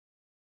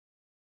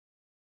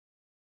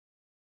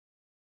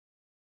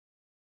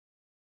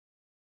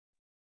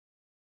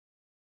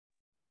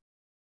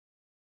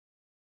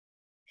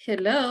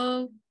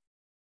Hello.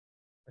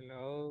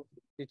 Hello,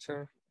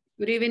 teacher.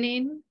 Good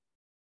evening.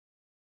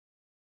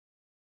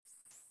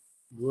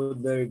 Good,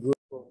 very good.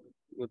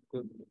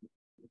 Good.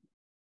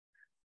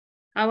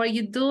 How are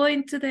you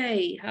doing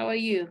today? How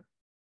are you?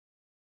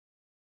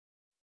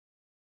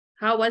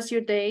 How was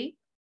your day?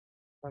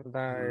 And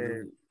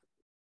I,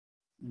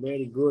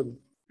 Very good.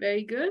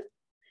 Very good.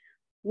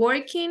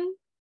 Working?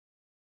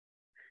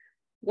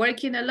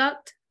 Working a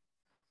lot?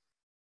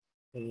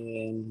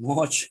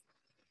 Much,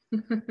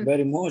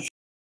 very much.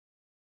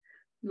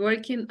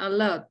 Working a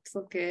lot,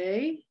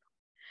 okay.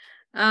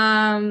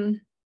 How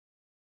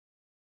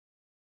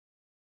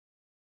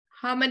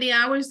many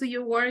hours do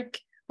you work?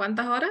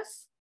 ¿Cuántas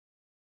horas?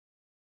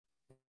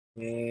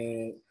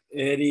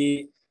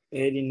 80,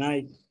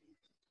 89,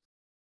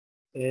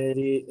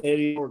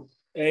 80 or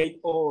 8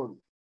 or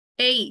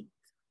 8.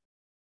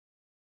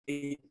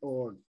 8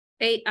 or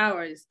 8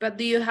 hours. But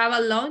do you have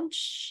a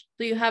lunch?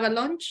 Do you have a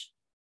lunch?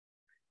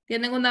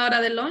 ¿Tienen una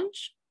hora de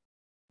lunch?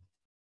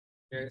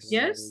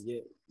 yes.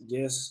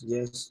 Yes?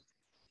 yes.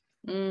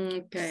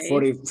 Okay.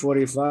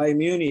 45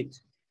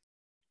 minutes.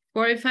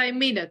 45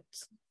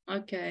 minutes.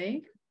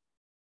 Okay.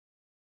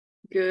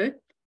 Good.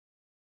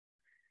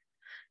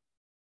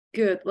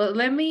 Good. Well,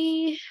 let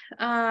me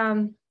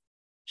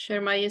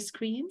share my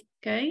screen,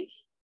 okay?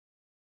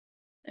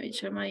 Let me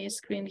share my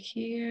screen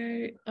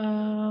here.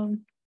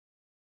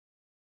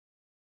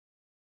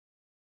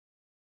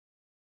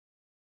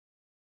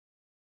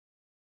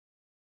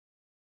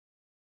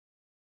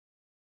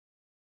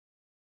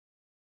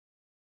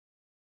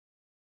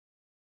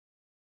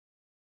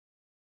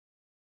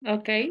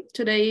 Okay,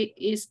 today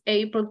is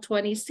April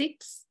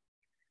 26,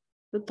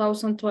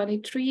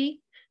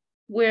 2023.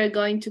 We're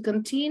going to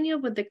continue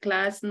with the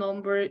class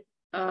number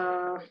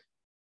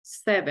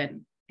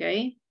 7,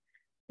 okay?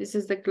 This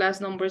is the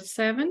class number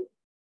 7.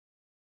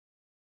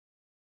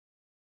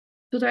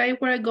 Today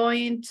we're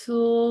going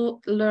to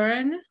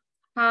learn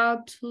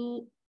how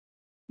to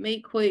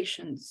make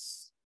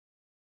questions,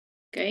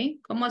 okay?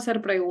 ¿Cómo hacer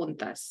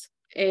preguntas?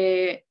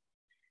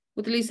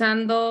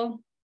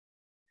 Utilizando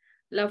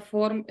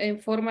en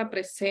forma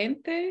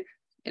presente,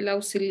 el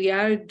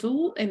auxiliar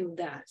do and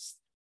does.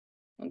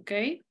 ¿Ok?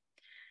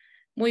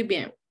 Muy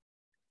bien.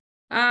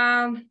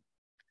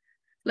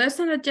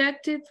 Lesson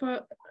objective,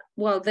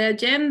 the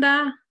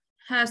agenda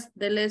has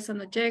the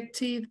lesson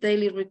objective,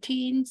 daily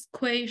routines,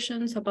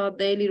 questions about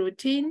daily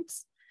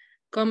routines,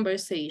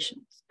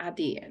 conversations at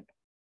the end.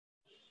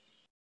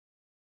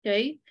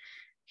 Okay,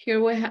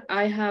 here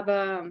I have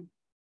a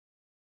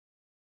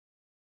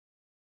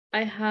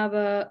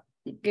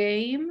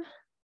game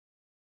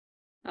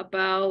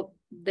about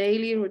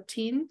daily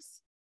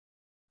routines.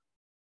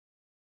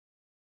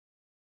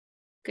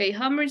 Okay,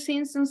 Homer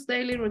Simpson's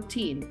daily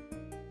routine.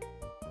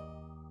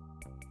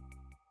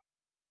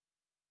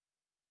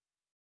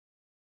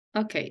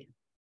 Okay,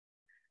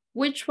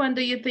 which one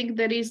do you think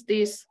that is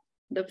this,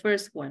 the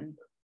first one?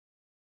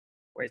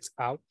 Wakes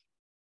up.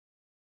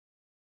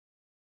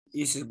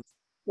 Is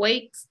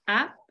Wakes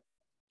up.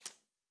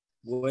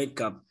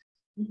 wake up.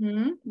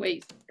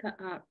 Wakes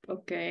up,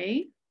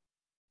 okay,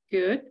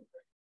 good.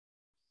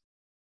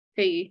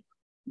 Okay,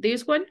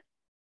 this one?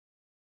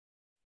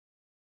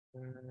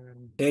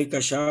 Take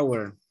a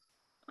shower.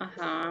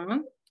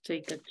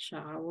 Take a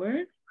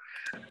shower.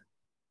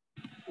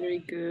 Very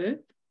good.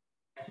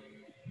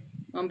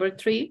 Number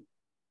 3.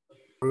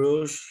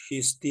 Brush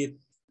his teeth.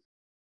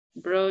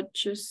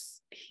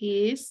 Brushes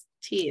his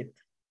teeth.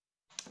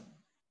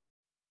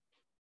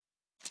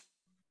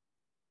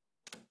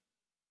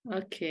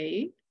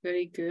 Okay,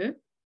 very good.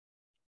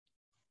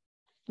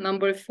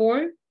 Number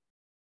 4.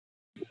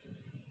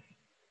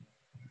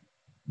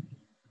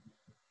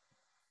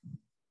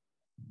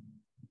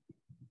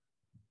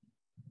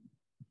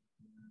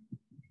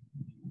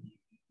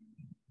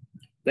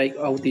 Take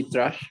out the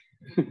trash.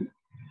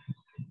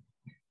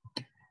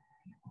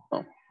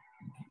 Oh.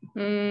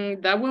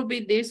 That will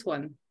be this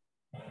one.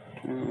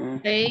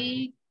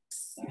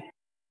 Takes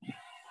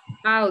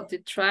out the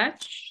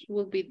trash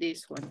will be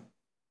this one.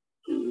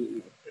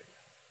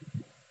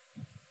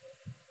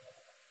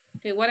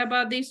 Okay, what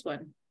about this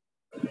one?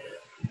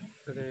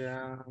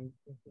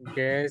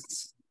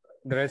 Gets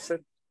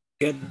dressed.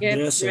 Get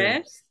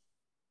dressed.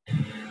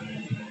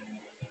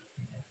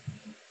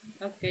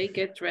 Okay,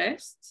 get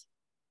dressed.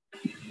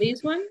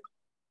 This one?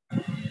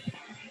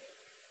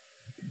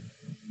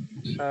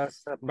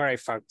 Has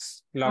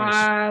breakfast,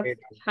 lunch.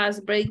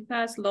 Has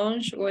breakfast,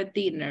 lunch, or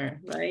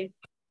dinner, right?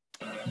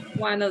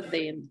 One of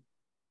them.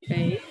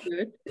 Okay,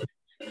 good.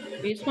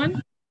 This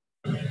one?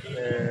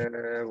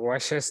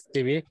 Watches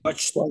TV.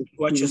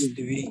 Watches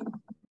TV.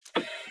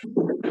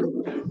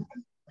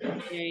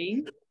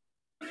 Okay.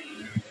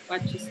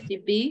 Watches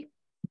TV.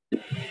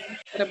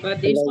 What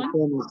about this one?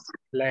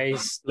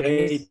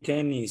 Play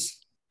tennis.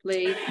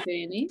 Play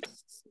tennis.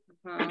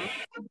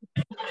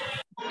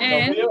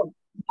 And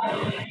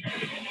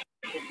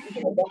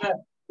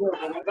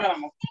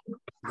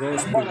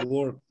Goes to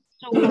work.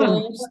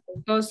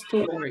 Goes to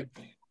work.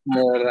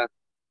 De verdad.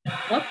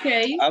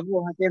 Okay.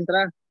 Vamos, aquí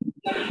entrar.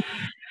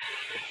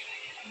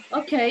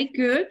 Okay,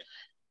 good.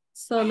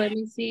 So let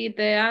me see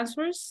the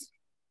answers.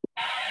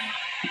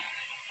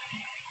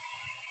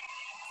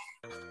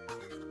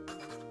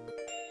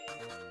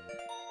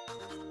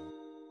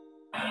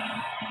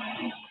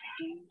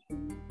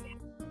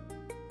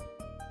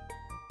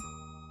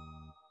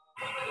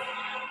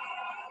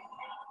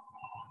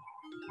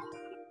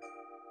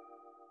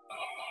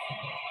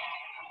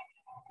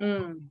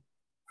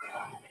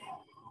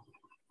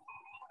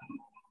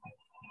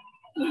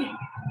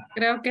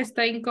 Creo que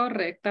está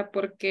incorrecta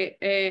porque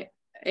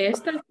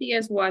esta sí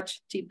es watch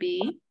TV.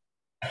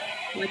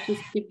 Watch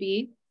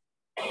TV.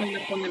 Me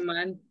la pone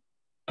mal.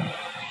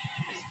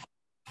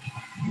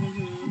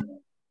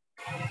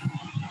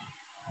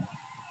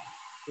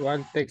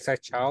 One takes a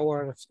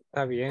shower.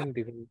 Está bien.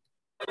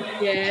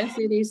 Yes,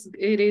 it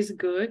is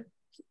good.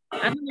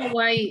 I don't know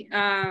why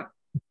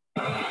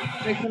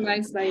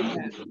recognize like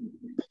that.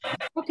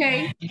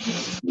 Okay.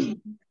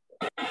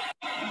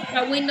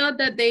 But we know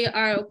that they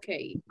are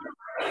okay.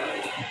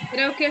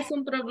 Creo que es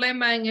un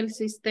problema en el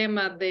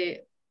sistema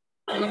de,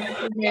 no me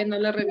fijé, no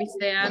lo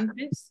revisé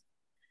antes.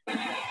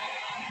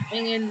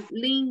 En el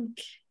link.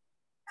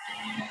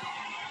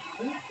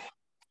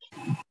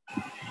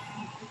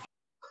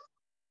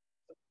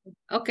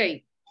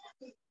 Okay.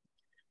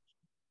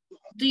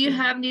 Do you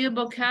have new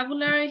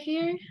vocabulary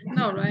here?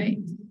 No, right?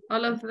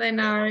 All of them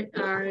are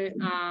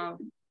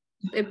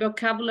the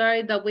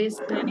vocabulary that we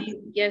studied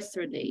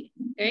yesterday,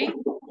 okay?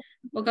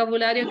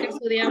 Vocabulario que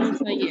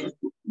estudiamos ayer.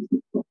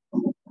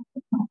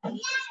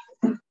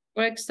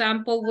 For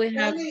example, we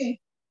have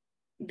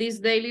this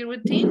daily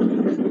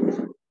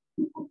routine.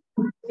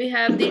 We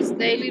have these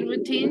daily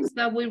routines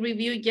that we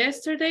reviewed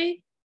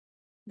yesterday.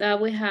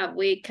 That we have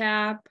wake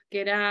up,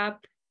 get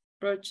up,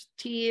 brush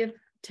teeth,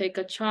 take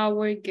a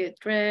shower, get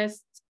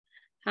dressed,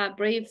 have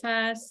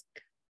breakfast,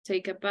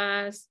 take a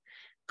bath,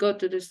 go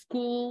to the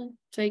school,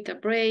 take a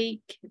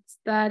break,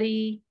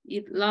 study,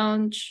 eat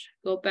lunch,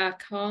 go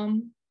back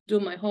home, do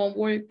my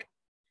homework,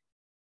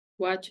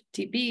 watch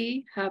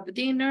TV, have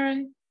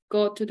dinner,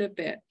 go to the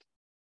bed.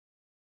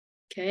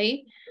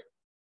 Okay.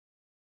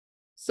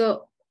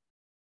 So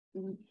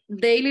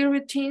daily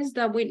routines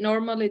that we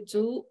normally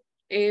do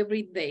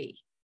every day,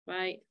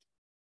 right?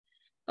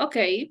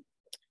 Okay.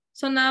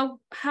 So now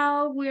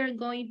how we are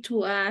going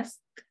to ask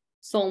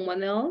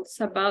someone else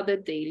about the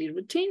daily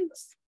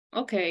routines.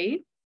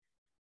 Okay.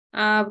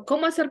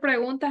 ¿Cómo hacer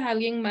preguntas a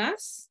alguien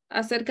más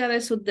acerca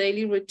de su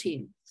daily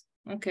routines?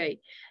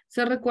 Okay.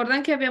 ¿Se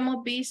recuerdan que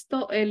habíamos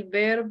visto el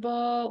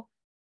verbo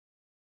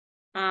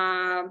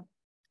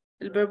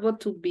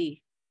to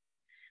be?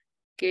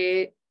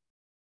 Que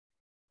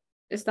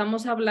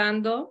estamos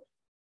hablando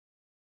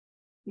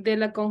de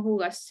la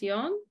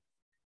conjugación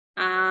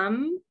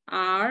am,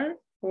 are,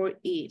 or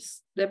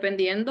is,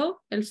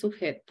 dependiendo el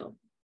sujeto.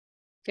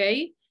 ¿Ok?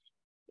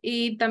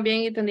 Y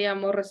también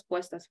tendríamos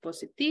respuestas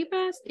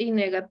positivas y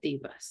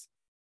negativas.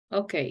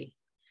 Ok.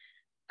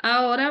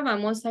 Ahora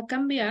vamos a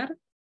cambiar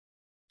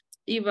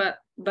y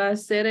va a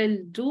ser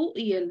el do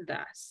y el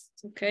das.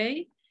 ¿Ok?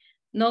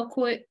 No,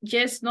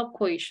 yes, no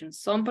questions.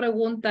 Son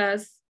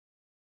preguntas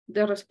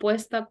de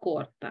respuesta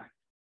corta.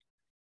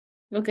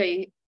 Ok.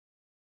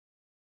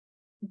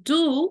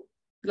 Do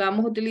la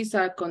vamos a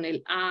utilizar con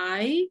el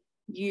I,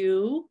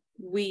 you,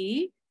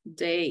 we,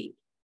 they.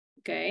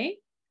 Ok.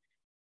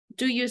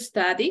 Do you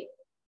study?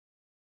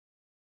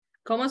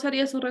 ¿Cómo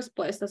sería su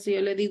respuesta si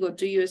yo le digo,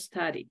 do you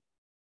study?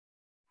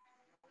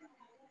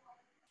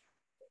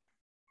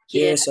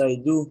 Yes, I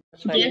do.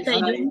 Yes, I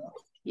do.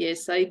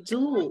 Yes, I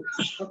do.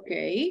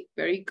 Okay,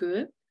 very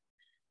good.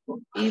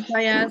 If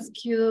I ask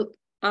you,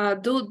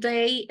 do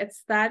they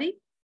study?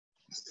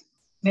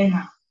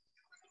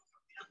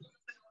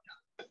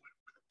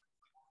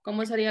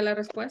 ¿Cómo sería la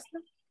respuesta?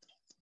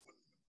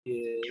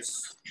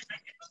 Yes.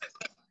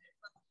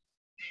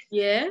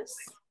 Yes.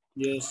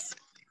 Yes.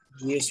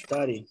 We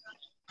study.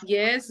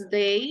 Yes,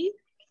 they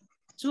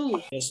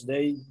do.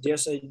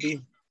 Yes, I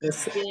do.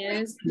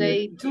 Yes,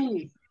 they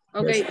do.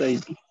 Okay.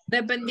 Yes,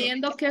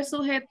 Dependiendo qué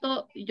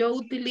sujeto yo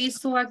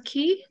utilizo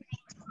aquí,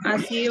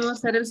 así va a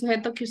ser el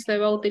sujeto que usted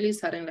va a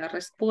utilizar en la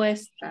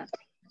respuesta.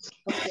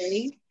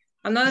 Okay.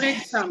 Another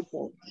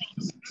example.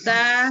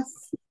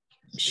 Does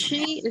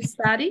she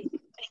study?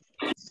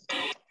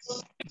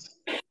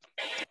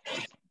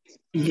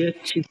 yes,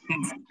 she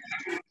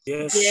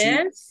Yes,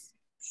 Yes.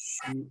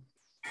 she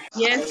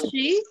Yes,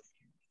 she.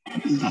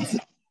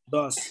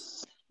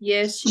 does.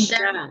 Yes, she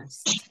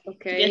does.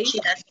 Okay. Yes, she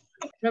does.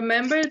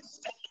 Remember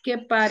que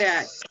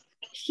para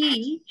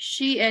he,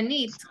 she, and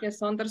it, que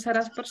son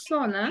terceras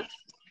personas,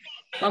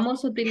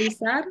 vamos a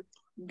utilizar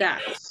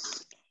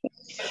does.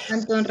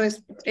 Tanto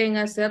en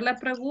hacer la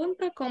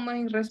pregunta como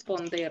en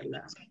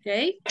responderla.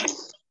 Okay.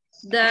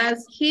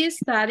 Does he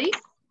study?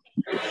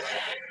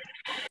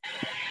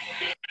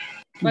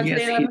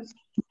 Yes,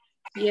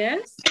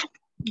 Yes.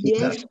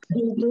 Yes,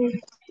 he do.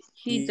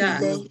 He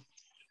does.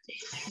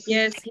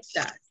 Yes, he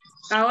does.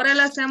 Ahora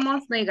la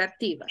hacemos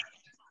negativa.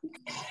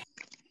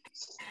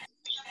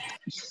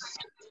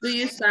 Do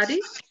you study?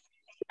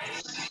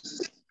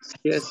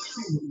 yes,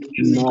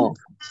 no.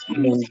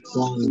 No,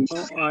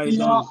 I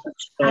No,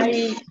 don't.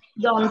 I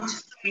don't.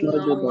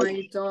 No,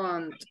 I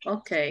don't.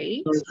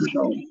 Okay. No, you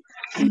don't.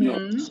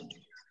 Mhm.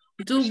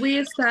 Do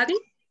we study?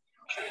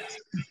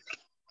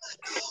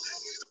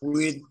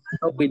 We,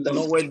 No, we don't.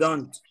 no, we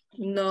don't.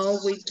 No,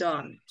 we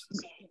don't.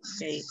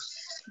 Okay.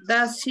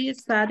 Does she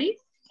study?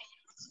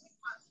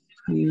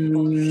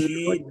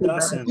 He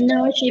doesn't.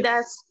 No, she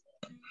does.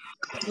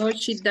 No,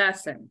 she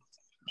doesn't.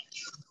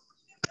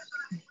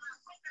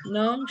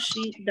 No,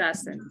 she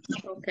doesn't.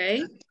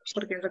 Okay.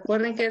 Porque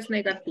recuerden que es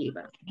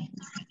negativa.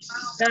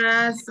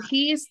 Does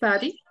he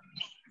study?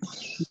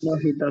 No,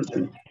 he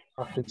doesn't.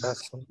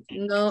 Aplicación.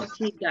 No,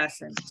 he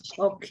doesn't.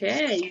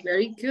 Okay,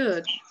 very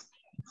good.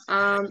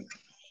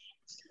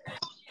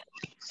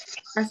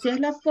 Así es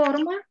la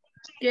forma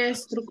que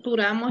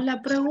estructuramos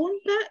la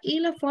pregunta y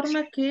la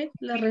forma que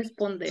la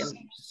respondemos.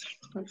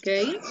 ¿Ok?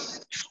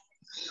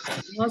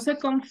 No se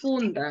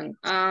confundan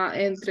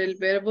entre el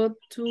verbo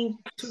to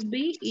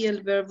be y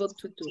el verbo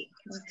to do.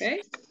 ¿Ok?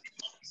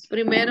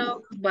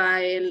 Primero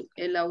va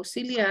el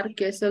auxiliar,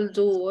 que es el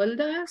do o el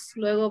das.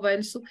 Luego va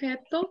el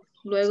sujeto.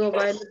 Luego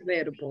va el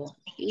verbo.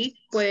 Y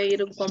puede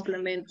ir un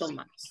complemento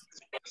más.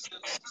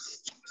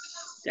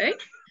 ¿Ok?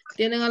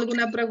 ¿Tienen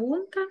alguna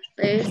pregunta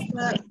de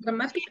esta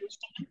gramática?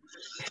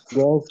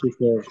 Yes,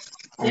 teacher.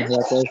 I Yes. have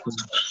a question.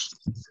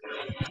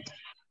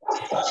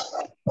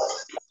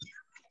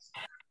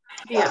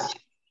 Diga.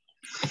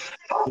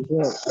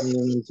 Teacher,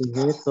 el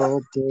sujeto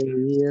puede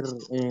ir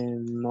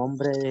en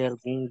nombre de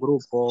algún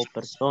grupo o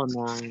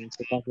persona, en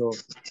este caso,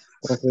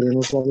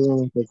 refiriéndose a alguien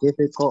en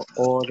específico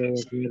o de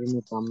decir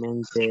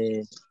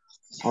únicamente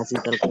así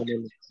tal cual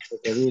lo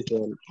que dice,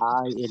 el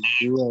I, el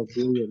you, el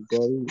we, el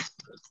they,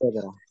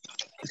 etc.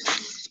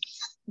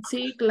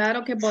 Sí,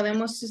 claro que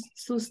podemos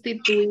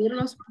sustituir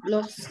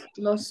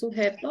los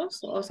sujetos,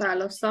 o sea,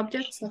 los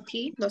subjects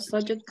aquí, los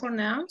subject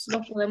pronouns,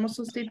 los podemos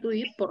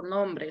sustituir por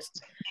nombres.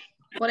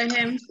 Por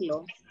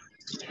ejemplo,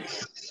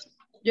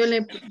 yo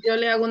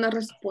le hago una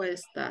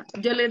respuesta.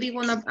 Yo le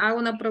digo hago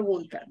una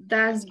pregunta.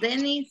 Does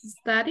Dennis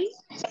study?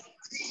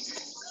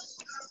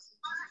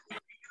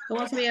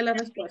 ¿Cómo sería la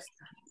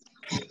respuesta?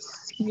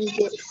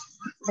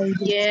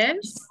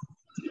 Yes.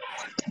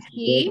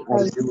 He.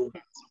 Are you?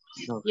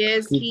 No.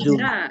 Yes, He he do.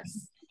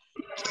 does.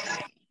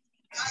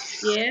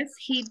 Yes,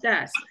 he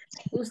does.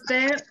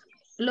 Usted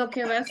lo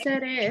que va a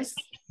hacer es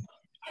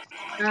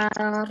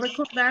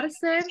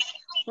recordarse,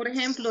 por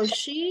ejemplo,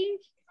 she,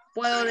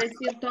 puedo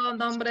decir todo el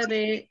nombre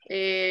de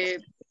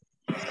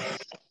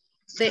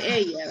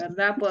ella,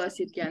 ¿verdad? Puedo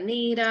decir que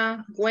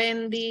Anira,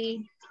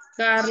 Wendy,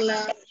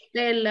 Carla,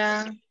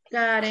 Stella,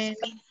 Karen.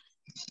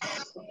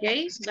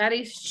 Okay, that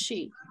is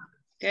she.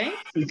 Okay.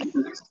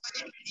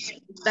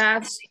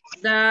 Does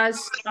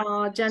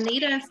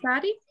Janira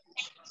study?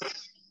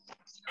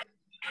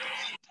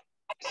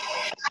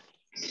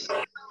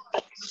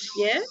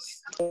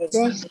 Yes.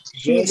 Yes,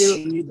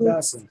 she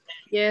doesn't.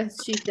 Yes,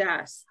 she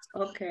does.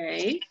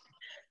 Okay.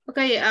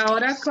 Okay,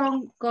 ahora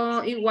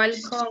igual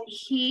con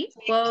he,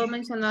 puedo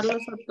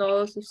mencionarlos a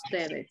todos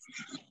ustedes.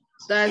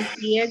 Does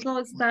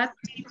Diego study?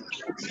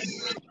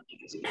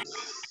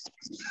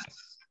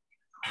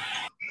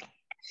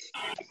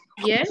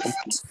 Yes.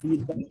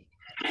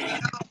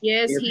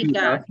 Yes, he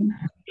does.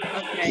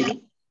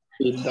 Okay.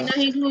 Y nos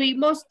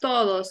incluimos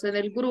todos en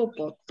el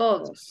grupo,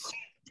 todos.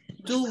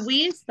 Do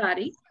we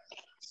study?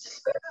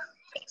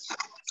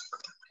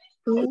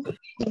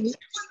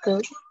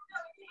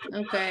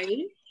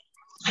 Okay.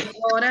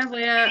 Ahora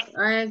voy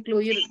a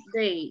incluir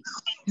they.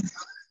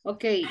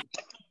 Okay.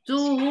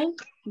 Do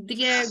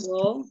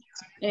Diego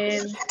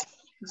and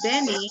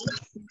Denny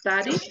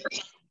study?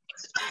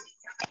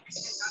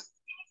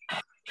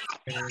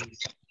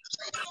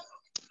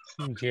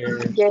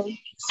 Yes,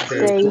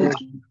 They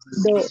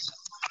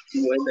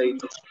do.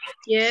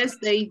 Yes,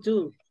 they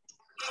do.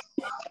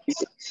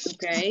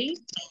 Okay.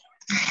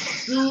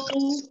 Do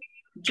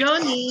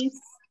Johnny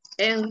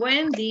and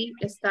Wendy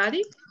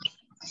study?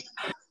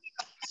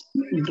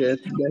 Yes,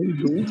 they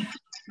do.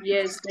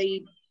 Yes,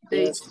 they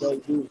Yes, they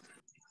do.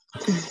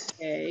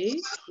 Okay,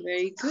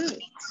 very good.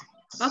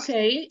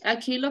 Okay,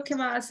 aquí lo que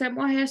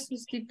hacemos es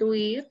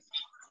sustituir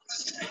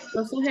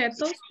los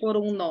sujetos por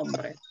un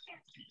nombre.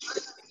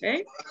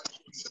 Okay.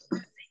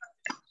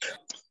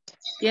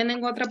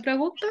 ¿Tienen otra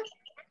pregunta?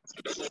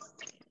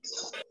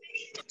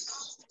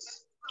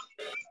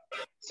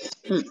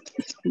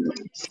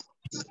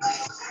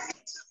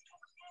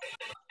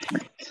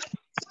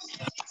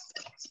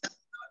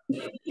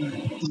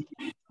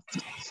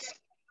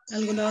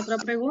 ¿Alguna otra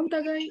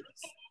pregunta, guys?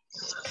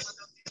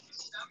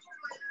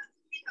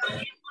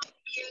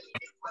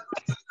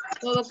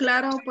 ¿Todo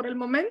claro por el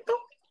momento?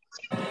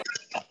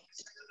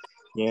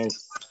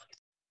 Yes.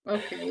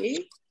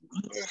 Okay,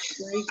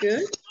 very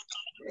good.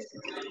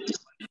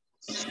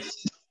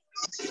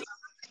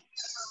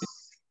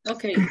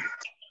 Okay.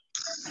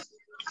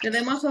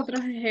 Tenemos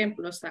otros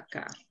ejemplos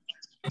acá.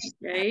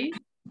 Okay.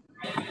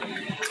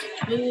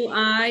 Do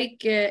I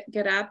get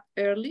up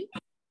early?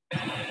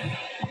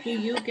 Do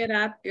you get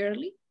up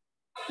early?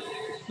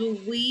 Do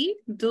we,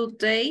 do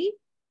they,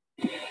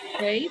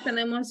 Ok,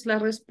 tenemos la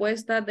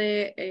respuesta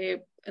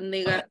de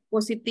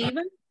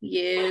positiva.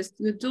 Yes,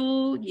 you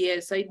do.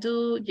 Yes, I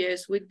do.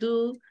 Yes, we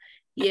do.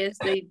 Yes,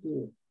 they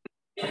do.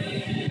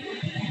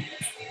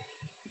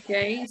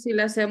 Ok, si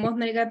la hacemos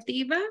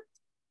negativa.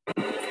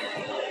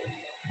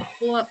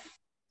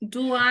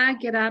 Do I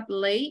get up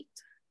late?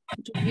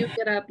 Do you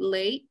get up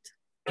late?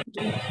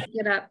 Do you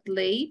get up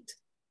late?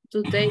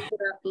 Do they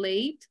get up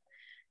late?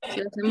 Si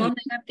la hacemos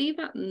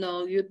negativa,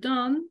 no, you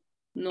don't.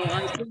 No,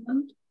 I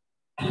don't.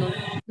 No,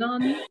 you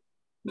don't.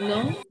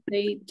 No,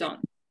 they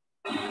don't.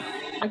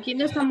 Aquí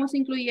no estamos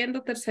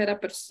incluyendo tercera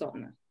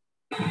persona.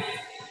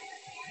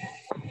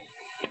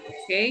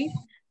 Ok.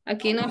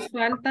 Aquí nos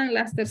faltan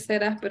las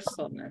terceras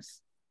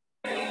personas.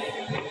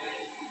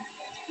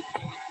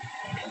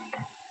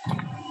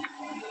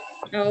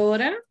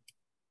 Ahora,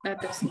 la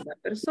tercera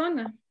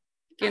persona.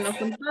 ¿Qué nos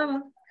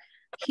faltaba?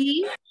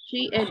 He,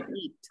 she, and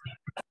it.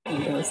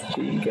 Does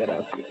she get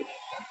up?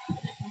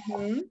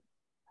 Ujú.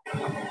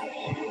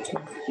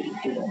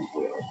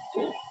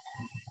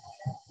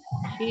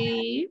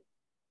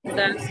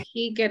 Does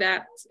he get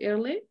up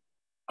early?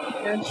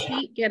 Does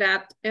she get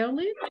up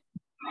early?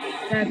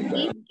 Does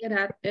he get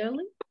up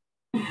early?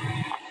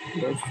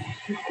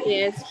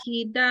 Yes,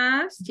 he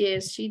does.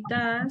 Yes, she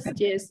does.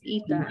 Yes,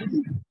 he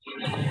does.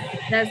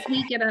 Does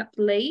he get up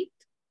late?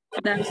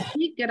 Does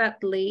she get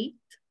up late?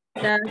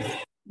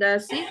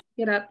 Does he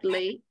get up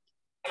late?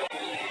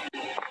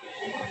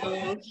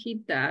 No, he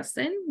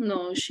doesn't.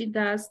 No, she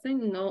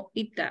doesn't. No,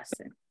 it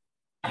doesn't.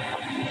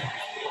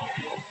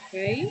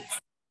 Okay.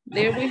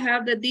 There we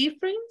have the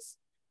difference.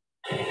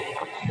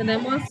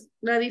 Tenemos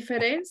la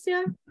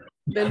diferencia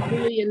del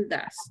do y el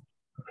does.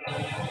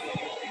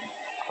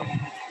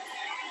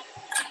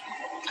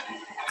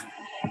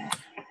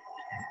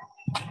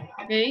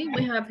 Okay,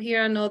 we have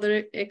here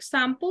another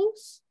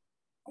examples.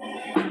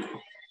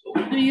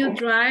 Do you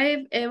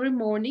drive every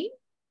morning?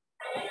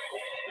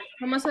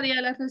 ¿Cómo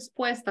sería la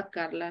respuesta,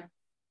 Carla?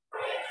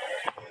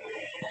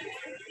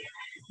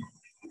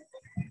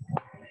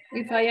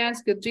 If I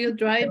ask you, do you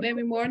drive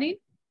every morning?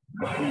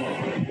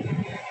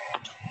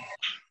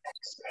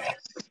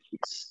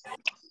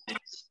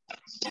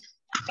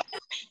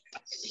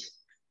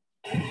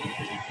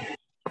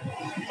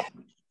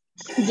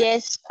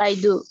 Yes, I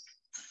do.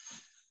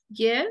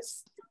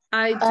 Yes,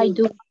 I do. I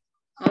do.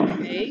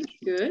 Okay,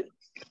 good.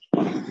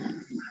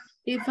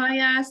 If I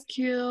ask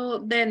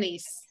you,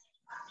 Dennis,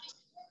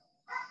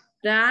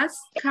 does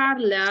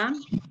Carla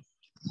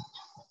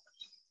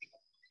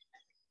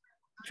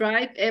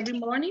drive every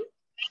morning?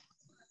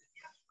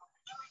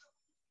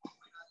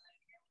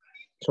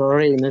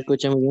 Sorry, no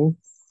escuché muy bien.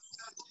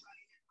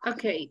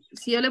 Ok,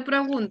 si yo le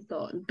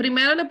pregunto,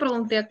 primero le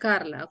pregunté a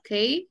Carla, ok,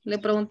 le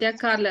pregunté a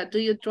Carla, do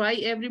you drive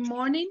every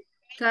morning?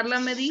 Carla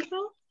me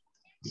dijo,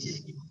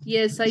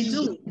 yes, I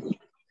do.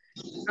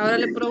 Ahora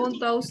le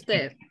pregunto a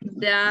usted,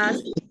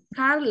 does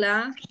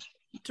Carla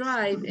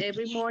drive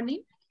every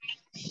morning?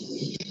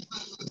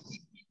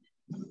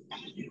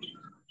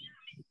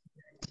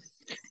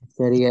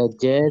 Sería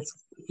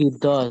yes, he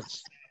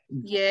does.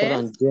 Yes,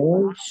 Perdón,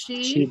 yes,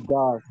 she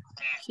does.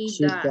 she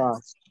She does.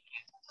 does.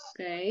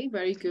 Okay,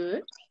 very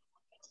good.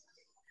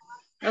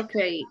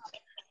 Okay.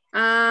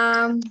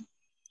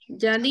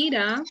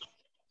 Janira,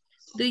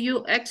 do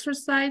you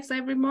exercise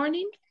every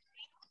morning?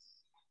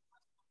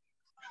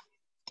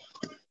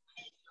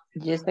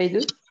 Yes, I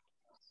do.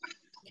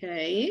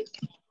 Okay,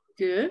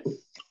 good.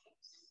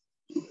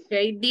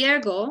 Okay,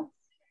 Diego,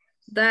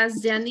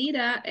 does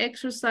Janira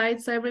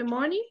exercise every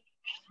morning?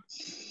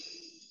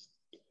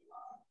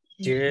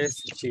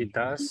 Yes, she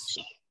does.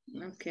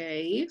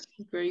 Okay,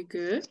 very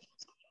good.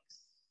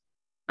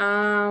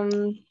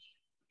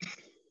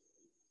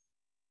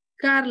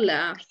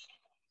 Carla,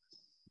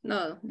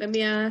 no, let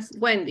me ask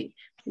Wendy.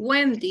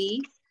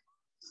 Wendy,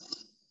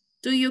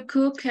 do you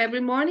cook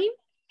every morning?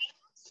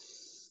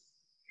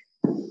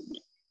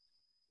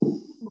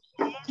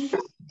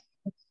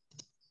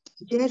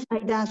 Yes, I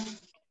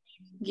does.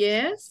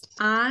 Yes,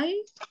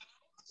 I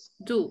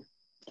do.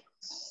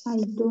 I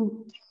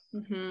do.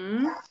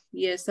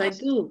 Yes, I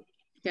do.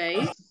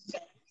 Okay.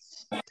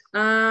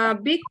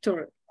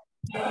 Victor,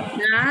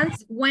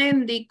 does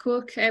Wendy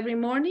cook every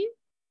morning?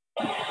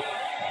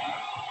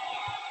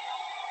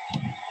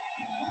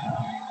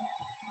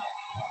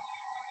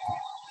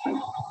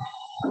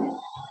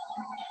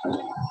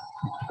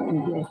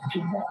 Yes, she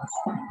does.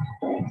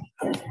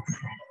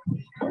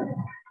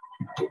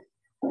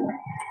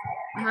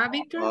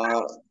 Victor?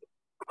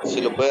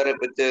 Si lo puede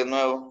repetir de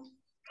nuevo.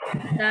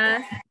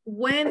 Does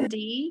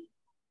Wendy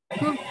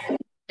cook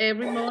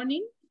every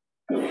morning?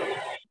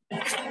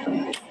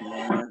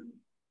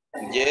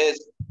 Yes,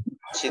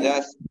 she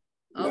does.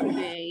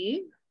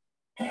 Okay.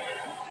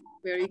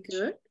 Very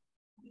good.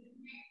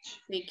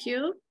 Thank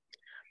you.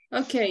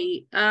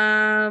 Okay.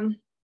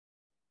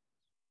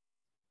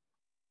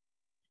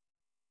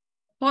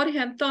 Jorge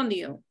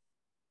Antonio,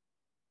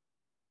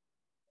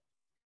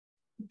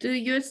 do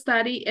you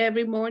study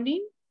every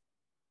morning?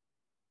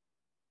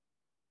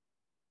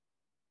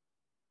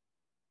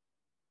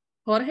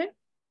 Jorge?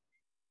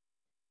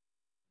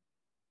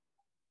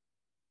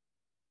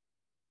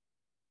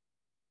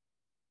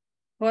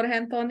 Jorge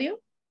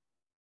Antonio.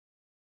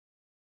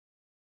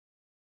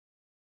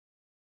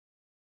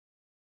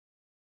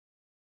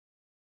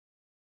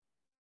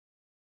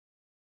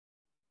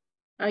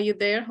 Are you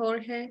there,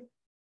 Jorge?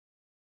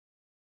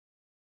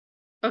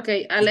 Ok,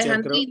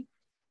 Alejandrina.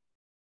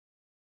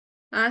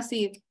 Ah,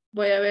 sí,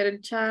 voy a ver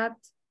el chat.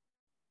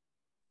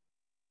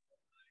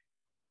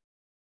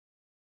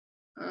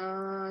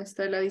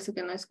 Estela dice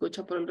que no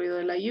escucha por el ruido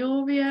de la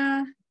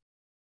lluvia.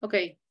 Ok.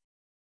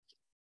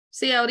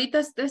 Sí, ahorita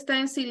está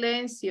en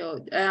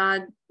silencio.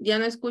 Ya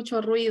no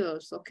escucho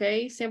ruidos, ok.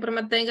 Siempre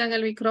mantengan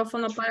el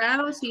micrófono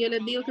apagado. Si yo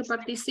les digo que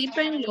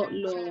participen,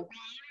 lo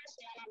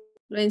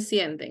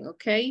encienden,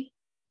 ok.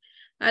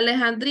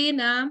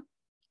 Alejandrina,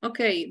 ok.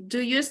 Do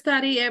you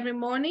study every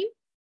morning?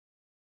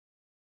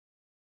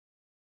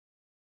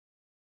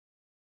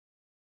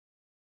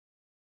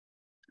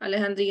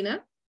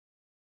 Alejandrina.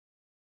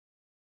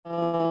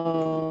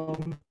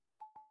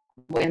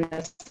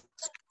 Buenas.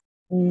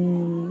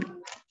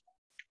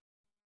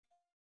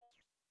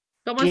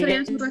 ¿Cómo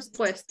sería su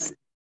respuesta?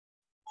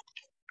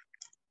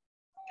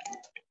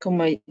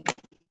 Como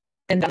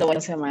entrando,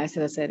 bueno, se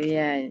maestra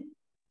sería.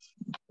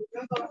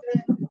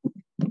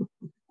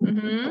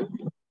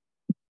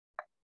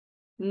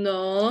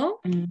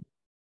 No.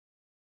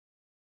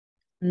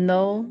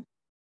 No.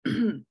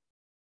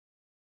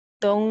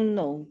 Don't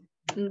know.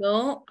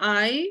 No,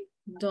 I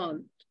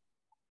don't.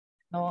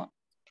 No.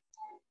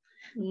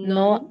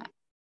 No.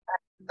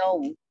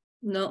 No.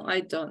 No,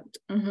 I don't.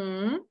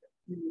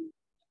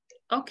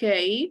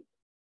 Okay.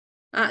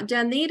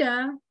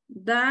 Yanira,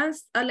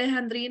 does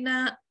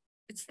Alejandrina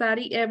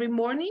study every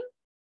morning?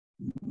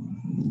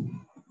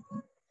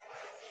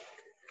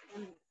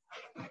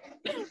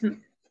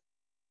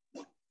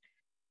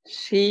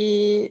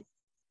 Sí.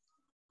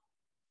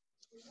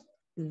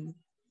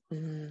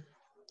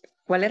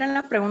 ¿Cuál era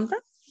la pregunta?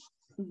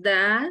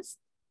 Does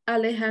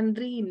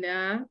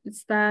Alejandrina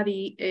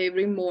study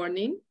every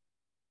morning?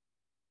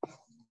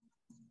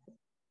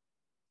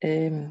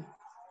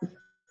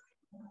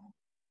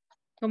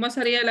 ¿Cómo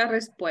sería la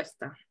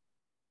respuesta?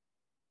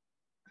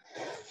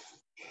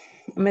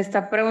 Me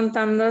está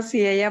preguntando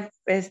si ella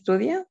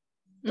estudia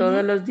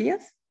todos los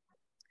días.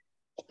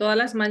 Todas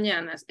las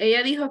mañanas.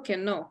 Ella dijo que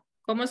no.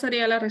 ¿Cómo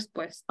sería la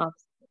respuesta?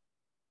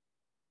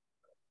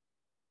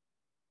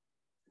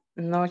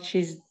 No,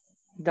 she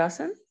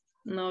doesn't.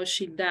 No,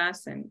 she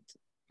doesn't.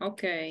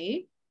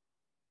 Okay.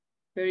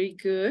 Very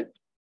good.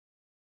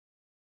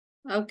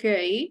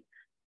 Okay.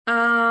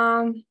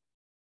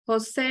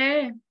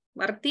 José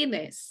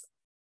Martínez.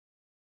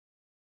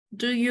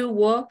 Do you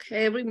walk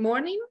every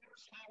morning?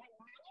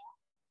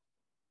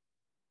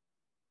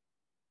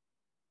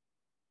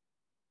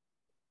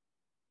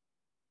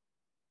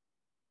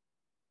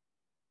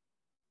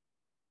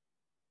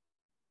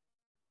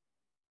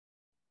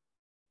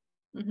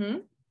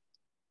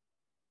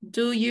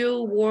 Do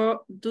you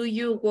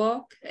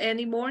walk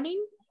any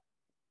morning?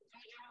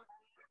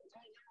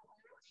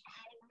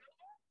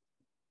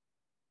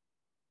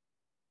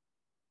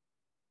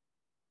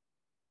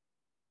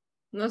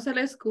 No se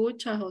le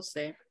escucha,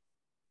 José.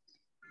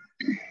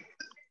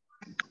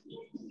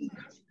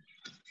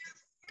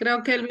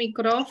 Creo que el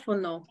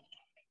micrófono.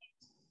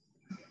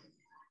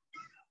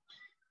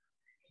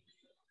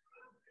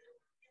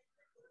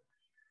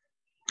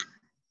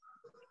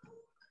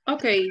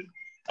 Okay.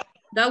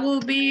 That will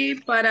be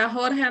para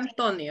Jorge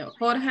Antonio.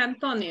 Jorge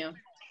Antonio,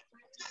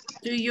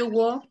 do you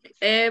walk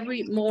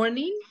every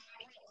morning?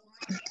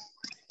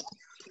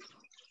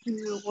 Do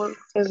you work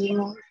every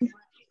morning?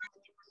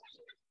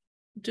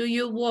 Do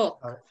you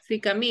walk?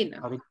 Si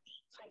camina.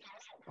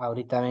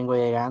 Ahorita vengo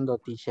llegando,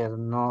 teacher.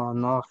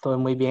 No estoy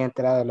muy bien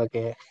enterado de lo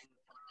que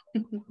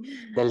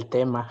del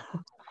tema.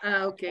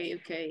 Ok.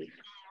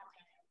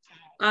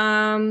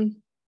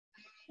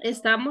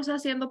 Estamos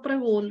haciendo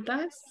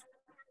preguntas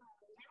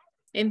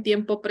en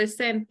tiempo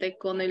presente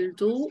con el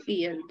do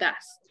y el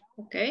das.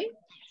 Ok.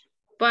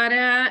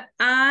 Para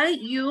I,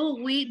 you,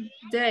 we,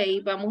 they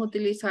vamos a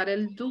utilizar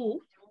el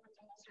do.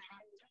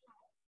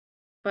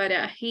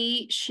 Para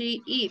he,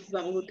 she, it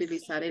vamos a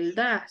utilizar el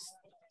das.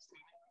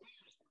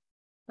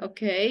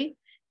 Ok.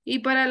 Y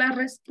para las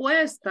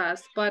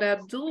respuestas, para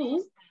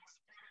do,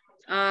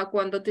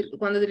 cuando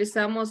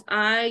utilizamos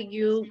I,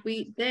 you,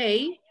 we,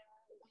 they,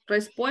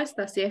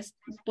 respuesta, si es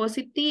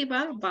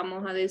positiva,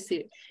 vamos a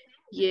decir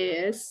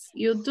yes,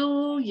 you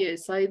do,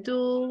 yes, I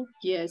do,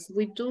 yes,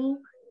 we do,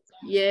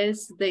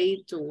 yes,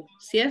 they do.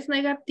 Si es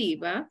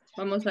negativa,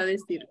 vamos a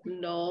decir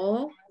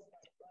no,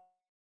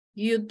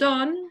 you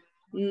don't,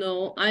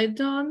 no, I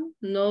don't,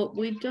 no,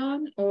 we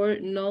don't, or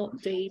no,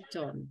 they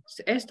don't.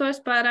 Esto es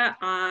para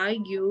I,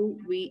 you,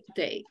 we,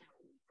 they.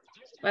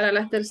 Para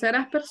las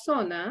terceras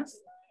personas,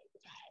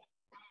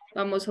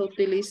 vamos a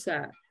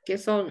utilizar, que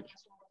son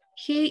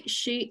he,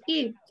 she,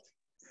 it.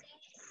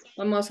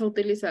 Vamos a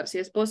utilizar, si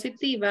es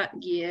positiva,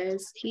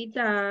 yes, he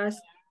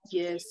does,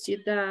 yes, she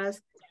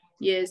does,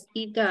 yes,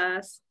 it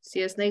does.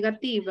 Si es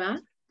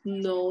negativa,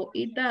 no,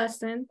 it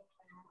doesn't,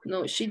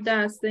 no, she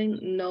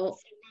doesn't, no,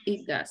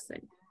 it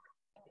doesn't.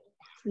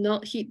 No,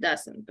 he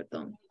doesn't,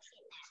 perdón.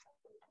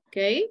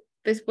 ¿Ok?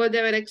 Después de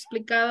haber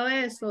explicado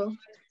eso,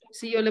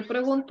 si yo le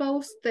pregunto a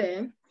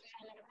usted,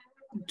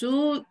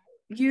 do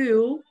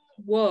you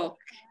walk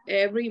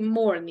every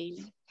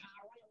morning?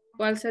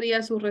 ¿Cuál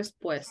sería su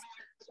respuesta?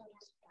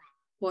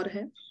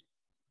 Jorge.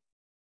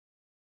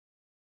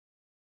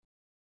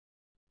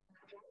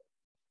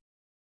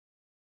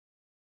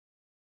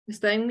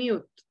 Está en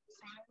mute.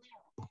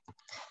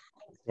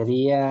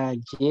 Sería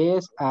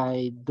yes,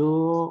 I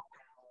do.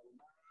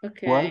 Ok.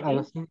 ¿Cuál?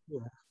 Algo así.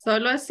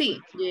 Solo así.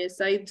 Yes,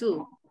 I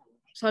do.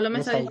 Solo me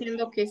Yes, está I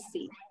diciendo que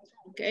sí.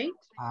 Ok.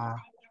 ah,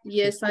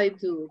 Yes, I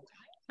do.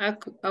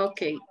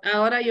 Ok.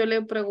 Ahora yo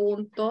le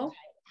pregunto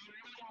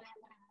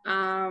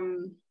a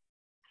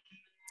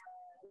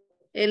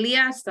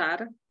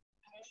Eliazar.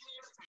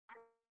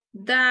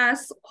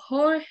 Does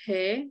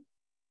Jorge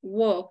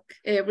walk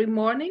every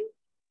morning?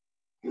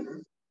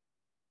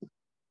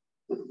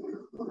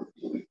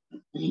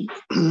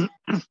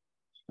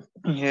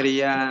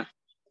 Sería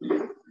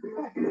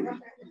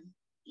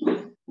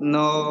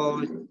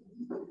no.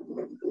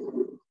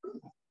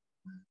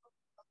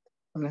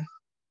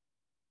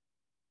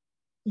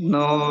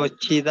 No,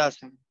 she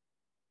doesn't.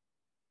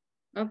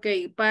 Ok,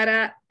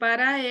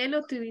 para él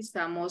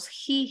utilizamos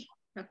he,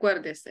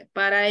 acuérdese.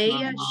 Para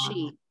ella,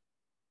 she.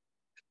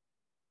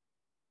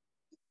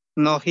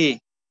 No, he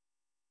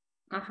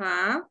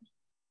Ajá.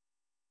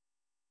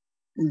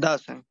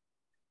 doesn't.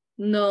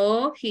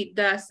 No, he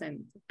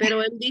doesn't.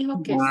 Pero él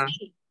dijo que Ah,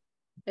 sí.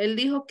 Él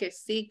dijo que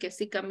sí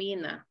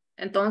camina.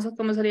 Entonces,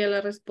 ¿cómo sería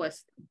la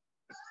respuesta?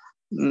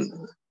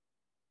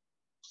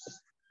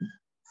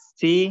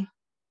 sí,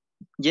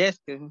 yes,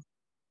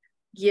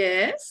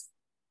 Yes,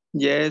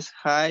 yes,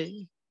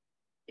 hi,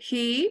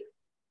 he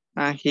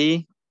and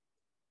he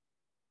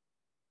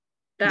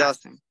does.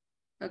 doesn't.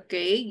 Ok,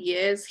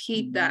 yes,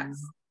 he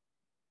does.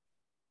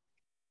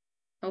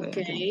 Ok,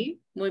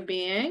 muy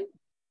bien.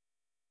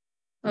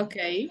 Ok.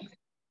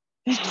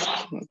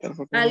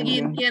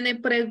 ¿Alguien tiene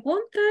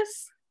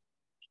preguntas?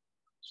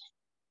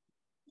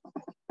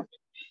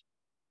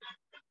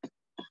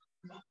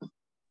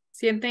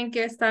 ¿Sienten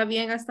que está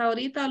bien hasta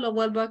ahorita o lo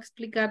vuelvo a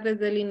explicar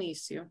desde el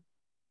inicio?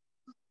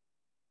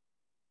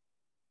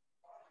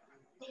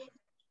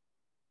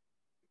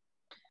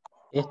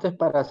 Esto es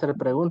para hacer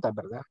preguntas,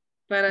 ¿verdad?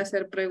 Para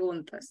hacer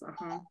preguntas.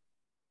 Ajá.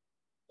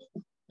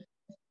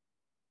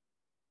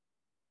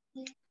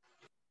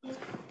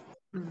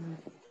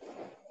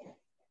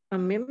 A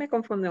mí me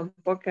confunde un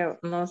poco,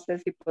 no sé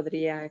si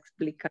podría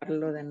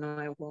explicarlo de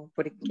nuevo,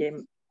 porque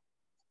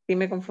sí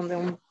me confunde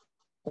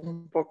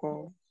un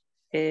poco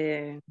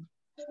en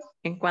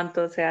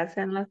cuanto se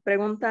hacen las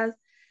preguntas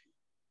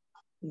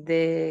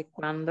de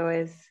cuándo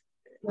es,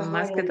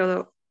 más que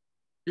todo,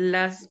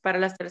 para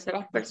las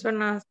terceras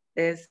personas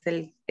es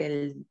el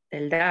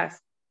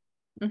das,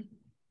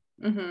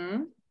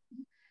 Ujú.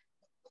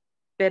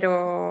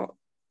 pero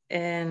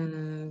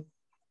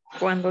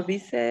cuando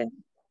dice,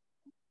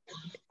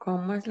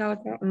 ¿cómo es la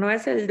otra? No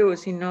es el do,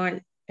 sino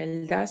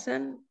el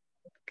doesn't,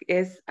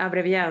 es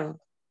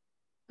abreviado.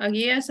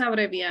 Aquí es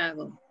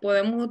abreviado.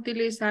 Podemos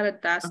utilizar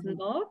does Ajá.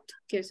 not,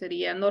 que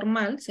sería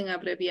normal sin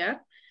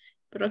abreviar,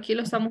 pero aquí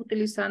lo estamos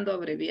utilizando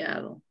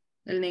abreviado,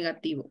 el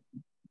negativo.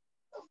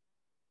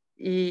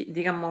 Y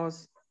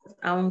digamos,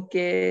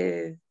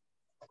 aunque,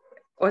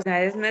 o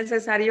sea, ¿es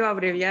necesario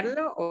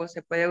abreviarlo o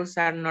se puede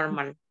usar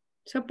normal?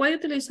 Se puede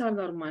utilizar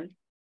normal.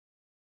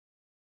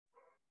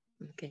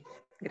 Ok,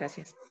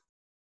 gracias.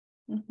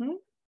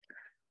 Ujú.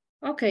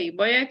 Ok,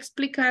 voy a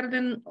explicar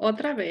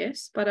otra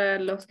vez para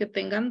los que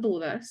tengan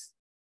dudas.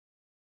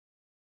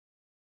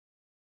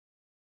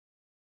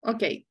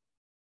 Ok.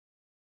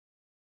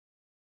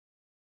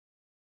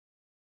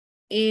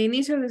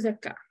 Inicio desde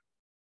acá.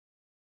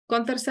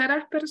 Con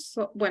terceras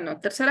personas, bueno,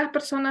 terceras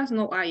personas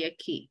no hay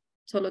aquí.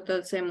 Solo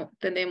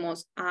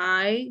tenemos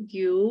I,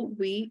 you,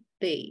 we,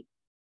 they.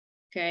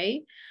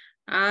 Ok.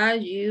 I,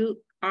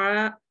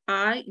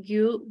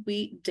 you,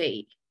 we,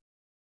 they.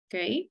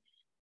 Ok.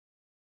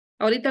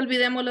 Ahorita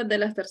olvidemos los de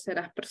las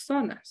terceras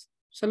personas.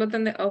 Solo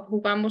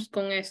jugamos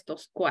con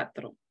estos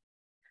cuatro.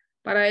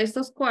 Para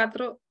estos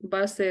cuatro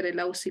va a ser el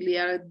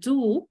auxiliar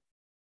do.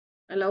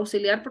 El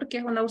auxiliar porque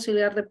es un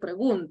auxiliar de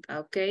pregunta,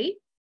 ¿ok?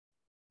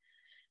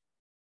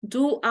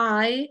 Do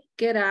I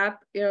get up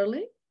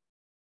early?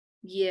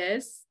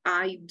 Yes,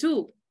 I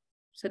do.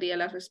 Sería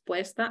la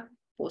respuesta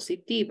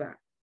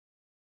positiva.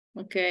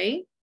 ¿Ok?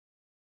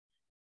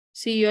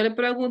 Si yo le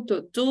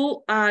pregunto,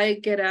 do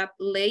I get up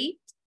late?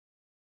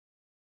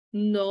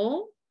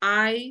 No,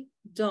 I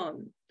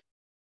don't.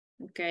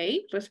 ¿Ok?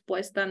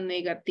 Respuesta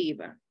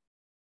negativa.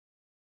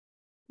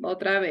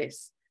 Otra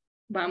vez.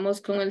 Vamos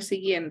con el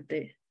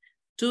siguiente.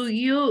 Do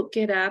you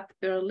get up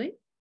early?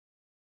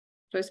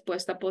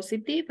 Respuesta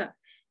positiva.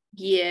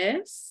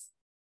 Yes.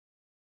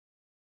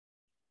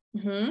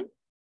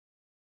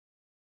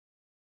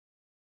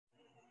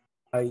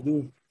 I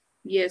do.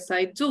 Yes,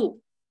 I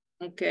do.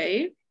 Ok.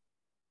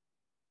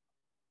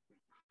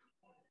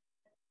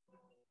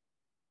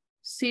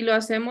 Si lo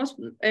hacemos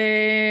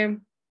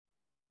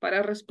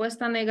para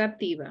respuesta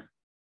negativa.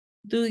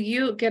 Do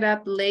you get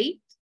up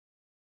late?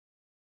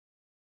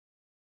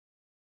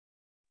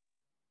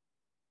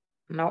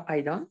 No,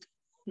 I don't.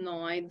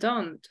 No, I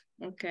don't.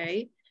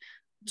 Okay.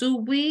 Do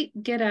we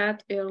get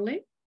up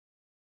early?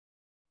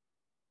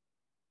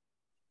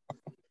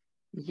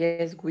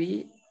 Yes,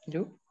 we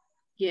do.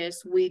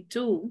 Yes, we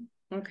do.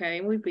 Okay,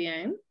 muy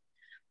bien.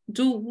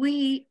 Do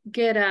we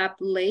get up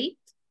late?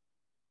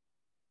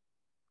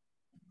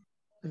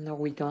 No,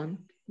 we don't.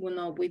 Well,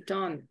 no, we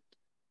don't.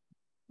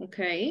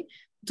 Okay.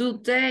 Do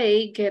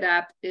they get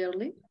up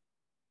early?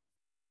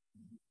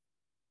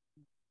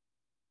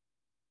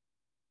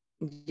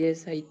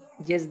 Yes, they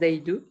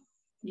do.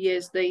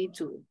 Yes, they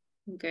do.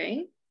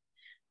 Okay.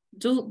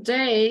 Do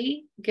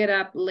they get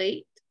up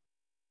late?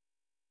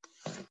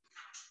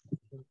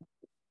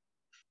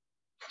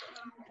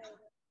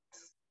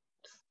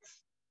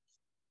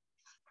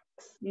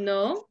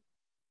 No.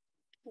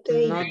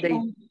 No,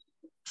 they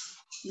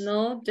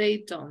No, they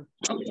don't.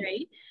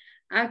 Ok.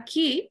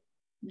 Aquí,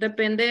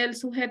 depende del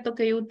sujeto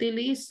que yo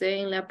utilice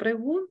en la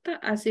pregunta,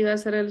 así va a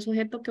ser el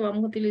sujeto que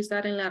vamos a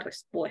utilizar en la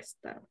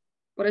respuesta.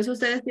 Por eso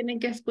ustedes tienen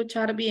que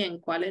escuchar bien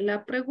cuál es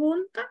la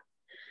pregunta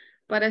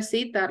para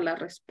así dar la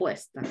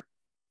respuesta.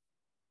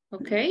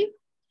 ¿Ok?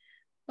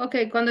 Ok,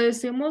 cuando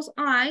decimos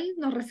I,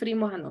 nos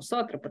referimos a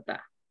nosotros,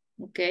 ¿verdad?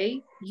 Ok.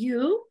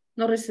 You,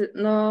 nos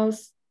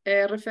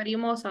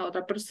referimos a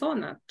otra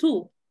persona.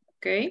 Tú,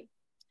 ¿ok?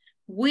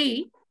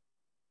 We,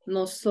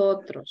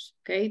 nosotros,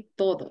 ¿ok?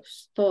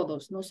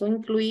 Todos, nos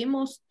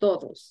incluimos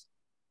todos.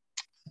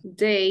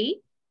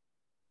 They,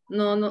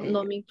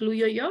 no me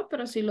incluyo yo,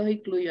 pero sí los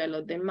incluyo a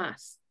los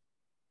demás.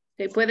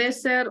 ¿Ok? Puede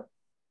ser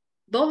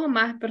 2 o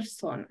más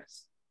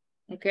personas,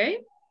 ¿ok?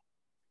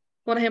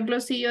 Por ejemplo,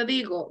 si yo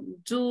digo,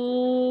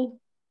 do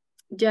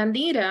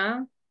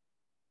Yanira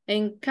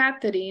and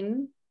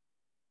Catherine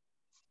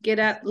get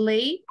up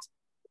late,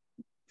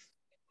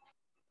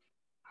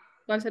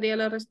 ¿cuál sería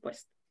la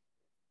respuesta?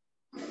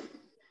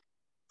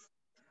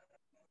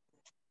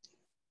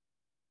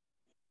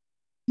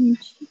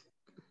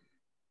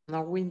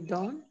 No, we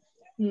don't.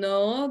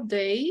 No,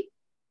 they.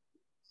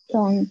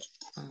 Don't.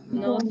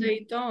 No,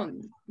 they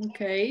don't.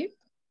 Ok.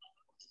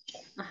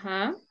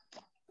 Ajá.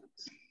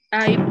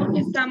 Ahí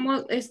porque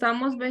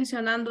estamos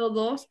mencionando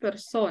 2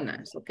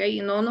 personas, ¿ok?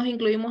 Y no nos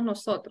incluimos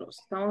nosotros.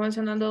 Estamos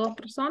mencionando 2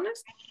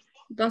 personas.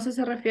 Entonces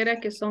se refiere a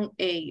que son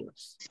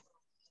ellos.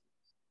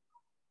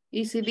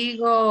 Y si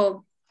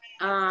digo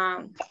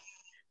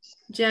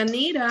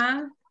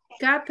Yanira,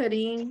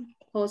 Catherine,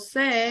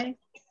 José,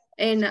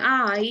 and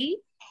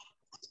I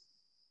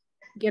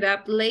get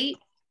up late.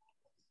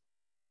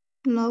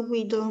 No,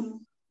 we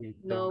don't.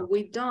 No,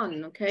 we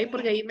don't, ¿ok?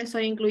 Porque ahí me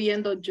estoy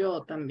incluyendo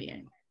yo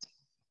también.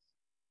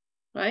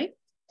 Right?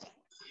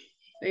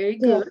 Very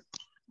good.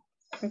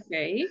 Ok.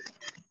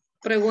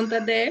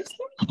 ¿Preguntas de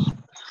esto?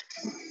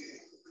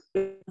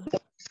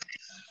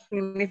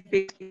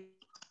 Significa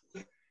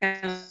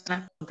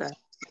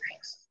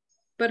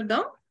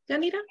 ¿Perdón,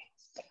 Yanira?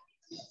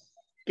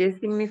 ¿qué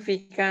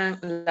significan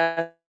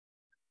las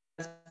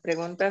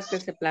preguntas que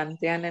se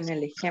plantean en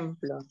el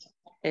ejemplo?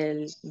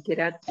 El get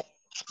up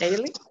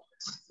early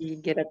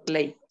y get up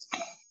late.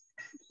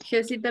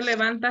 Que si te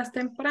levantas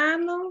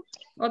temprano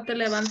o te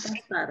levantas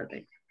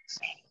tarde.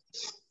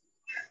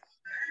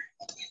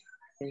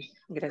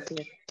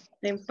 Gracias.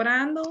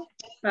 Temprano,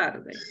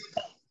 tarde.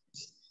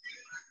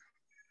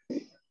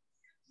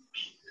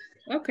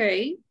 Ok.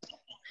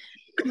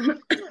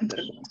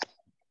 Perdón.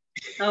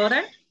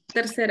 Ahora,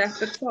 terceras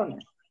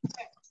personas.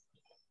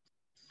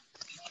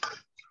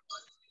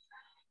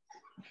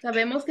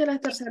 Sabemos que las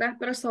terceras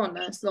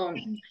personas son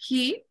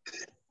he,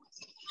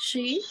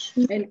 she,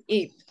 and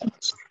it.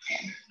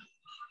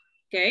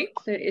 Ok,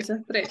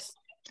 esas 3.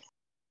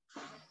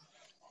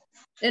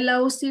 El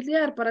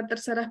auxiliar para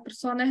terceras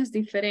personas es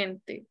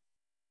diferente.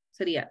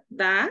 Sería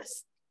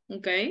does,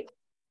 ok.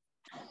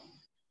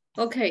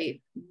 Ok,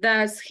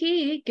 does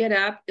he get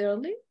up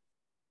early?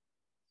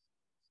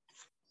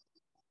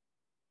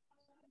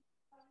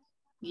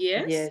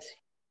 Yes.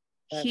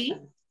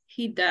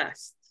 He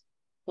does.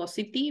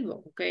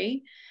 Positivo, ok.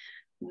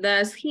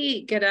 Does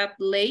he get up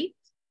late?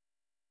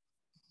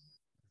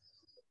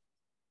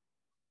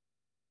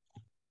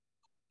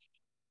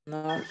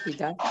 No, he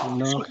doesn't.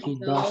 No, he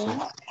doesn't.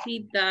 No,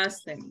 he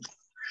doesn't.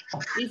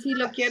 Y si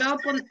lo quiero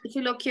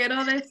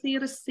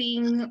decir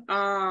sin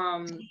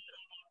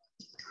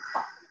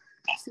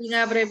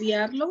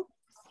abreviarlo,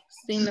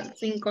 sin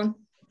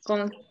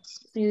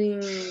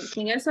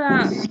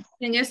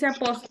ese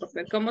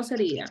apóstrofe, ¿cómo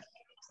sería?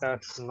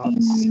 Does not.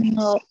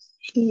 No,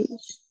 he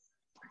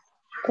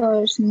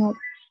does not.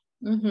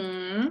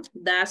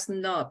 Does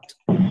not.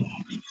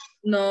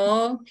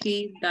 No,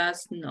 he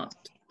does not.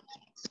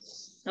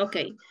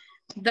 Okay.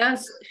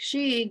 Does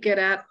she get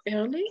up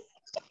early?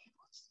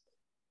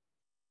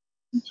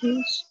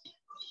 Yes.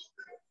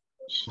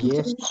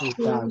 Yes, she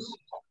does.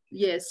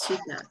 Yes, she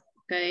does.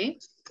 Okay.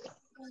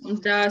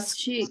 Does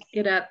she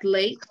get up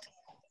late?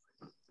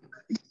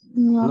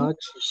 No, No,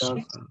 she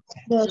doesn't.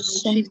 No,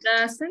 she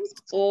doesn't.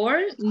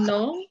 Or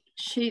no,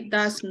 she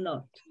does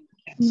not.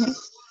 No.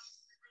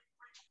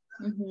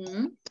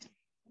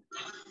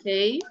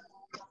 Okay.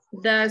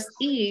 Does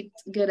it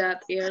get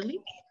up early?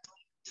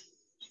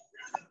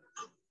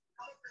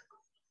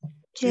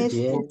 Yes.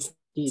 Yes,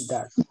 he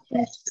does.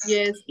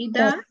 Yes, it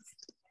does.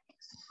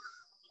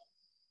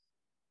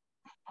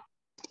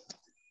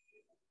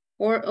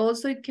 Or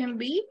also it can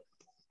be,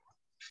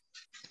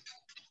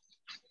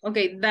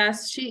 okay,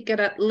 does she get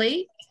up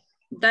late?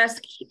 Does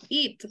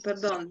it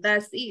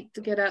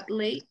get up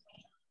late?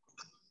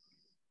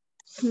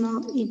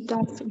 No, it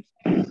doesn't.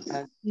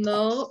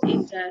 No,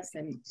 it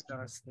doesn't.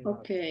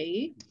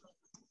 Okay.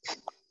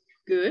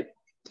 Good.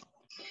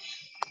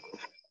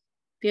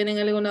 ¿Tienen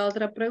alguna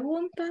otra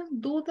pregunta,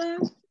 duda?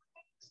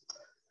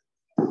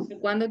 ¿De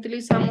cuándo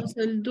utilizamos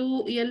el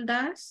do y el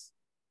does?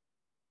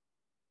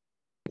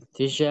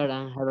 Teacher,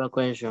 I have a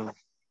question.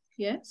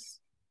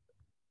 Yes.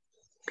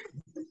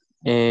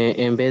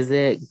 En vez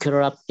de get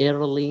up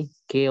early,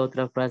 ¿qué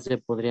otra frase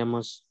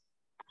podríamos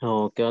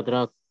o qué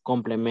otro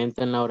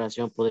complemento en la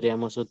oración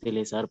podríamos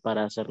utilizar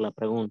para hacer la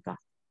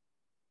pregunta?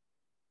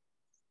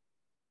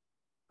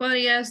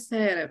 Podría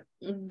ser,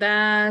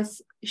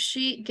 does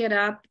she get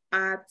up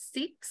at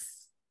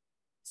 6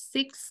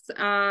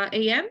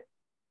 a.m.?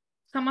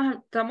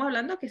 Estamos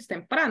hablando que es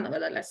temprano,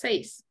 ¿verdad? Las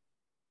 6.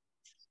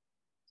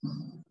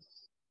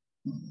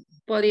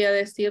 Podría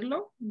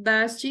decirlo.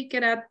 Does she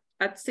get up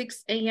at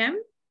 6 a.m.?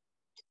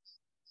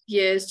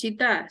 Yes, she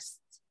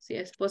does. Si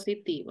es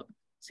positivo.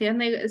 Si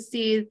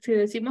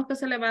decimos que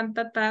se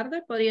levanta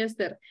tarde, podría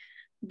ser,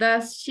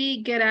 does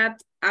she get up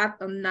at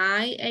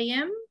 9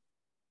 a.m.?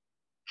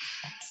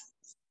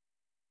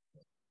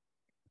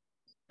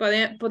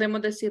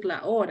 Podemos decir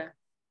la hora,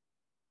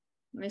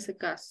 en ese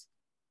caso.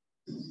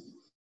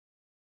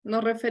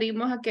 ¿Nos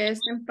referimos a que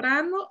es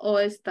temprano o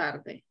es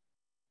tarde?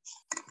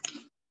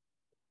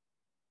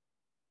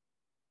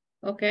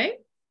 ¿Ok?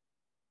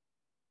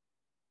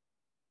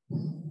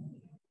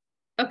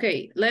 Ok,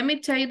 let me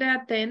take the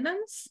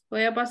attendance.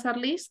 Voy a pasar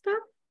lista.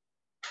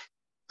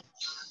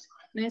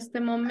 En este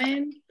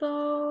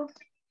momento.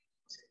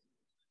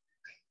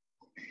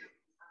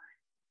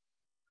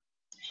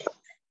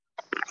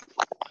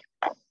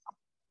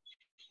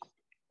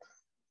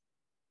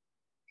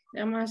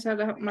 Vamos a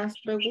hacer más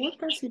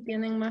preguntas si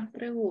tienen más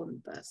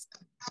preguntas.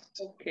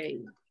 Ok.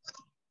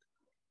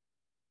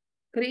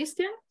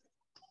 Cristian.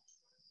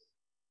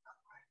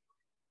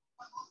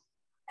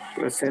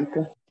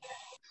 Presente.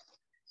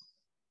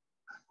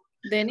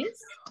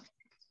 Denis.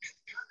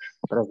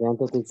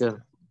 Presente,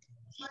 teacher.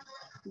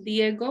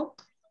 Diego.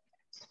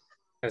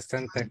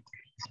 Presente.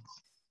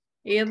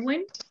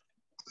 Edwin.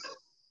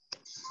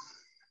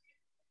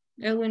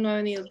 Edwin no ha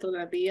venido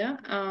todavía.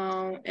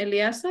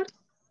 Eliazar.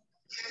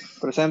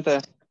 Presente.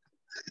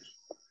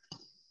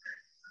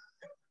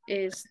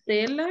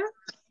 Estela.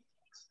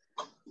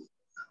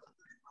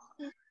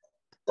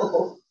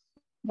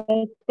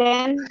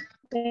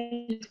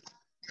 Presente.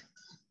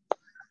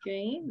 Ok.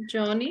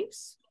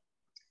 Johnny's.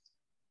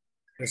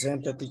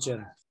 Presente,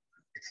 teacher.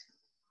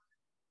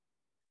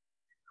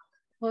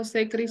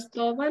 José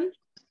Cristóbal.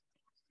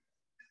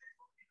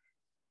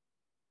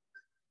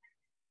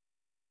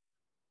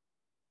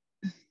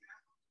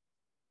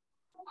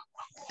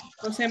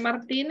 José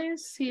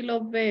Martínez, sí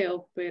lo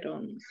veo,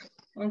 pero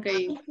ok,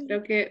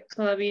 creo que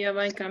todavía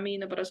va en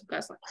camino para su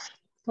casa.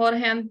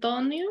 Jorge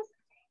Antonio.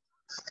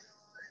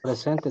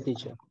 Presente,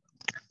 teacher.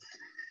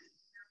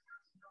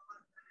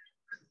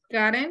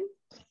 Karen.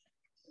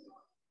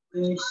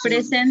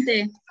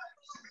 Presente.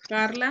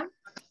 Carla.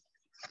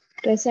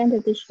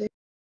 Presente, teacher.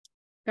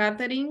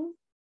 Catherine.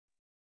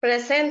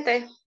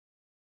 Presente.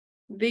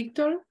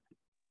 Víctor.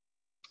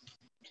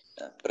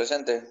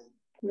 Presente.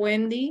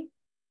 Wendy.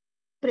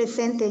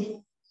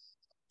 Presente.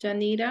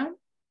 Yanira.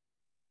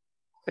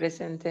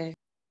 Presente.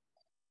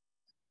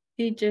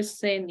 Y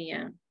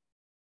Yesenia.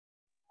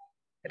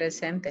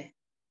 Presente.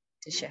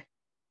 Teacher.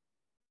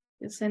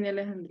 Yesenia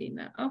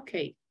Alejandrina. Ok.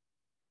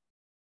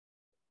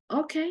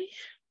 Ok.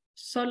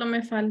 Solo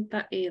me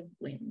falta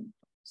Edwin.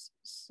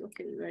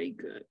 Ok, very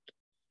good.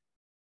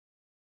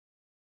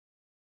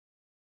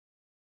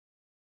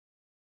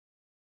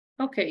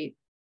 Ok.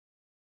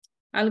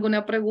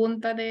 ¿Alguna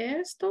pregunta de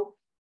esto?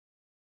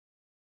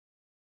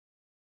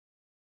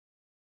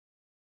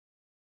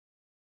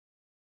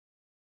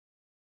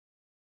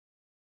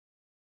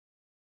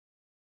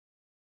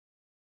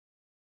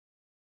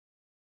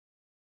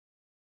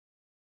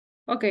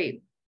 Ok.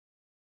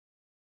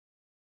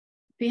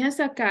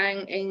 Fíjense acá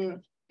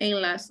en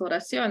las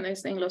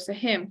oraciones, en los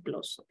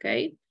ejemplos, ok.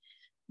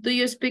 Do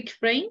you speak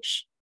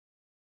French?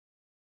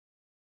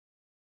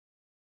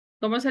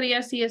 ¿Cómo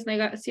sería si es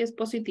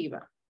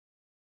positiva?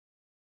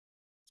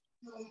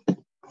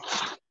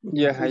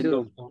 Yes, I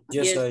do.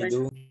 Yes, I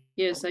do.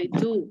 Yes, I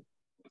do.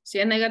 Si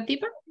es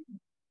negativa?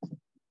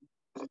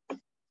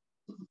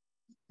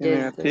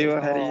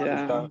 Negativa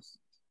sería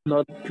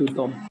not you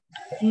don't.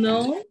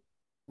 No.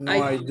 No,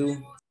 I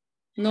do.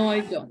 No,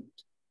 I don't.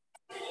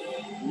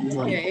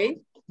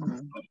 Okay.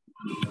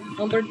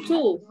 Number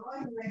 2.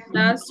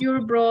 Does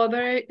your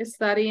brother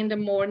study in the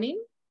morning?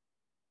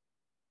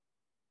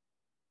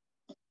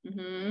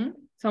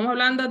 Estamos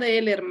hablando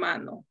del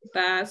hermano.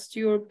 Does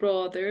your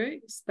brother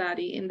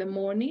study in the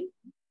morning?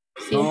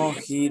 No,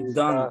 he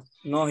don't.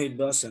 No, he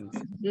doesn't.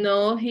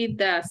 No, he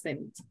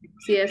doesn't.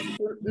 Si es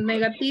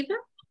negativa.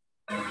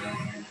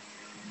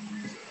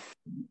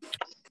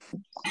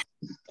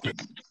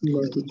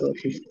 No, he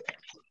doesn't.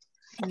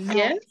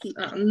 Yes.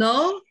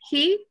 No,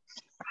 he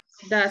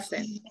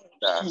doesn't.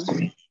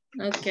 Doesn't.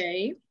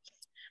 Okay.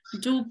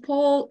 Do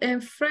Paul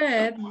and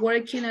Fred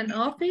work in an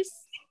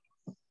office?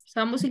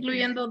 Estamos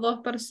incluyendo dos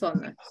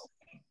personas.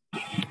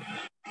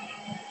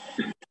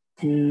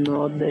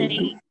 No, they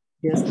do.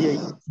 Yes, they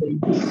do.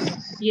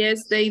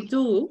 Yes, they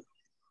do.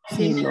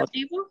 ¿Sí, No.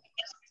 negativo?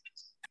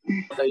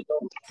 They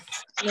don't.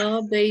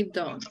 No, they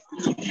don't.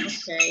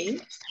 Okay.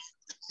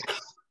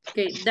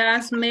 Okay.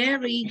 Does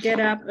Mary get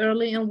up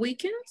early on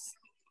weekends?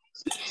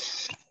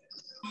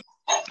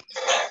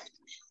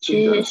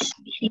 Yes,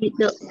 she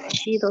does.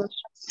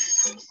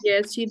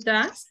 Yes, she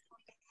does.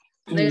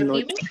 No.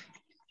 Negativo?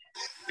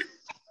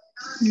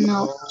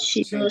 No,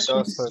 she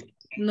doesn't.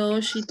 No,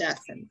 she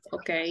doesn't.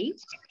 Okay.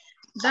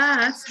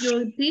 Does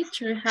your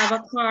teacher have a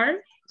car?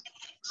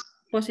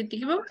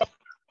 Positivo?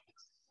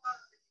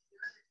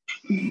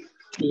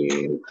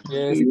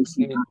 Yes,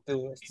 it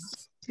does.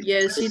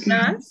 Yes, she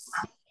does.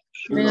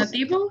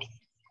 Negativo?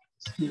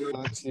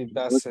 No, she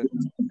doesn't.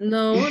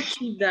 No,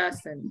 she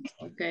doesn't.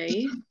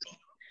 Okay.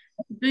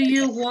 Do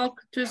you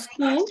walk to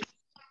school?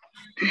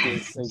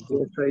 Yes, I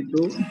do. Yes, I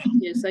do.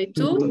 Yes, I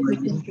do.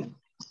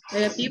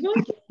 Negativo?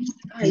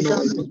 I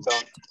don't.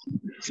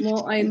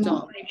 No, I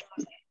don't.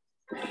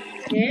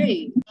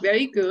 Okay,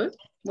 very good.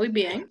 Muy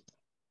bien.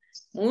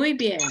 Muy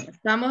bien.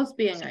 Estamos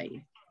bien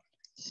ahí.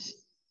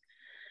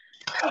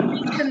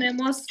 Y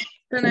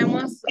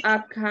tenemos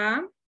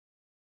acá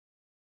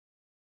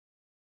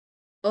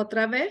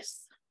otra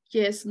vez.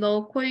 Yes,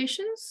 no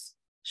questions,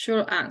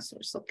 short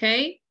answers,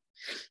 okay?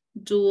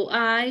 Do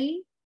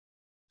I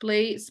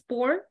play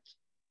sport?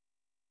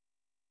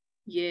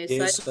 Yes,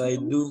 Yes, I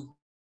do.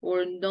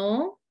 Or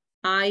no,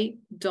 I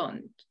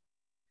don't.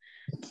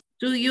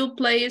 Do you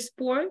play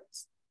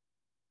sports?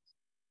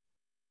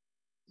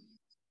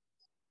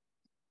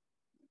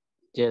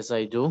 Yes,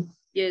 I do.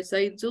 Yes,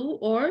 I do.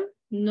 Or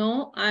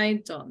no,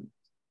 I don't.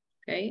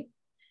 Okay.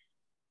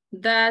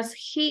 Does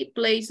he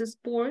play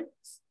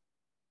sports?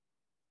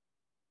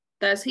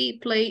 Does he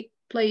play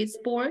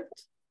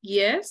sports?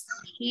 Yes,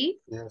 he.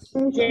 Yes.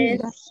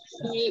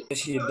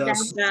 Yes, He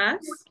does.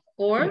 Does.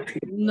 Or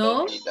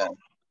no, He does.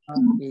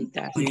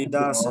 He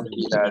doesn't. He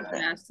he doesn't.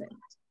 doesn't.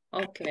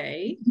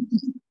 Okay.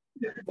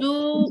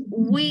 Do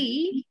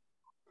we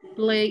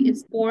play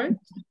sports?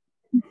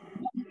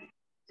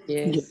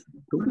 Yes.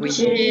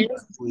 yes,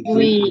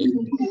 we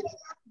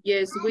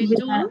Yes, we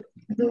do.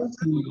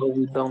 No,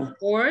 we don't.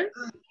 Or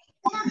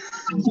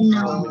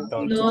no,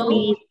 no,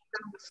 we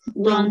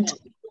don't.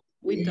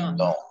 we don't.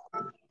 No.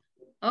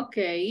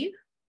 Okay.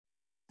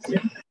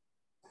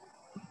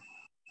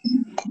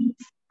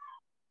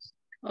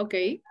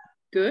 Okay,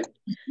 good.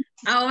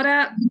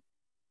 Ahora,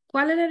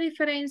 ¿cuál es la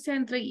diferencia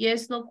entre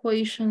yes, no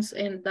questions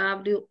and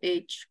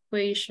WH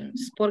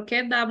questions? ¿Por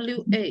qué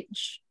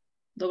WH?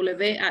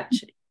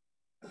 WH.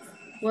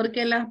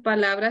 Porque las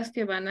palabras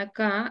que van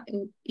acá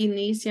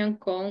inician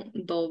con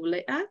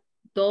doble A,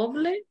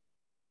 WH.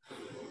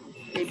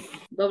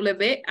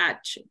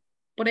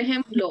 Por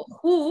ejemplo,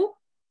 who,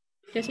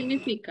 ¿qué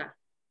significa?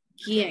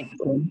 ¿Quién?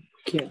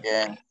 ¿Quién?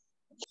 Bien.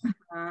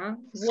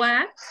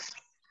 What,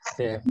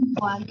 Yeah.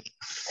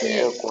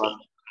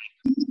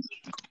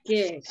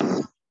 ¿qué?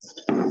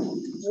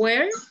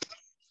 Where,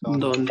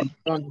 ¿Dónde?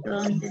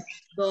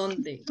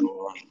 ¿dónde?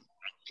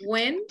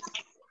 When,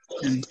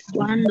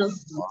 ¿Cuándo?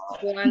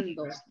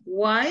 ¿cuándo?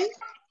 Why,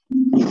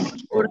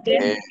 ¿Por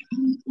qué?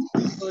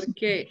 ¿por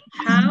qué?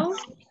 How,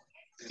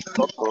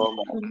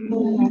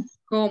 ¿Cómo?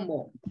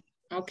 ¿cómo?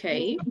 Ok.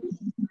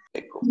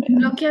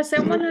 Lo que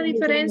hacemos, la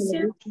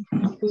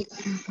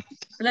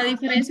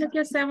diferencia que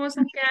hacemos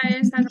acá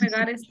es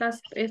agregar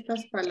estas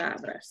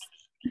palabras.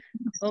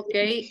 Ok,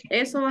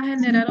 eso va a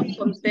generar un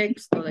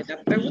contexto de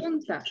la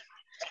pregunta.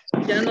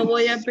 Ya no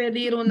voy a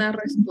pedir una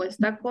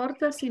respuesta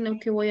corta, sino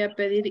que voy a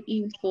pedir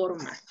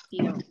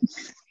información.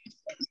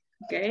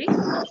 Ok,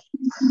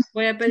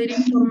 voy a pedir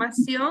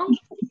información.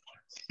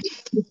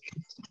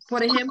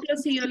 Por ejemplo,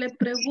 si yo le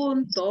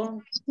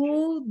pregunto,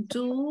 who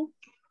do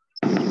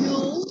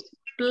you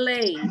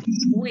play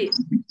with?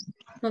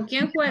 ¿Con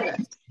quién juegas?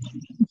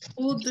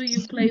 Who do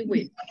you play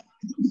with?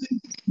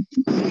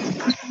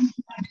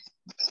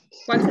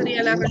 ¿Cuál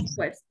sería la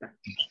respuesta?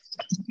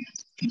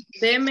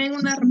 Deme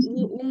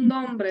un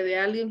nombre de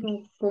alguien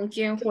con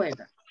quien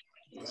juega.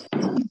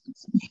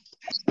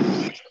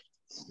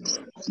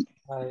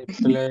 I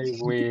play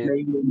with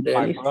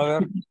my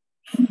brother.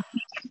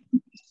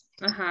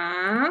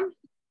 Ajá.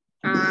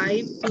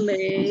 I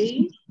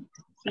play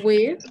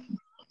with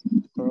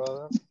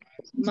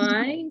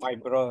my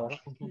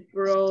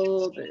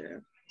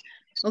brother.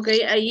 Ok,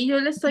 ahí yo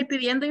le estoy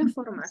pidiendo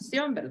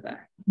información,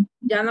 ¿verdad?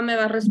 Ya no me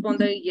va a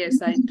responder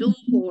yes, I do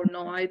o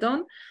no, I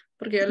don't,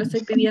 porque yo le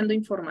estoy pidiendo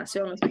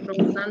información. Le estoy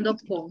preguntando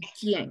con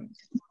quién.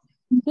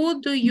 Who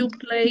do you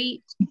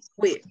play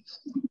with?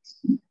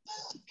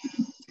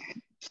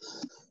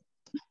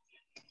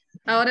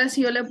 Ahora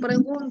si yo le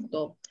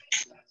pregunto,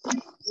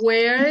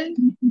 where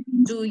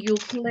do you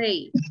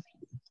play?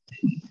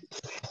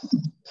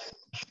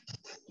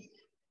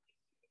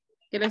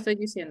 ¿Qué le estoy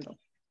diciendo?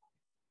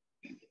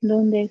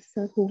 ¿Dónde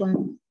está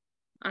jugando?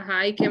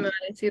 Ajá, ¿y qué me va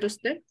a decir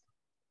usted?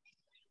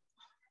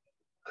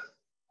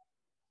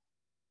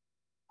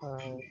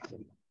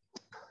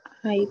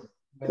 I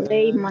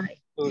play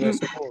my... To the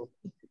school.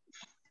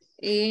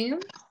 In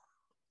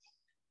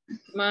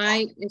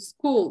my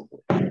school,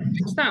 for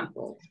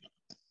example.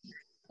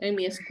 En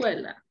mi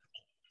escuela.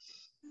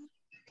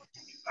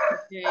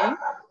 Okay.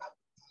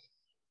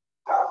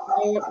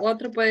 O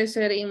otro puede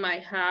ser in my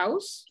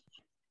house.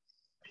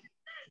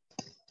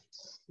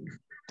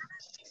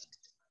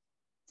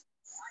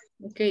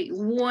 Okay,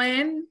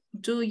 when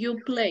do you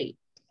play?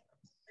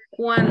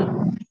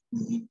 ¿Cuándo?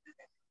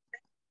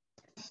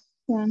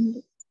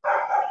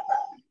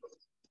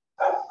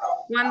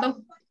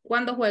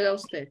 ¿Cuándo juega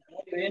usted?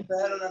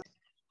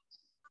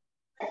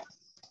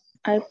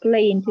 I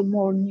play in the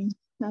morning.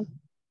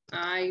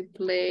 I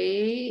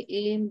play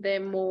in the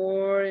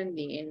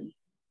morning.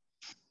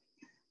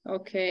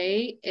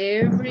 Okay,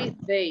 every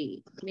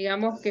day.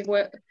 Digamos que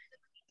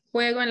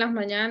juego en las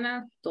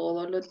mañanas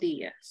todos los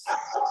días.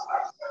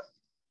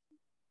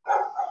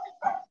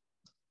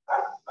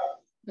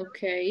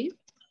 Okay.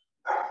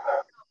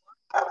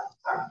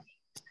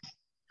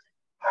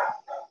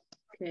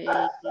 Okay.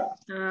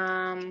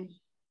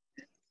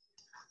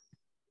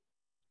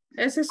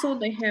 Ese es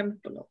un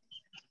ejemplo.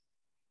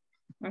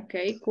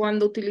 Okay.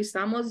 Cuando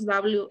utilizamos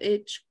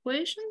WH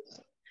question,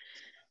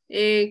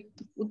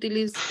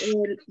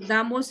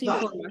 damos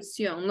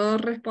información. No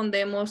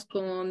respondemos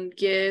con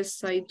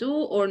yes, I do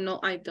o no,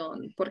 I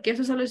don't. Porque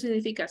eso solo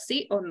significa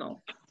sí o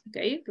no.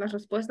 Okay. Las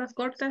respuestas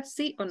cortas,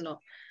 sí o no.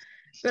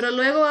 Pero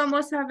luego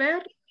vamos a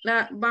ver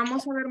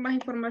más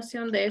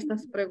información de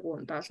estas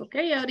preguntas, ¿ok?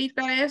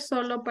 Ahorita es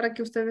solo para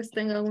que ustedes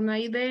tengan una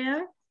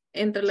idea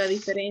entre la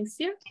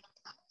diferencia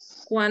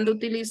cuando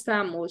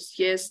utilizamos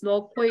yes,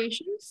 no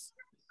questions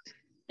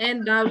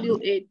and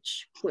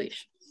WH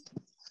questions.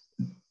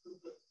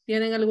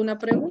 ¿Tienen alguna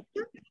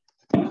pregunta?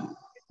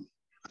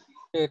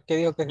 ¿Qué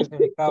dijo que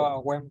significaba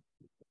when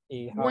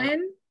y how?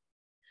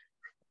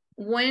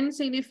 When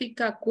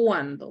significa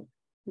cuándo.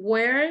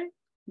 Where,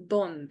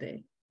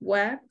 dónde.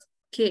 What,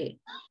 qué.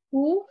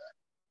 Who,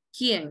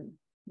 quién.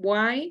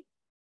 Why,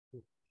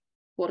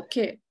 por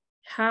qué.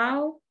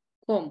 How,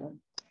 cómo.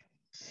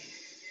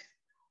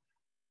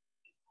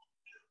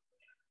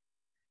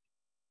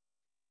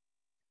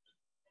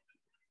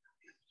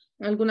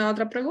 ¿Alguna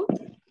otra pregunta?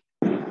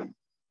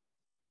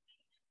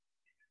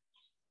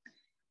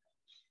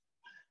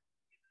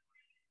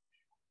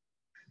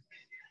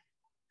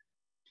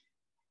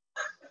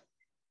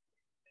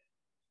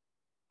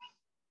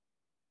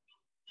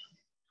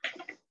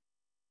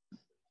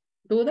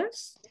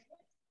 ¿Dudas?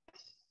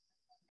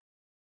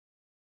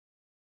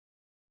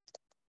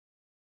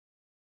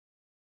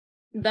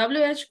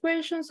 WH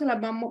questions se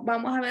las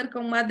vamos a ver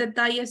con más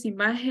detalles y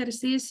más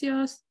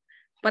ejercicios,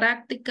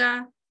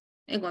 práctica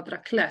en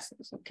otras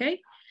clases, ¿ok?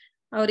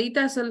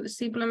 Ahorita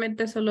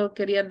simplemente solo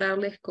quería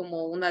darles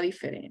como una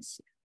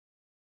diferencia.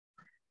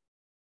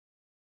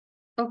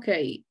 Ok.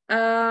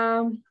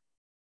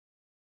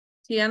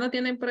 Si ya no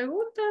tienen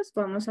preguntas,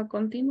 vamos a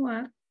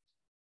continuar.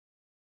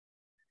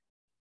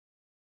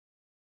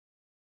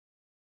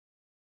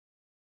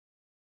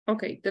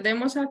 Ok,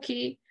 tenemos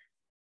aquí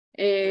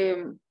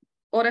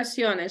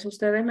oraciones.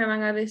 Ustedes me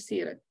van a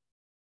decir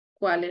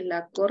cuál es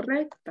la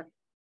correcta.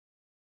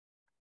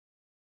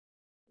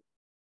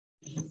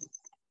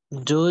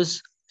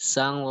 Does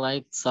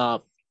sunlight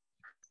up?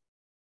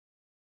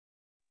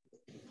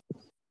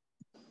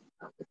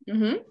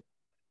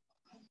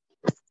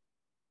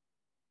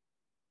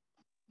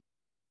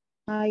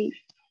 I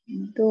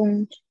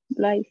don't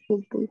like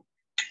football.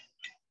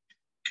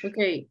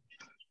 Ok.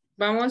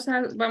 Vamos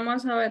a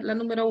ver la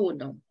número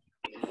 1.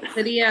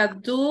 Sería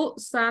do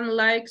some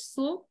like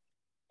soup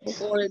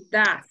or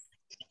does?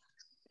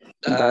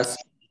 Does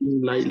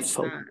like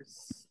soup.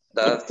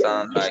 That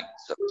sound like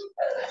so.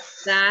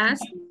 Does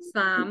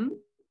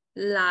some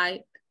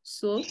like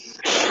soup?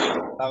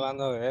 Está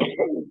hablando de él.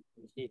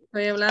 Sí.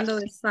 Estoy hablando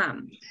de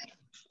some.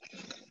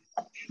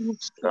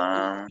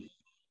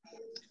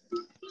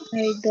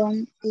 I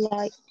don't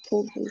like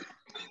football.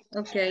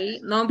 Okay.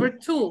 Number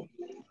 2.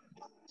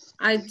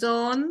 I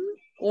don't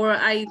or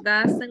I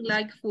doesn't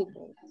like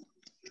football.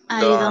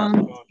 I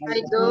don't.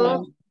 I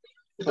don't.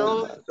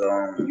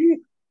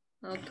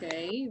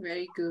 Okay,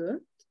 very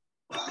good.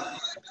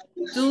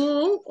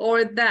 Do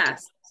or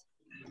does?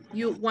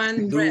 You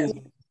want bread?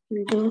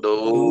 Do.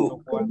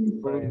 Do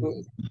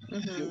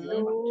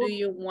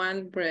you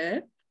want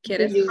bread?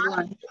 ¿Quieres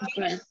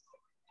pan?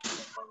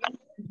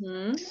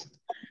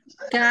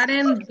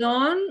 Karen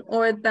don't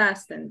or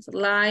doesn't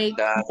like?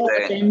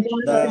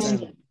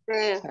 Doesn't.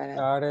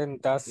 Karen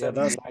doesn't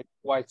like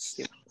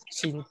watching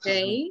TV.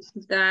 Okay,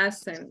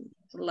 doesn't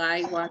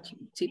like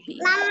watching TV.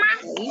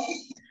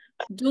 Okay.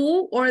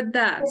 Do or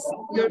does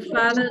your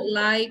father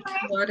like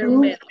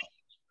watermelon?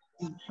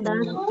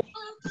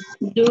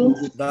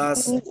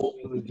 Does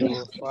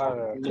your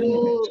father.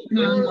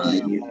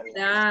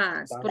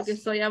 Das, porque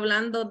estoy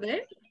hablando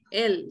de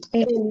él.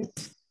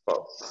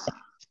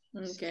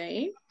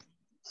 Okay.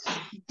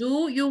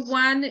 Do you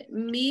want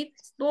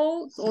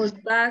meatballs or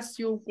does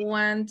you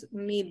want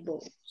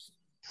meatballs?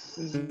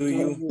 Do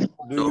you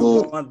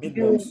want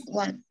meatballs?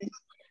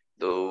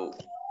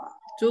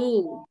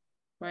 Do,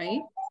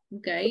 right?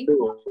 Okay.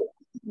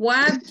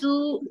 What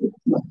do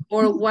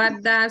or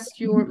what does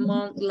your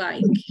mom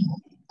like?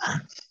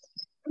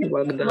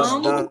 What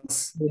Mom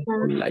Does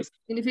like?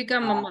 significa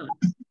mamá.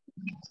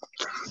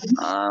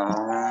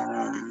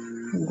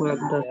 What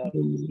does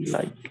he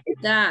like?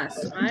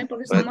 Does, right?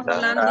 Porque estamos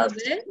hablando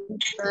de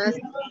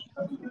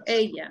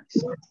ella.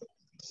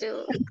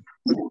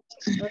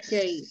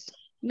 Okay.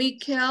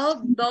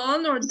 Mikel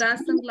don't or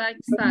doesn't like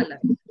salad.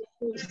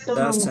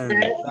 doesn't.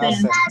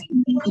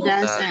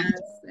 Doesn't.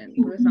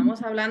 Porque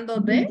estamos hablando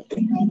de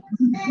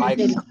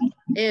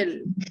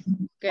él.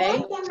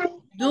 Okay.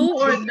 Do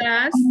or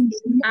does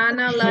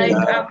Anna like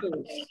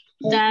apples?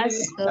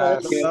 Does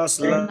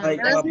like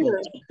apple.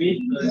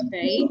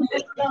 Okay.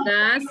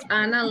 Does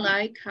Anna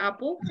like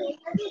apple?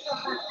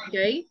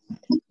 Okay.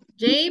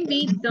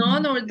 Jamie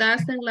don't or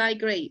doesn't like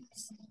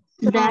grapes?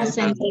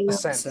 Doesn't.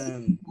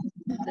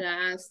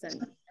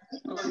 Doesn't.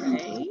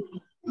 Okay.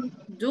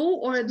 Do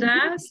or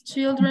does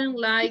children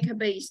like a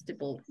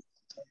vegetable?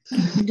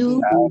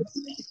 Children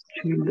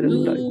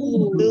like.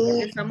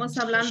 Porque estamos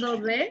hablando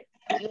de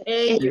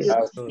ellos.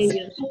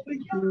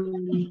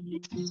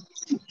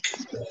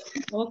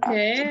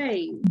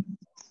 Okay.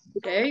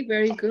 Okay,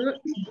 very good.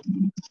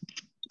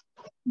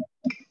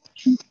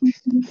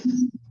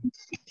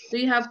 Do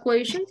you have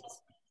questions?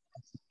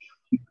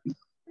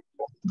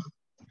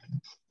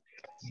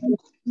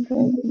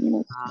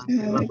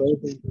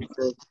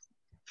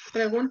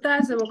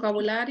 Preguntas de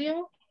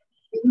vocabulario.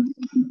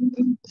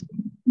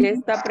 ¿Qué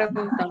está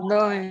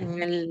preguntando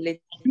en el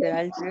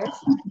literal 3?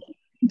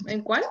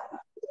 ¿En cuál?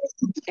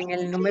 En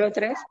el número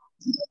 3.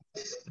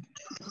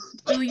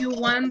 Do you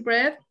want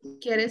bread?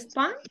 ¿Quieres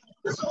pan?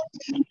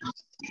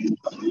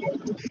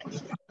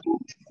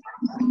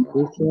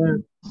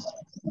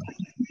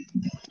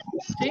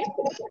 ¿Sí?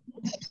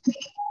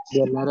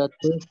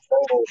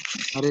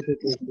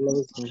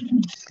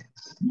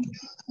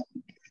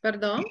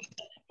 Perdón.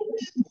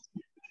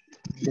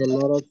 The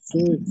letter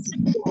 6.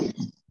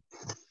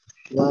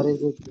 What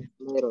is it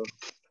letter?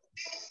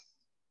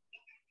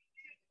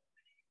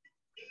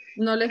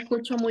 No le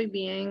escucho muy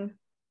bien.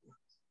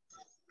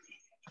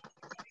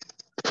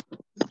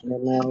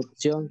 En la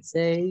opción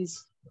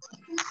 6,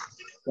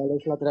 ¿cuál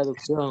es la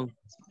traducción?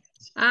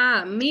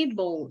 Ah,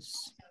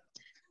 meatballs.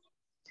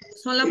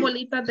 Son las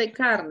bolitas de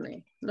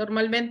carne.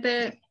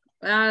 Normalmente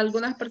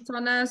algunas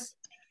personas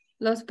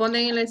los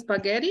ponen en el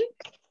espagueti,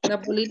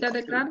 las bolitas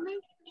de carne.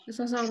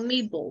 Esos son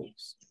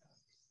meatballs.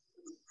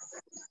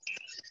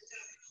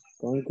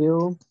 Thank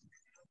you.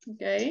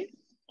 Okay.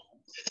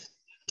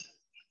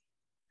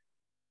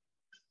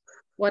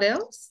 What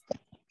else?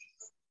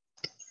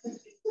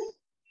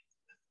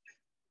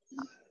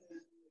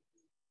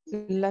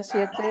 La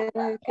 7,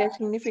 ¿qué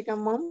significa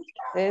mom?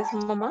 ¿Es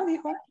mamá,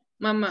 dijo?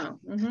 Mamá.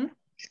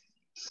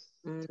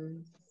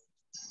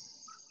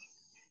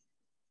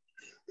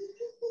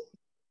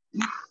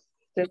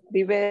 Se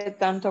escribe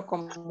tanto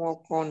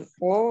como con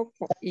O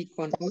y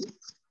con U.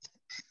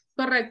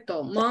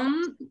 Correcto.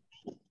 Mom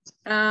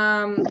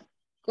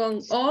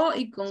con O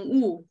y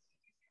con U.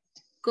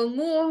 Con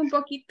U es un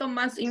poquito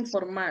más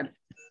informal.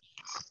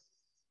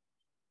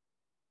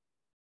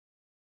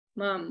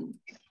 Mom.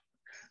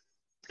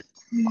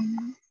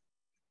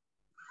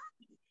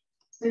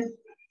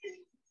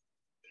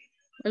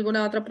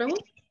 ¿Alguna otra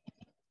pregunta?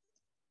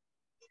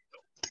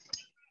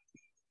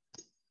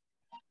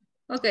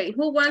 Okay,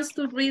 who wants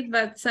to read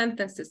that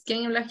sentences?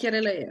 ¿Quién las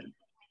quiere leer?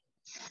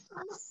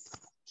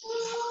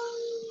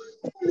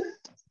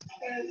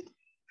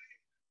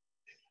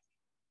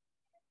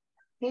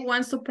 Who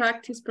wants to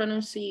practice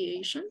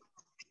pronunciation?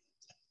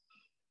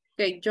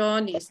 Okay,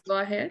 Johnny, go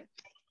ahead.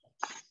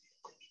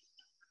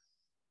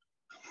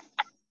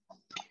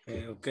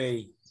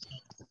 Okay.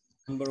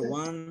 Number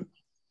 1,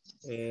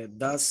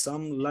 does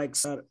some like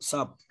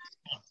soup?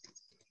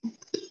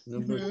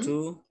 Number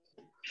 2,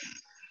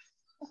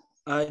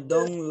 I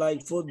don't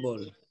like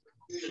football.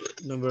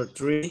 Number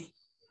 3,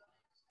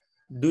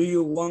 do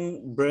you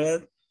want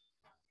bread?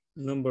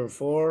 Number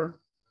 4,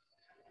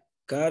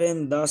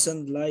 Karen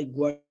doesn't like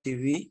watching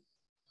TV.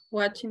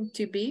 Watching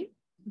TV.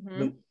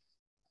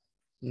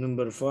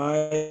 Number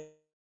 5,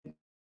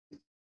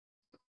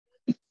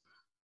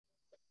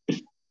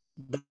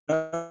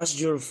 does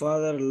your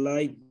father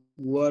like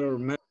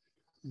watermelon?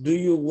 Do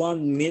you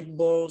want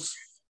meatballs?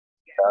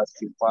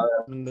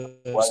 Number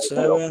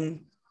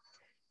 7,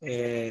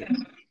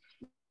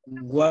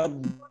 what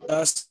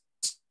does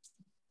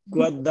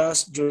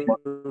your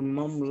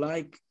mom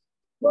like?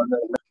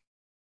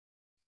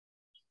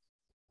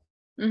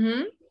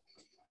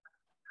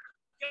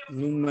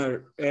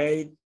 Number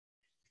 8,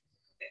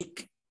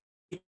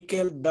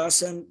 Mikel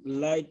doesn't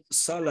like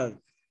salad.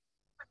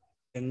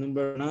 And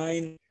number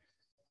 9.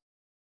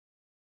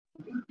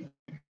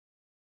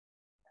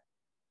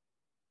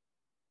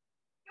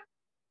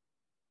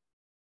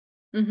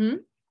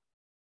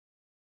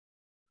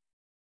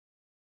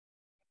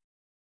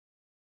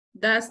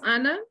 Does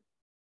Anna?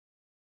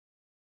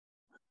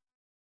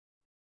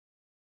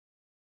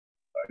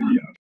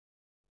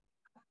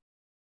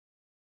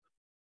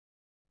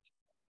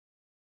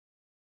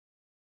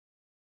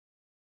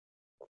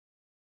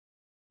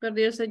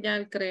 Perdió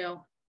señal,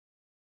 creo.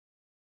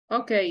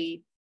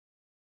 Okay.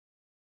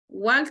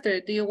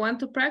 Walter, do you want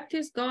to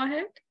practice? Go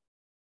ahead.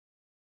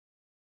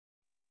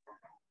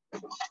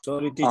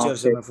 Sorry, teacher,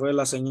 se Okay. me fue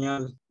la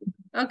señal.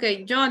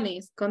 Okay,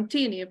 Johnny,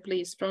 continue,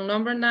 please, from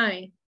number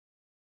 9.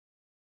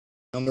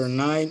 Number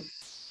 9.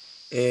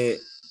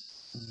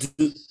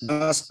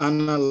 Does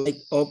Anna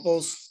like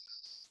apples?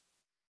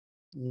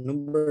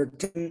 Number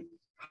 10.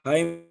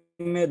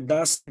 Jaime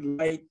doesn't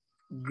like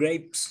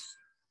grapes.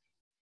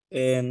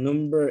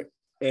 Number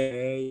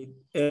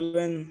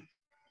 11.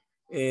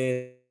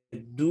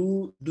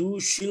 Do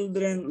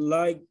children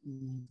like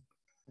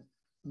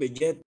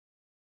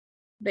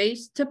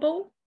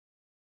Vegetable.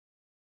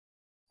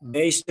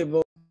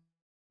 vegetable?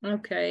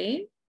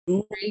 Okay,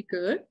 Do, very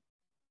good.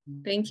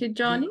 Thank you,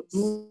 Johnny.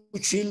 do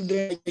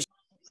children?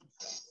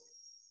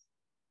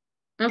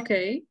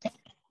 Okay,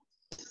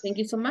 thank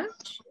you so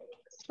much.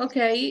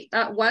 Okay,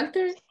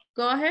 Walter,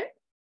 go ahead.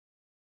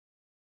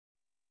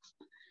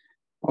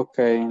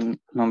 Okay,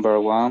 number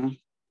 1.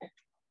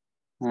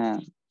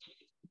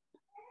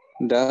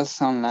 Does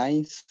sound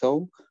like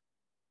soap?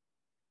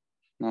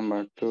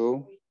 Number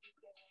 2.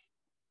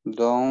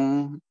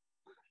 Don't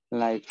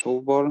like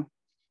football?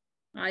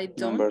 I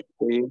don't. Number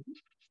 3.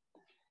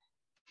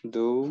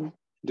 Do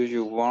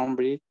you want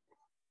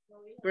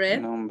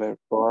bread? Number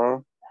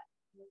 4.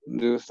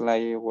 Do you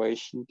like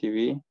watching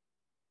TV?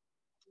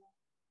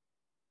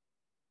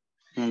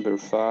 Number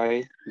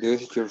 5.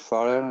 Does your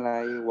father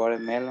like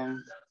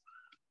watermelon?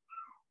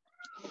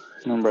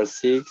 Number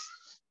 6.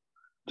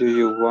 Do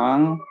you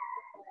want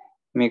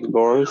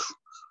meatballs?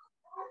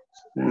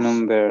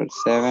 Number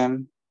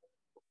 7.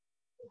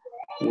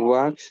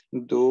 What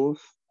does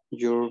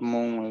your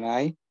mom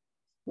like?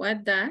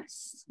 What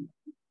does?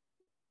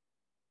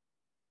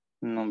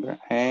 Number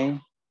 8.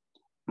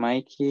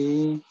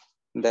 Mikey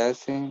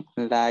doesn't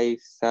like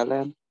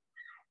salad.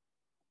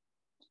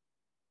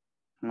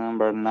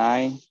 Number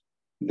 9.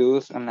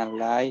 Does Anna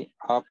like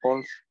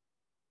apples?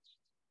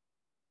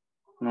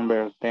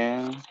 Number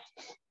 10.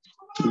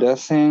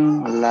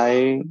 Doesn't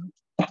like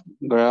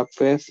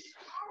grapes.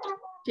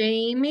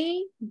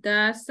 Jamie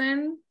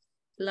doesn't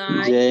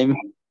like.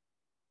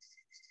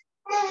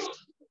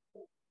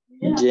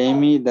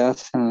 Jamie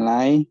doesn't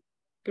like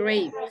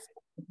grapes.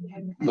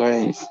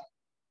 grapes.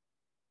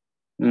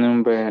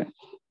 Number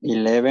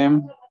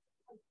 11.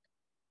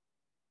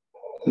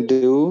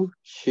 Do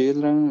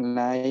children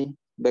like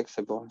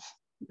vegetables?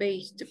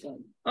 Vegetable.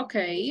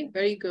 Okay,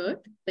 very good.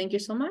 Thank you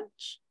so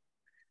much.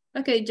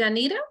 Okay,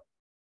 Janita.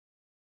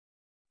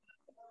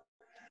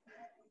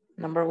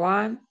 Number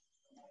 1,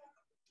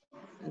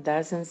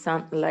 doesn't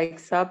sound like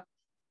soap.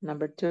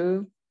 Number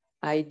 2,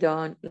 I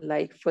don't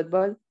like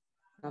football.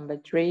 Number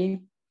 3,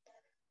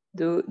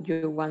 do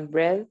you want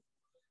bread?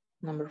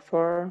 Number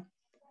 4,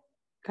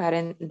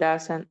 Karen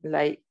doesn't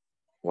like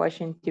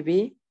watching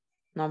TV.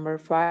 Number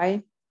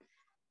 5,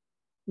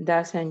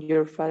 doesn't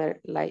your father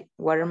like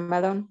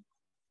watermelon?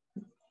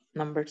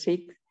 Number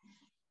 6,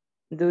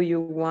 do you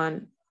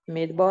want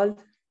meatballs?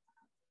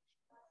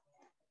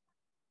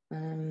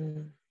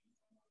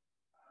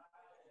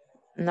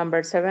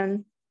 Number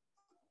 7,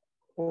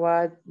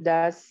 what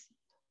does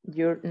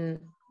your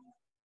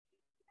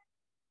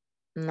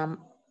mom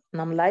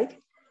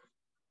like?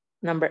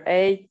 Number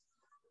 8,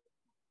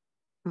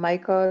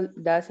 Michael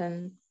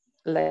doesn't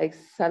like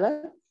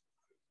salad.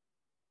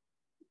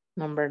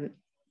 Number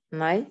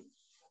 9,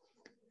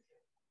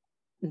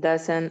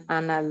 doesn't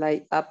Anna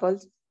like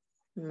apples?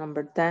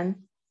 Number 10,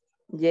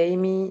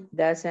 Jamie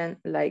doesn't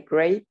like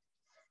grape.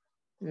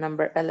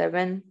 Number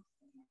 11,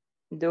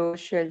 do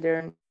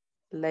children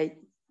like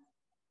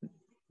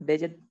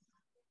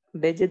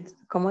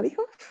 ¿cómo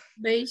dijo?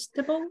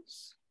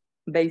 Vegetables.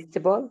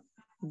 Vegetable.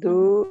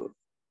 Do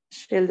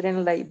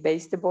children like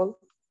vegetable?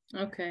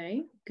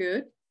 Okay,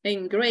 good.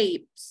 And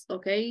grapes,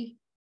 okay.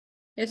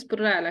 Es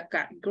plural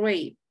acá,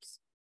 grapes.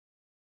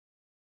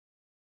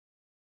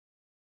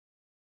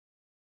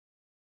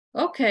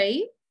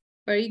 Okay,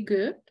 very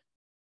good.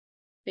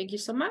 Thank you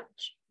so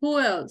much. Who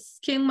else?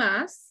 ¿Quién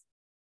más?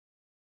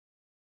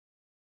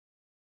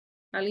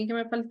 ¿Alguien que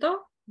me faltó?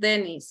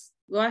 Dennis.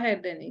 Go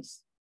ahead,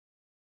 Dennis.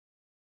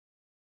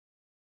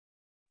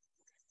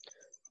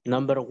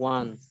 Number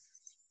 1,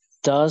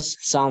 does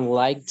sound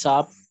like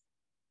top.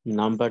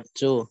 Number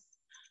 2,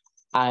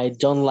 I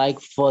don't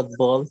like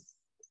football.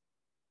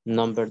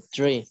 Number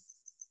 3,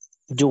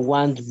 you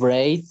want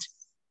bread?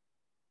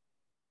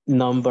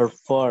 Number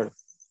 4,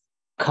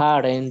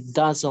 Karen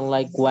doesn't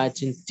like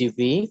watching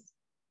TV.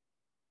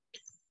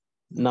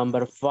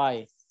 Number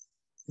 5,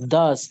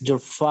 does your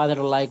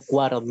father like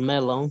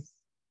watermelon?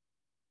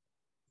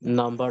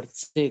 Number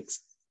 6,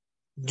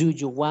 do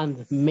you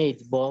want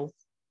meatball?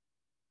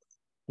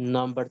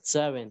 Number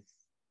 7,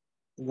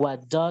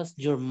 what does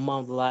your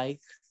mom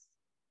like?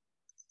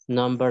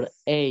 Number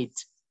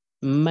 8,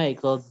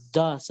 Michael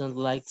doesn't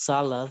like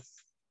salad.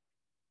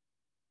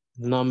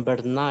 Number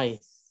 9,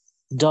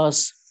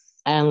 does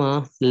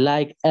Anna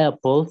like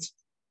apples?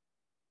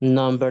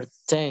 Number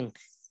 10,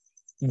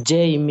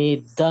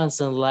 Jamie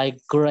doesn't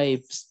like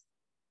grapes.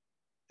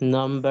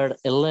 Number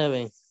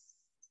 11,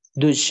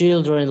 do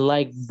children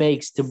like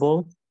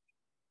vegetable?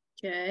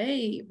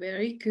 Okay,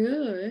 very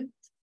good.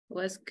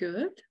 Was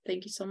good.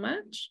 Thank you so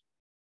much.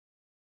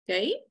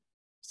 Okay,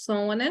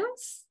 someone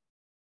else?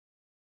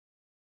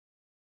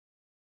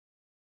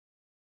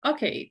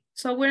 Okay,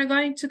 so we're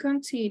going to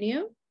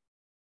continue.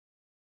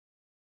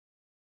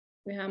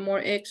 We have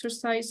more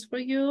exercise for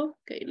you.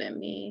 Okay, let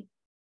me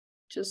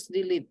just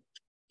delete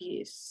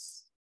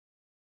this.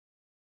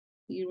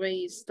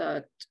 Erase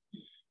that.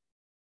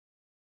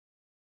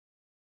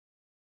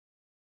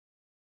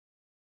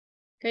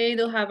 Okay,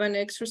 you have an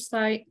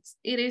exercise.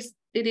 It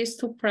is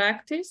to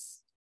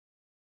practice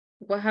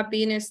what have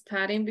been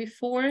studying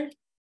before.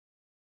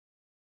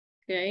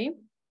 Okay.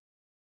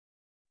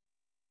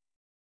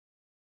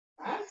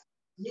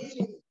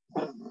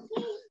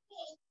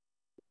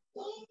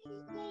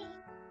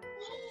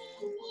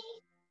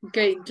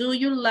 Okay, do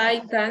you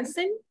like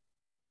dancing?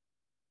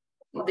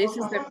 This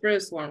is the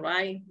first one,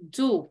 right?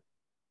 Do.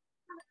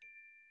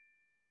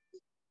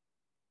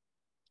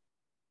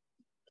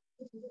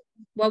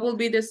 What will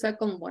be the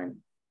second one?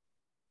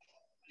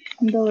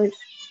 Does.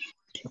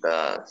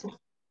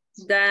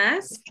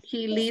 Does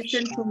he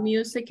listen to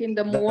music in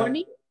the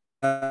morning?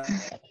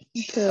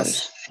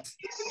 Does.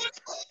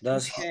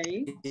 Does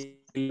Okay.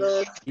 he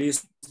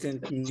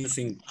listen to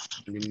music?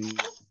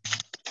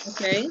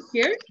 Okay,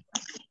 here.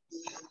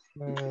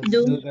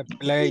 Do. Do they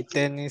play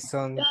tennis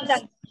on Do.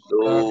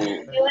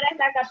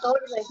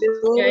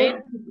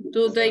 Okay.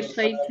 Do they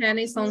play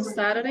tennis on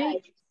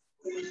Saturday?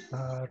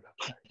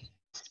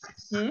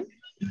 Hmm?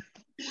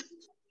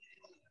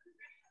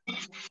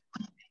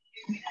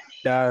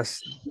 Does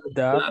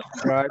Dad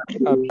drive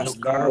a blue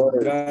car?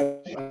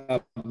 Drive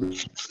a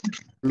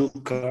blue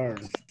car.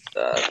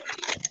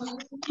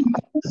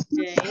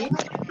 Okay.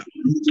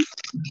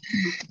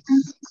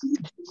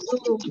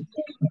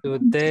 Do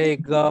they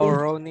go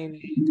running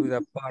to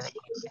the park?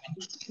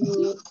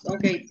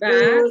 Okay,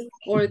 does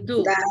or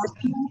do?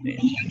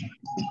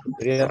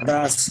 Yeah,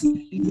 does.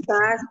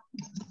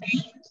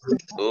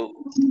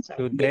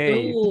 Do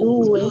they?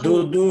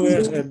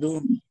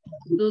 Do.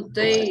 Do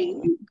they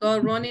go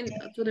running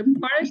to the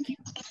park?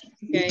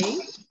 Okay.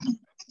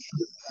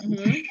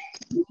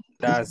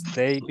 Does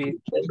David?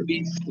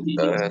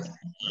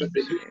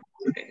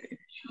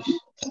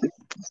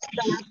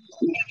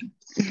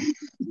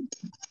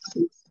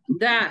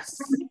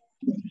 Does.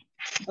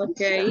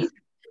 Okay.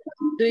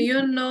 Do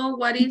you know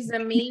what is the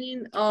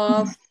meaning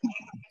of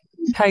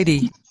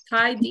Tidy.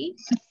 tidy?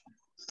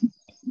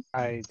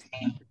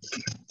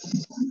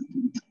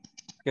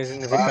 ¿Qué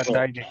significa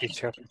tidy,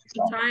 teacher?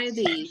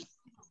 Tidy.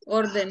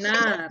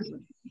 Ordenar.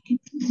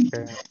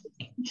 Okay.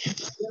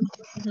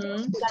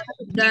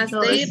 Does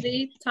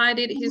David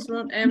tidy his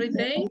room every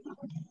day?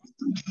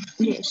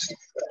 Yes.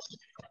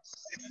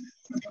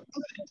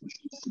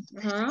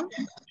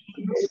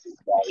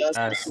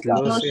 Does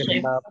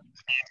Lucy have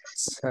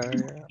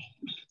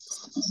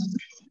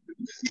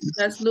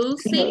Does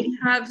Lucy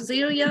have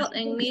cereal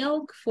and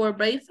milk for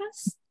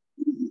breakfast?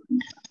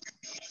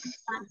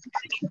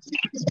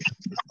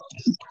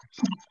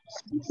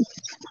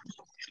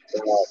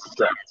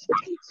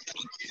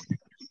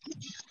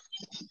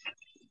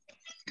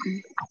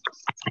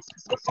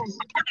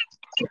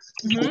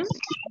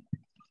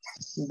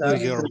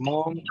 Does your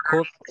mom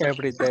cook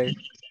every day?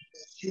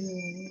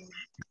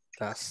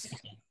 Does.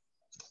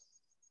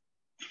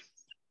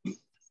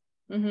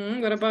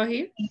 What about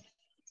here?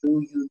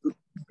 Do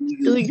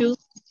you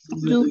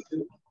do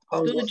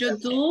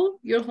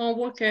your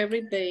homework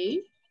every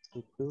day?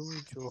 Do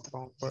your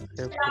homework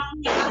every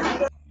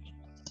day.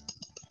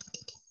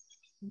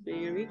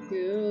 Very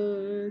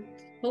good.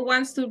 Who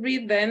wants to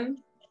read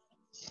then?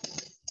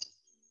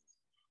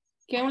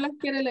 ¿Quién las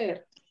quiere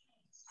leer?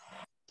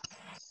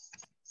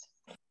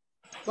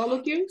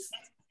 Volunteers?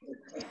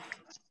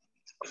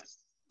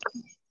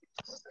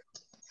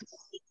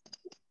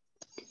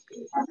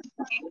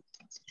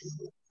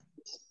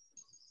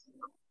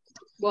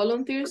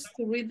 Volunteers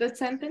to read the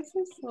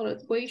sentences or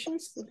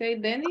equations? Okay,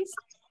 Dennis.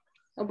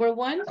 Number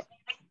 1.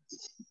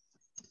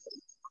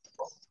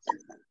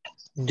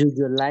 Do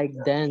you like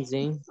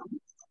dancing?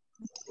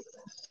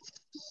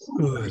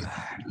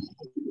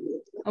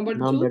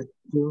 Number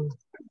 2.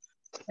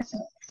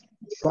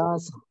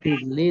 Does he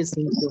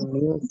listen to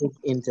music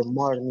in the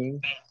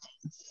morning?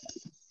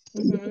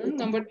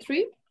 Number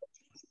 3.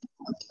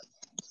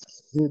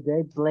 Do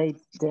they play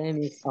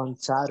tennis on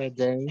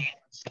Saturday?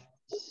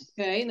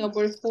 Okay,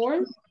 number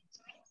 4.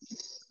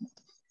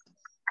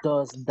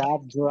 Does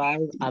Dad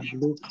drive a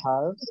blue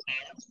car?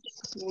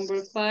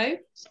 Number 5.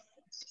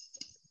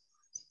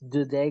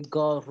 Do they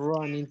go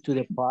running to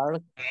the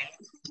park?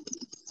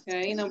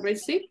 Okay, number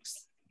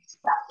 6.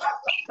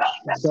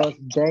 Does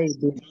they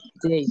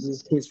do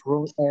his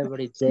room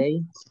every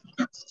day?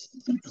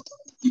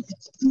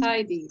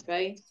 Tidy,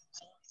 right?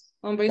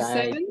 Number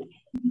 7.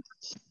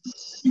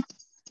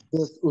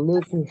 Does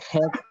Lucy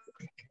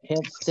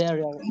have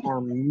cereal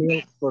and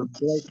milk for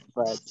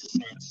breakfast?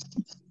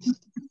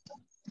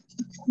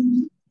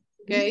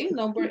 Okay,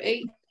 number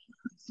 8.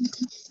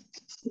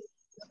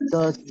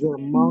 Does your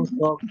mom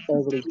cook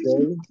every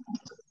day?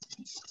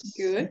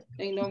 Good.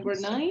 And number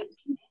 9.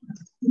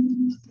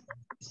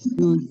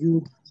 Do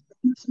you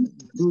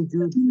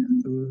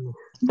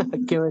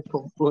que me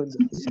confundo.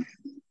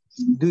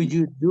 Do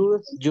you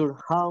do your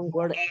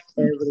homework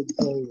every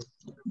day?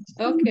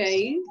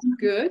 Okay,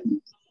 good.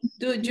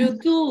 Do you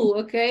do,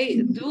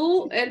 okay.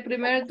 Do, el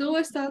primer do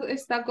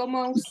está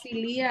como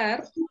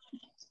auxiliar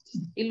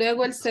y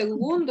luego el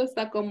segundo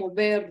está como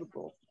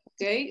verbo,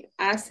 ok.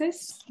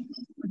 Haces,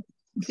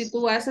 si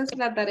tú haces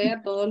la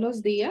tarea todos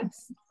los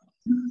días.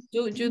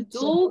 Do you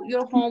do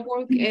your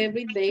homework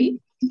every day?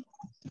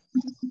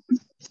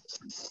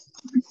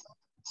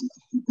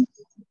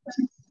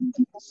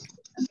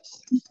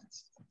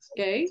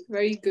 Okay,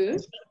 very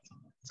good.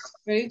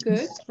 Very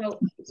good. So,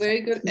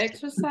 very good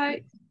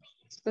exercise.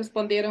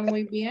 Respondieron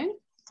muy bien.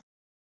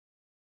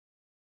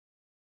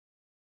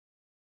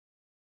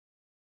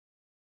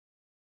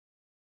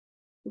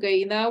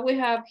 Okay, now we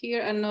have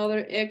here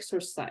another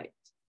exercise.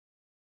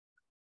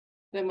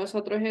 Tenemos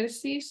otro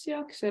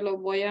ejercicio que se lo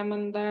voy a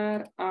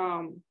mandar.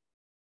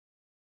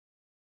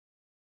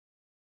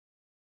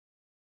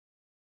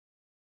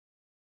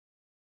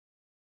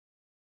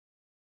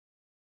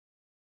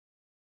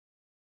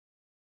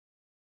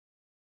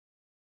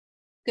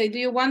 Okay, do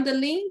you want the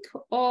link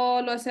o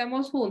lo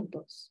hacemos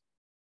juntos?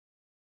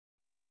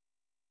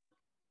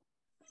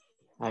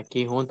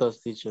 Aquí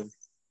juntos, teacher.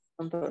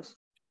 Juntos.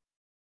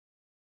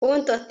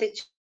 Juntos,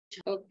 teacher.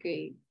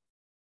 Okay.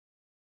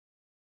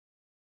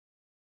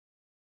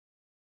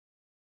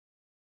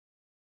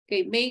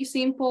 Okay, make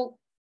simple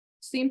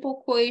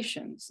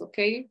questions,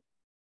 okay?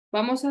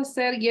 Vamos a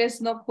hacer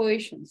yes, no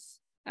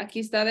questions. Aquí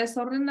está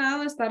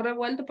desordenado, está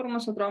revuelto, pero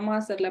nosotros vamos a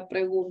hacer la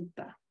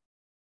pregunta.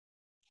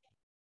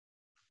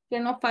 ¿Qué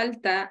nos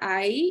falta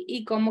ahí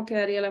y cómo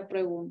quedaría la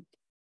pregunta?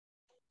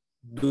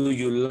 Do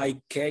you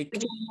like cake?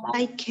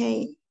 Like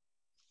cake.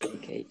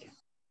 Cake.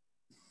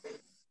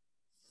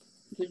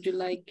 Do you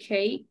like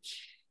cake?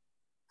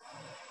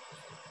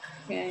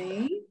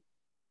 Okay.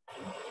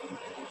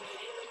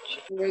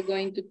 We're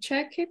going to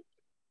check it.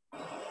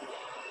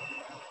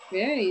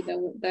 Okay,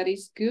 that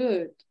is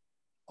good.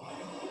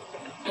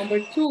 Number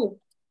 2.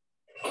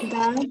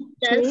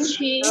 Does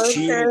She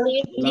She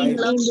live in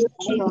lives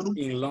London.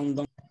 in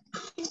London.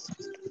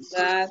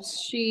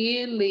 Does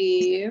she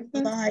live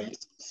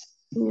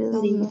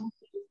London.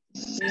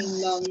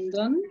 in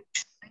London?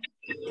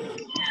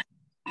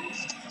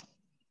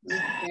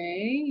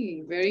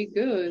 Okay, very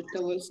good.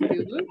 That was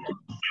good.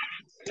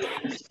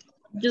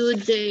 Do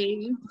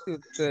they? Do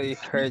they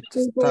hate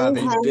Do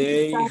studying?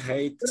 They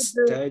hate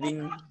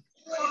studying.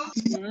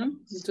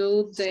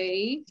 Do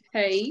they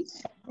hate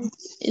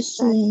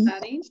Studying.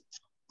 studying?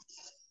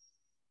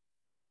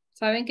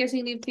 ¿Saben qué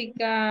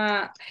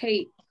significa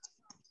hate?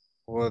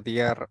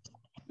 Odiar.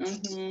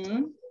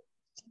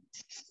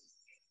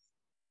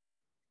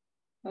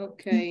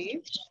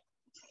 Okay.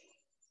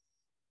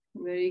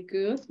 Very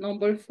good.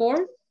 Number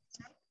 4.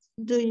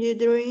 Do you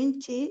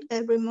drink tea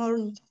every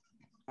morning?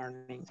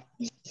 Morning.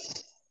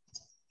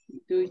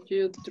 Do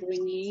you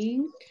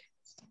drink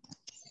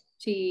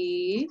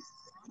tea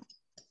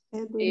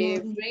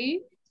every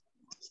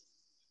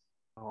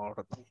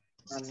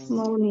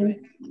morning?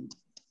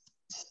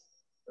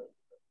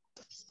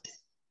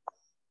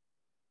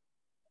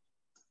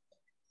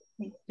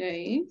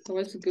 Okay, that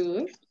was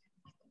good.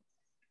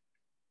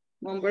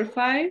 Number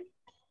 5.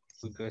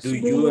 Do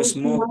you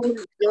smoke? Do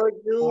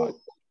you?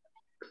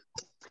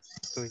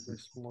 Do you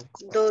smoke?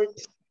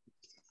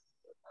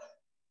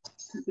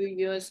 Do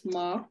you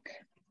smoke?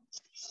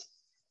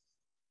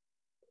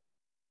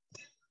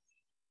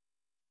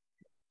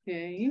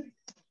 Okay,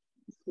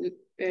 good,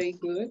 very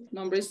good.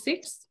 Number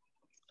 6.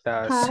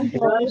 Does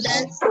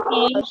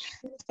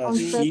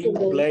He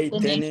play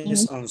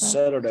tennis on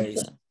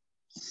Saturdays?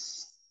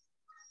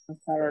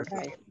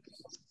 Saturday.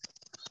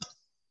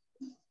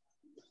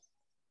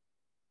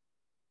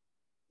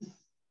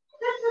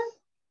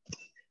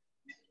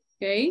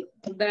 Okay,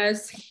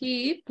 does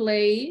he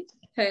play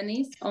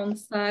tennis on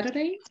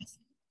Saturdays?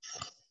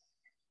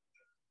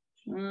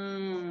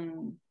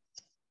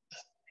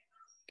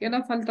 ¿Qué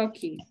nos falta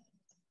aquí?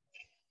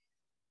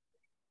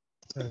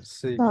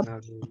 Signo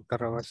de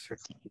interrogación.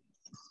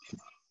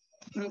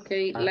 Ok,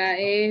 la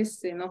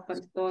S nos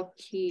faltó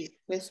aquí,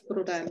 es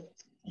plural.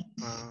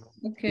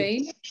 Ok.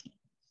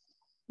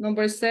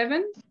 Number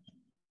 7.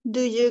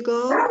 Do you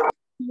go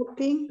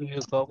shopping? Do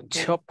you go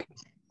shopping?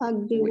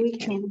 At the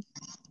weekend.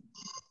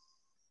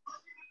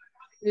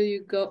 Do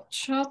you go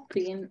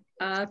shopping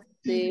at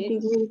the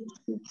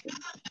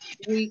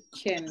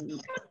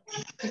weekend?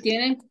 Si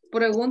tienen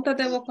preguntas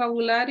de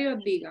vocabulario,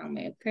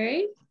 díganme, ¿ok?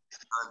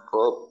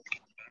 Go.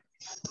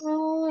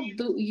 Oh,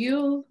 do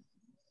you?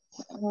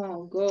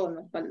 Oh, go,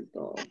 nos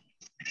faltó.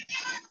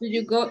 Do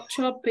you go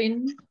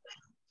shopping?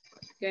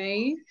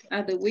 Okay,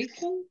 at the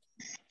weekend?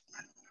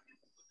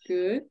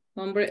 Good.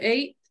 Number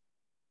 8.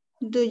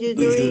 Do you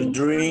Do you drink?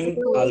 drink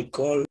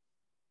alcohol?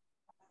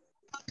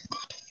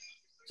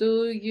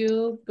 Do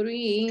you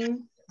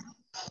drink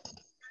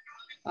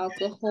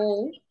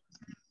alcohol?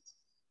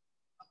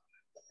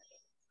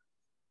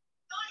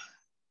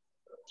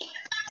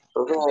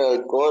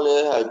 ¿Alcohol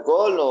es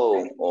alcohol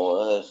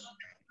o es?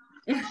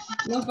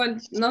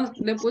 No,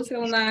 le puse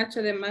una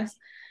H de más.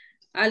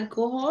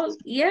 Alcohol,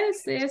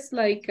 yes, it's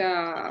like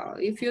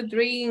if you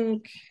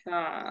drink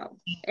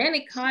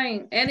any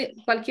kind,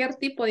 cualquier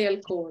tipo de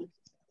alcohol.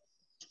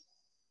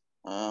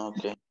 Ah,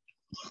 ok.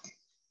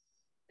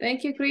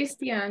 Thank you,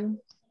 Christian.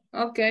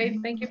 Okay,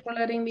 thank you for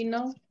letting me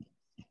know.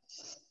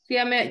 Sí,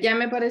 ya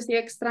me parecía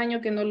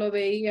extraño que no lo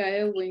veía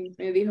Edwin.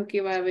 Me dijo que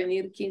iba a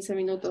venir 15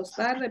 minutos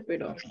tarde,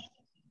 pero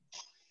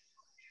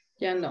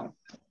ya no.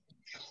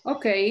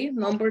 Okay,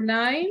 number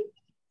 9.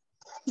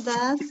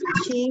 Does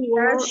she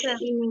work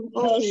in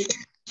office?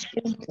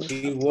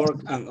 She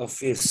work an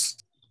office.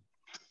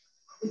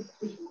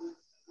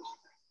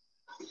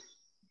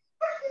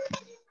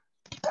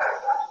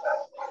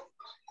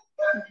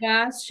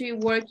 Does she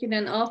work in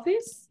an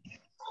office?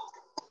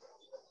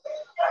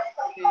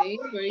 Okay,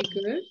 very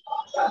good.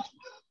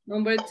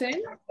 Number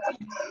 10.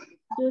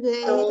 Do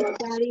they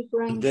study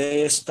French?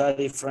 They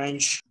study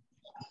French.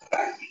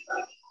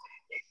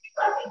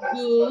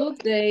 Do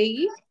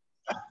they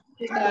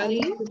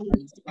study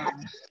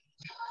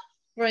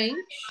French?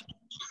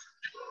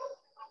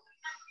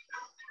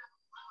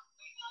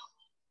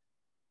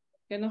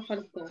 ¿Qué nos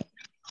faltó?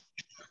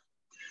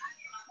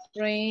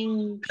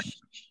 French.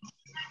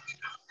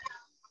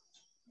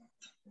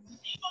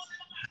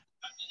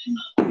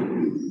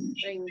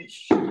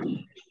 French.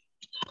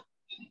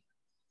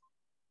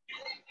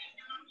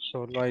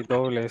 Solo hay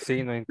doble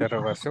signo de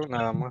interrogación,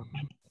 nada más.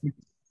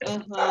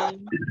 Ajá.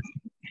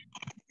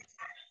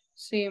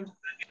 Sí.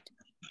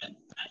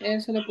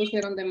 Eso le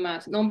pusieron de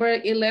más.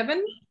 Number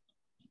 11.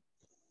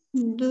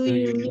 Do Do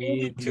you you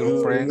meet meet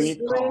your friends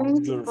Meet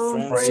on your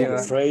on friends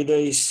on Friday?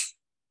 Fridays.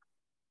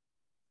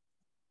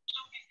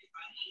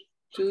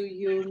 Do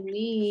you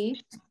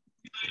meet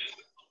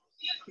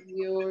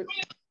your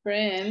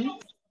friends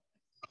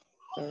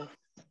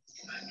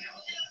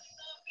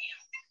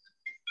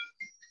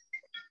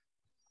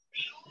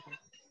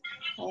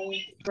on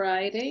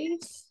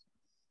Fridays?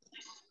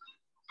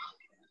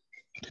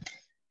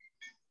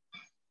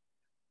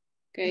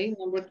 Okay,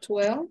 number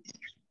 12.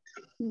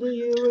 Do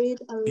you read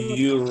a lot?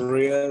 You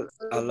read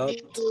a lot.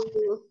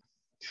 Do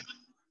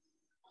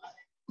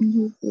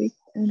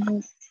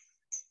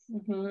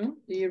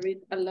you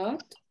read a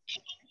lot?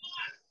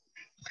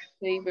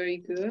 Okay, very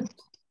good.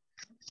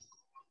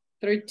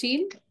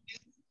 13.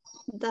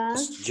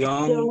 Does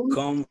John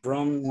come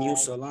from New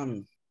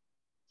Zealand.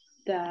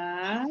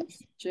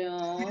 Does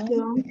John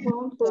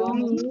come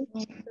from New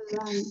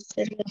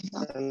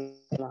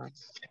Zealand?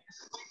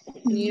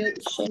 New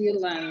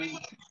Zealand?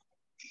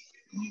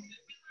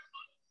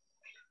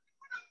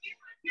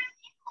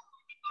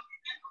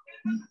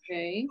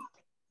 Okay.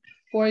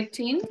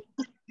 14.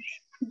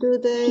 Do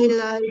they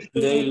like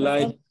They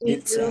like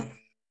pizza.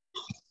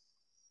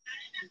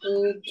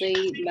 Do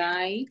they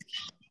like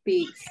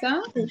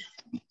pizza?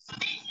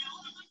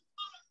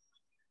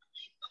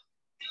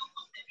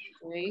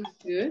 Okay,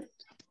 good.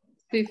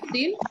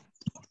 15.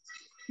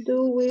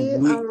 Do we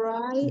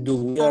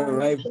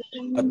arrive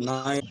at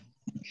 9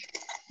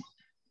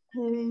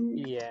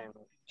 PM.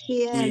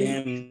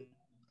 p.m.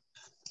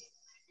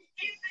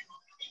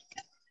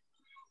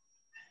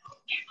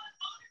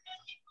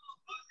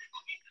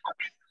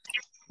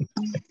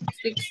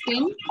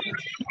 16.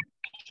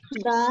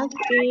 Does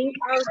it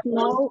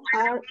snow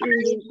or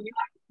is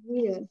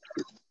it?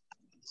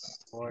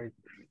 White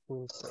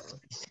food.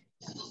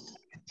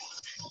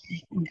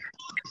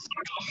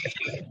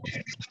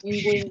 In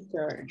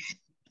winter.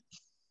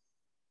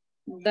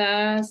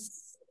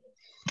 Does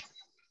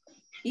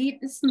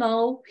it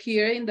snow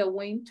here in the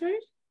winter?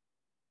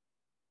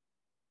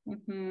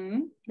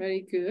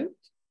 Very good.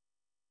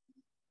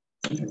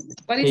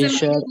 What is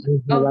the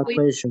meaning of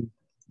winter?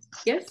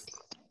 Yes.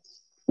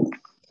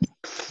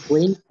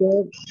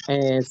 Winter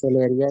se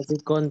leería así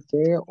con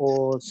T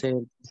o se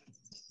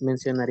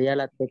mencionaría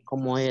la T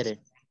como R.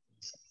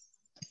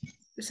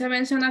 Se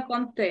menciona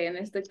con T en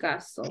este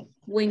caso.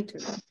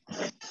 Winter.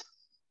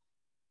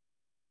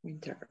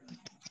 Winter.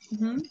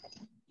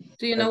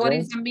 Do you know what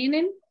is the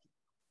meaning?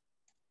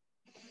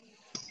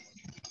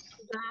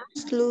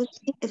 Does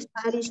Lucy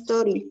study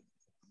story?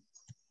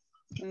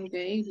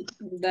 Okay.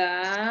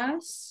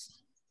 Does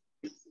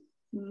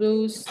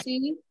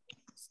Lucy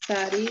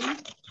study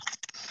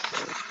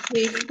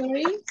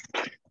history?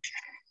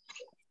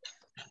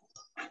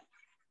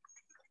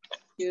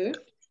 Good.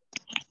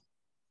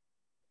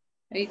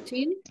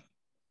 18.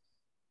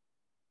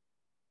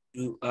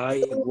 Do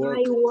I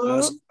work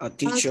as a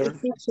teacher?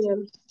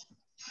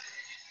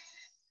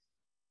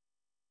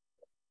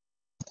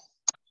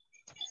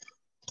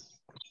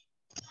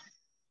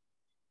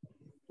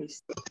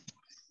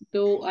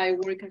 Do I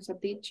work as a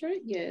teacher?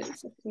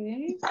 Yes,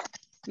 okay.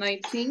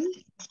 19.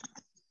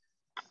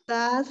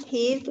 Does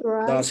he Does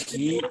write?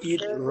 he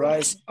eat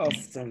rice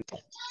often?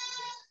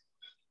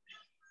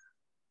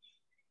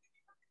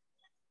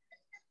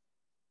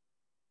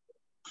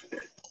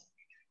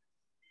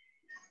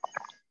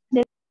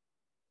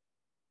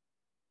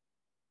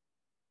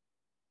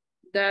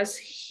 Does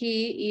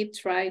he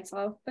eat rice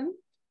often?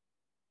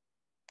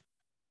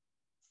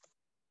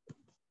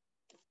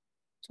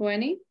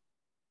 20.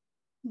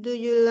 Do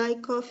you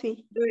like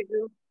coffee? Do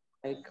you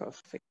like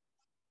coffee?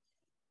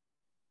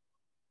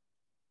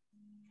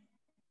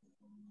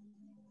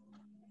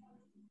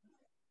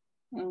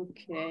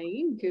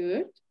 Okay,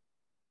 good.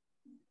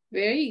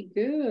 Very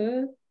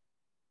good.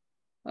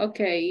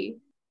 Okay.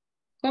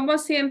 ¿Cómo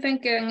sienten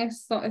que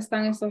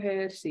están estos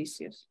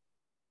ejercicios?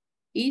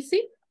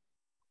 Easy?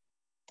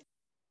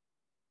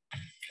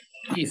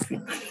 Easy.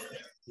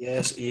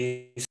 Yes,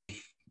 easy.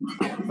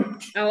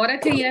 Ahora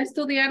que ya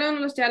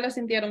estudiaron, ya los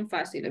sintieron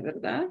fáciles,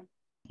 ¿verdad?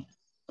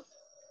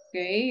 Ok.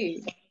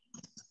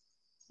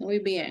 Muy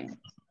bien.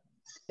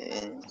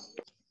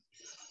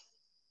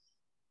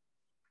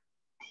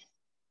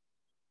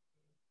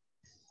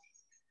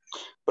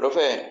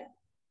 Profe,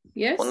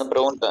 Yes. una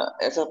pregunta.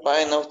 ¿Esas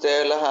páginas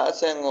ustedes las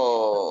hacen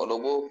o lo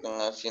buscan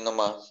así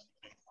nomás?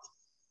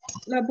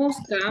 La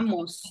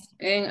buscamos.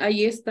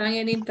 Allí están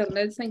en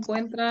internet, se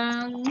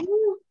encuentran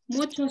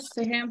muchos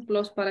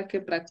ejemplos para que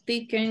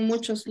practiquen,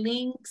 muchos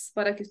links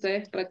para que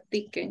ustedes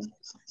practiquen.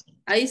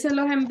 Ahí se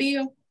los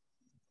envío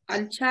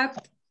al chat.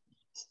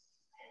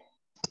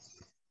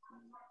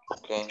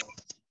 Okay.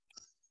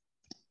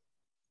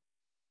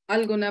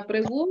 ¿Alguna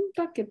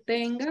pregunta que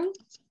tengan?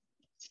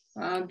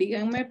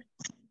 Díganme,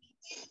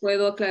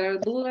 ¿puedo aclarar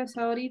dudas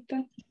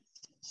ahorita?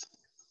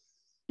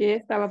 Sí,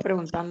 estaba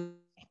preguntando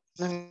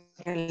en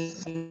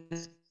el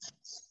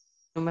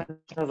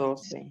número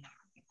 12.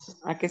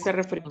 ¿A qué se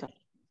refiere?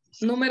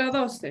 Número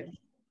 12.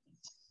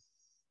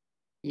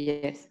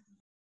 Yes.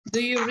 Do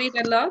you read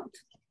a lot?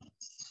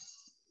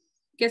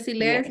 Que si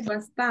lees Yes.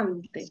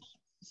 bastante.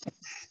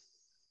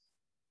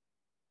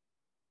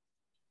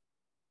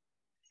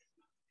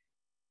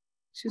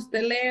 Si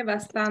usted lee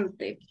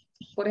bastante,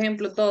 por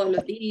ejemplo, todos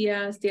los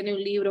días, tiene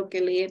un libro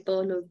que lee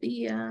todos los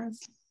días.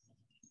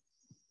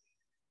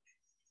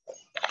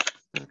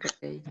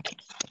 Okay.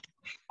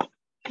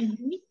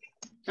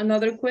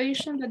 Another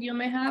question that you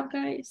may have,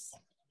 guys.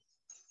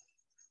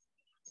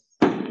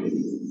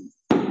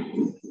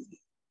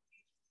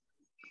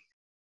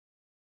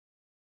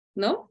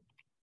 ¿No?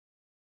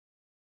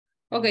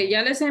 Ok,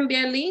 ya les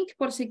envié el link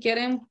por si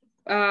quieren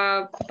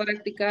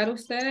practicar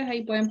ustedes,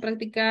 ahí pueden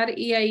practicar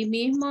y ahí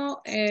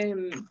mismo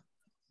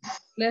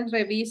les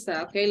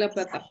revisa, ok, la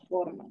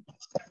plataforma.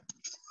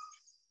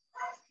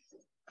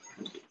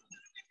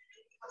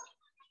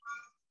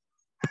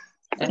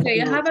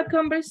 Okay, I have a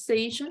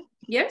conversation.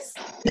 Yes?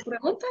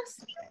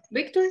 ¿Preguntas?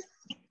 Victor?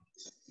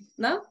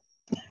 No?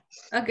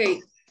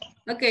 Okay.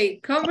 Okay,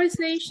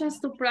 conversations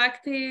to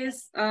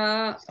practice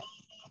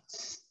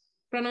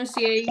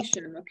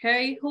pronunciation,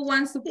 okay? Who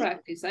wants to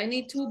practice? I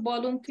need 2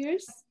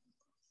 volunteers.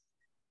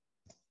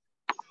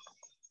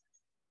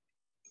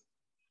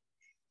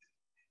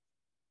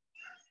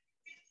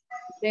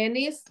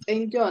 Dennis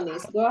and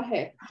Jonas, go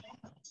ahead.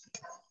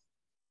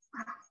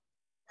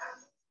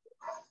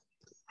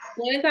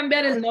 Pueden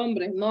cambiar el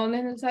nombre, no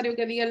es necesario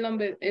que diga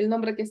el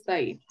nombre que está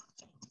ahí.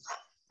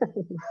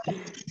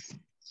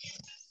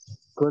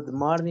 Good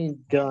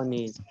morning,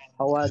 Johnny.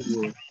 How are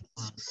you?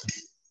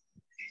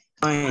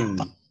 Fine.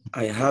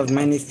 I have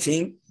many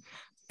things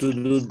to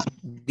do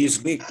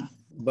this week,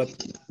 but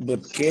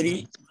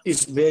Katie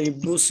is very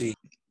busy.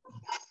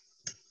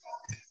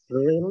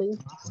 Really?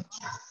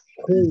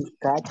 Who is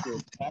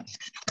Kathy?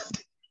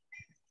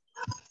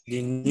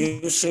 The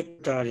new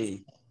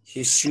secretary,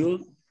 his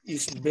shoe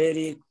is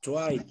very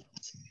tight.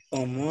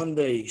 On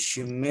Monday,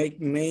 she makes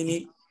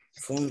many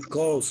phone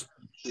calls.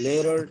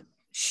 Later,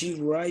 she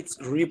writes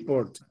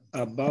report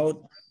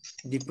about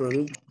the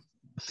product.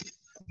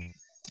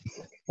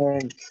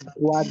 And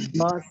what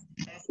does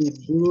she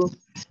do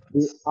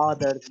the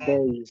other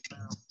day?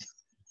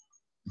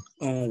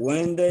 On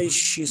Wednesday,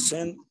 she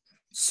sent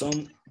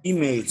some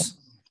emails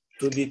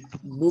to the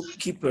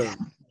bookkeeper.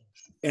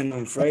 And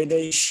on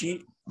Friday,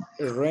 she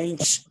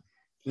arranged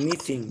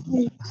meeting.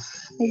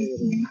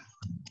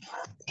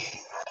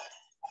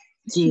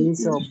 She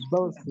is so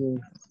busy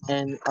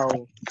and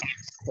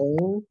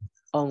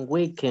on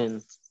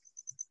weekend.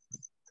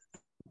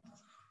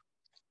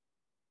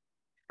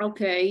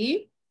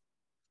 Okay.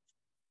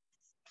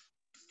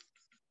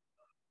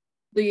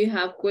 Do you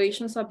have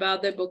questions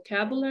about the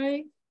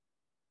vocabulary?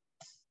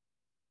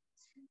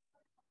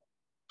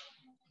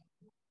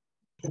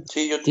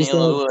 Sí, yo tenía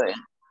una duda.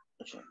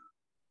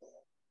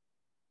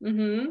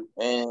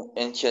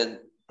 En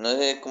chat, no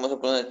sé cómo se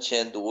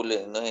pronuncia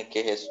schedule, no sé qué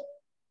es eso.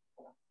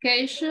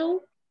 Casual.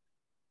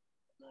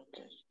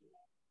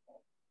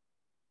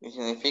 ¿Qué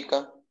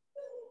significa?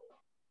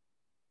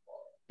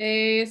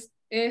 Es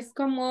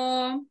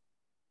como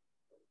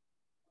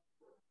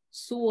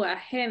su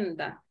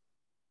agenda.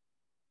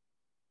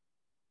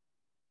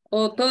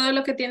 O todo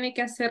lo que tiene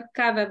que hacer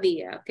cada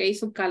día, ¿ok?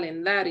 Su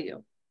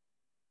calendario.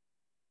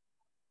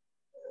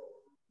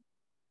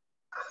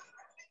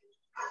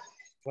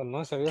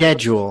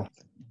 Schedule.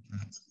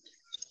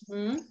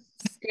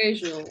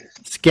 Schedule.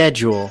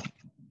 Schedule.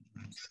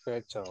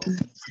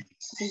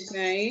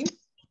 Okay.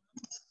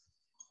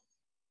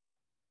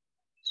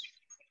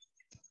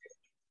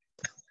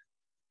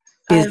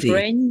 Busy.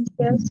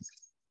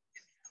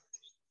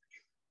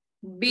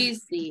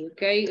 Busy,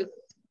 okay.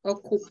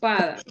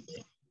 Ocupada.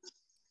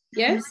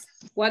 Yes?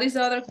 What is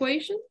the other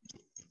question?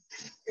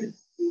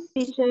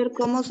 Teacher,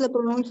 ¿cómo se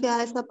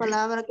pronuncia esa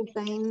palabra que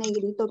está en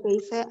negrito que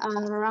dice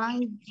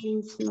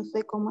arranges? No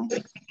sé cómo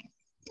es.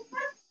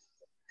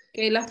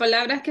 Okay, las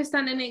palabras que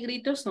están en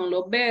negrito son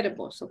los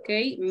verbos, ok.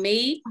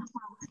 Make,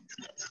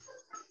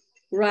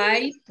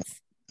 write,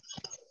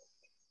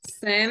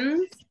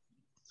 send,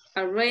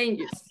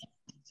 arranges.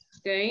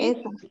 Ok.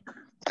 Esa.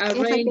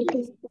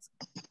 Arranges.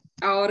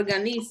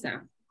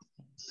 Organiza.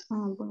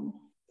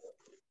 Bueno.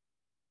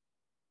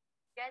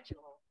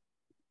 Schedule.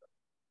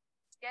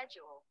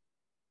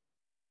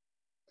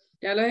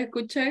 Ya los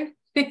escuché.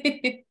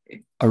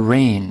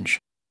 Arrange.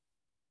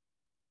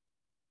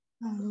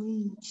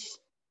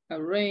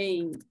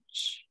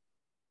 Arrange.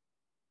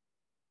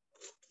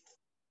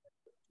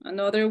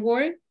 Another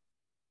word?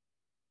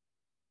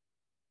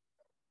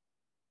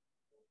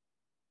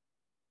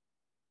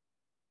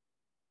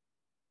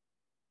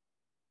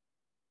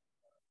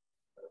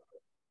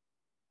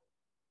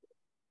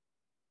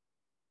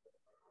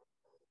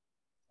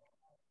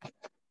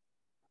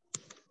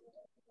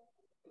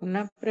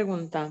 Una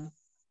pregunta.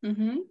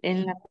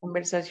 En la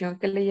conversación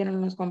que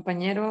leyeron los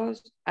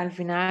compañeros, al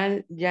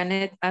final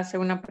Janet hace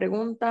una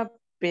pregunta,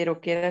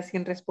 pero queda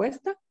sin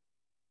respuesta.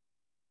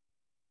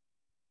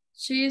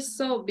 She's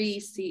so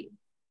busy.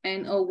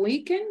 And on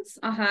weekends,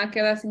 ajá,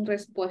 queda sin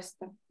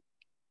respuesta.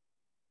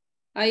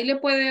 Ahí le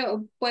puede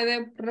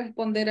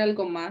responder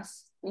algo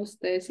más,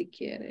 usted si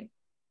quiere.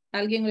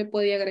 ¿Alguien le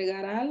puede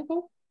agregar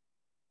algo?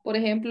 Por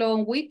ejemplo,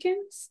 on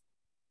weekends,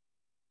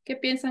 ¿qué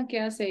piensan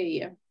que hace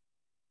ella?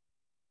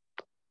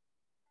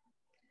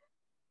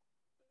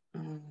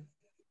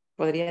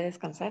 Podría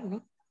descansar,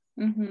 ¿no?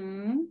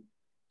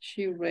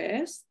 She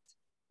rests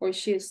or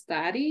she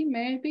study,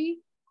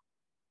 maybe.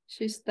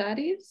 She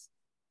studies.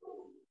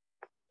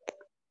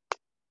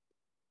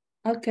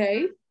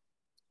 Okay.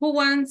 Who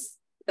wants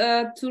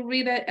to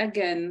read it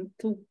again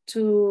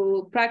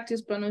to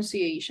practice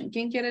pronunciation?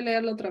 ¿Quién quiere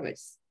leerlo otra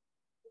vez?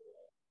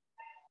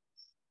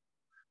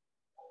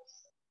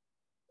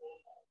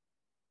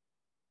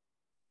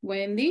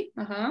 Wendy,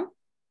 ajá.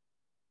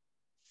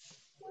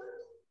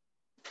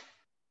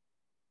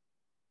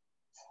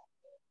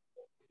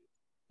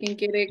 ¿Quién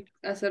quiere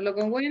hacerlo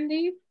con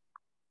Wendy?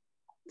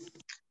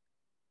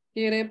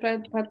 ¿Quiere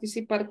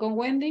participar con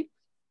Wendy?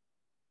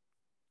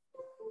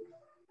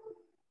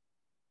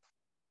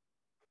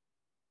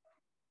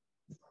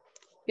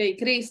 Okay,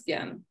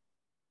 Christian.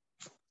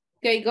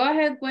 Okay, go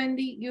ahead,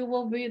 Wendy. You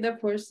will be the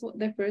first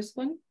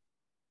one.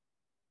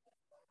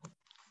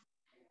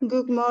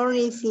 Good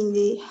morning,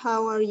 Cindy.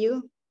 How are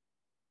you?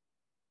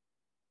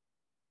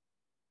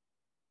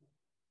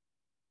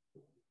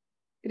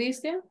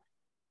 Christian?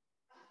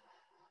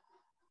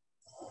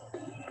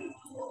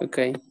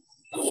 Okay.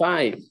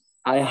 5.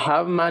 I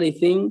have many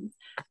things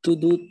to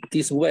do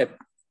this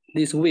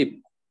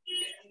week.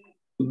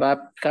 But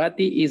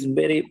Kathy is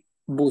very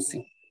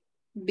busy.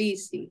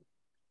 Busy.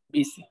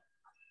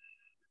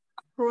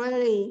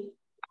 Really?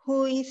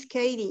 Who is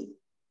Katie?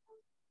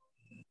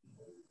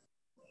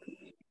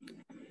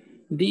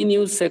 The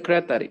new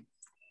secretary.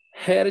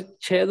 Her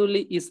schedule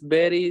is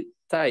very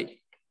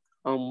tight.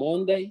 On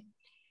Monday,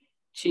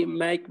 she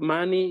make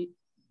many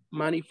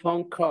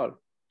phone calls.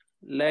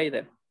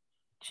 Later,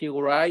 she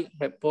write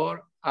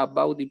report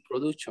about the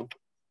production.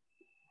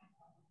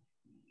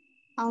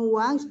 And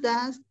what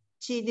does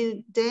she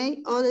do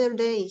the other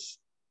days?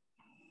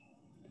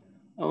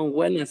 On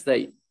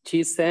Wednesday,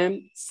 she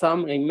sent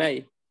some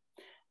email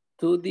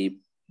to the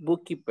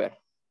bookkeeper.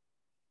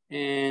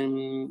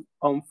 And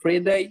on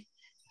Friday,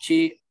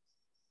 she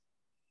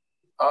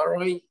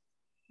arranges.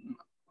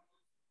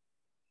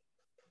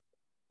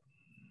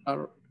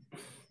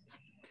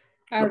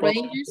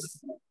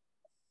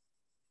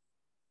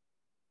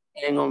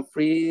 And on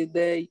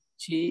Friday,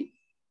 she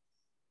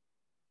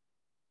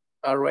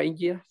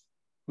arranges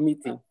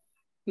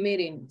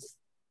meetings.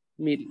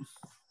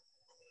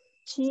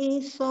 She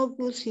is so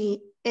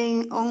busy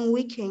and on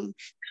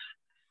weekends.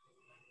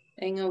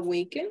 And on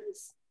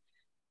weekends?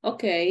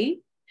 Okay.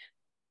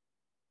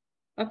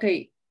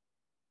 Okay.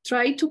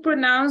 Try to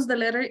pronounce the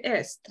letter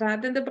S.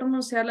 Traten de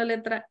pronunciar la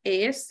letra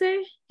S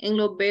en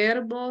los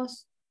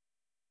verbos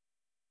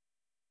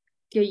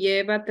que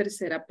lleva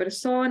tercera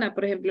persona.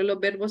 Por ejemplo, los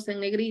verbos en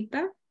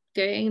negrita,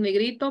 que en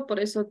negrito, por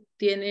eso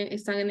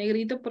están en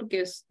negrito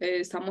porque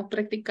estamos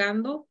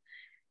practicando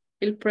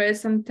el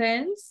present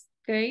tense,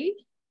 ¿ok?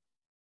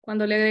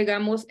 Cuando le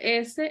agregamos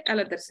S a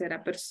la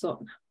tercera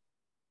persona,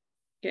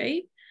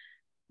 ¿ok?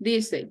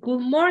 Dice,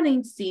 good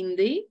morning,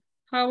 Cindy.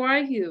 How are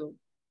you?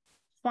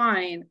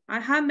 Fine.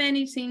 I have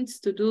many things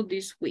to do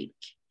this week.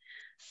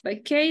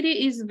 But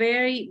Katie is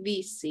very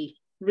busy.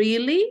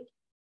 Really?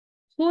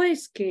 Who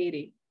is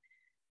Katie?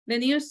 The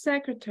new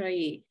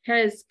secretary.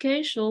 Her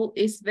schedule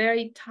is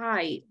very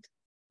tight.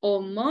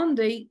 On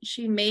Monday,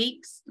 she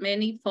makes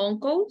many phone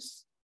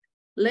calls.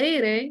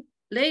 Later,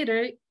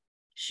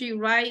 she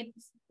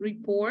writes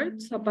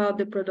reports about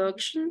the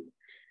production.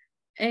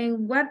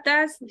 And what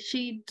does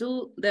she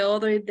do the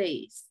other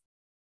days?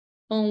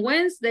 On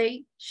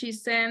Wednesday, she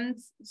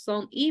sends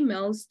some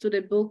emails to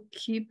the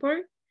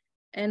bookkeeper.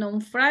 And on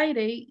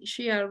Friday,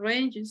 she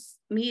arranges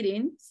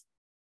meetings.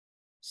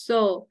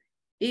 So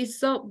it's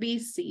so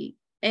busy.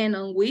 And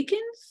on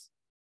weekends?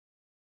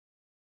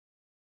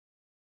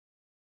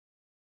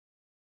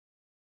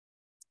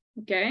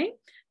 Okay.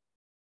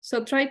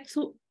 So try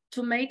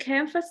to make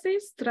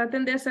emphasis.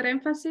 Traten de hacer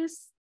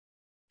énfasis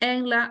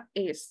en la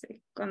S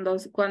cuando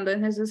es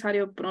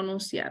necesario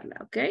pronunciarla,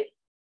 ¿ok?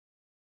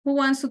 Who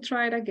wants to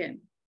try it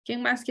again?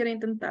 ¿Quién más quiere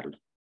intentarlo?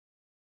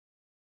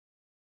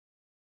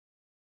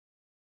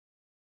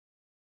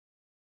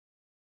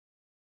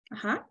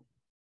 Ajá.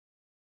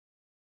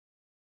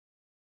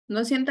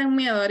 No sientan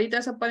miedo,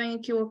 ahorita se pueden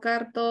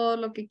equivocar todo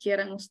lo que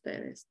quieran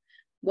ustedes.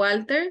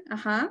 Walter,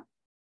 ajá.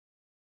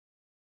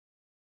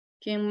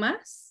 ¿Quién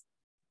más?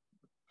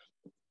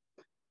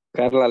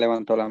 Carla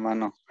levantó la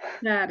mano.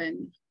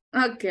 Karen.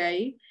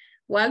 Okay.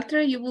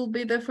 Walter, you will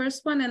be the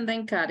first one and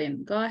then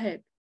Karen. Go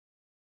ahead.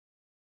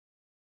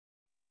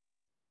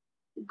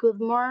 Good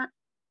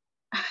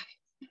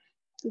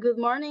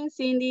morning,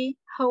 Cindy.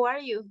 How are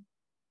you?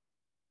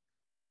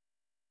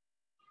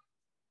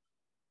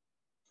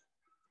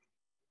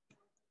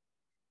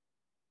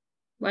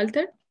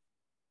 Walter?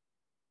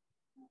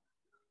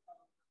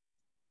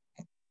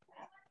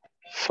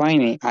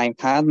 Fine, I've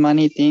had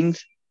many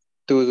things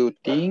to do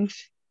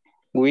things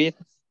with,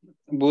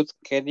 but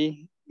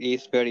Katie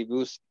is very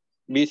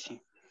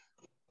busy.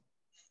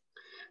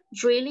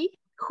 Really?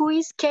 Who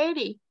is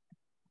Katie?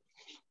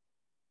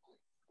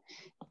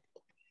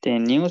 The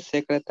new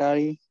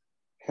secretary,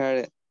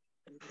 her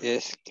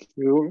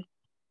schedule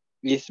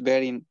is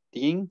very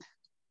thin.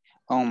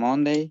 On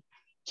Monday,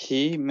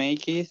 she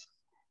makes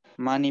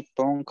many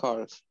phone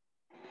calls.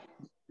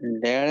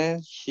 Later,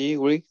 she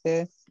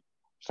writes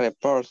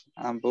reports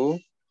about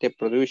the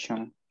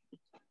production.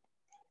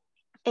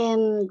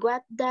 And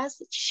what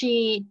does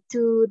she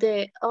do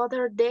the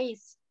other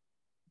days?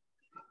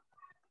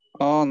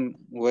 On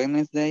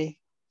Wednesday,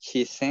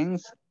 she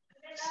sends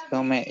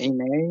some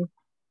email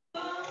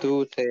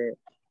to the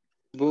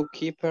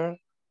bookkeeper,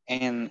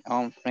 and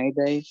on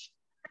Friday,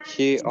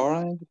 she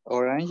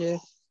arranges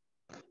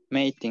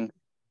meetings.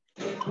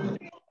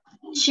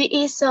 She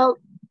is so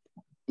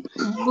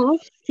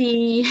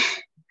busy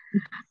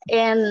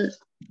and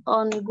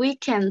on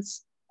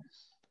weekends.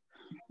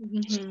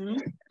 Mm-hmm.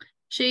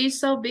 She is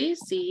so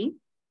busy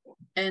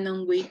and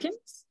on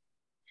weekends.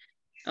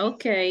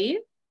 Okay,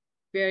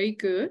 very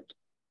good.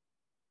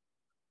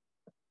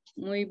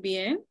 Muy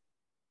bien.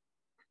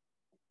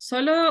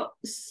 Solo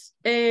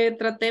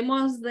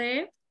tratemos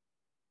de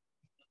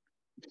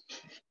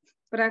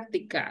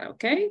practicar,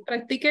 ¿ok?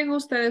 Practiquen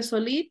ustedes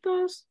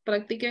solitos,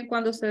 practiquen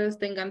cuando ustedes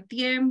tengan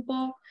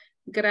tiempo,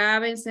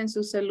 grábense en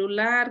su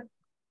celular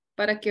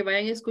para que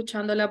vayan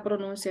escuchando la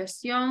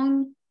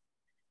pronunciación.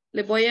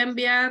 Les voy a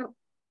enviar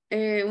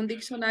un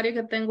diccionario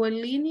que tengo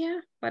en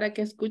línea para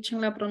que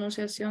escuchen la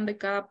pronunciación de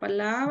cada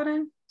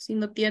palabra, si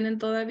no tienen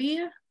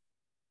todavía.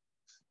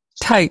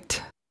 Tight.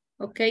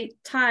 Ok,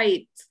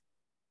 tight.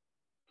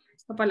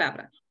 Esta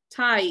palabra,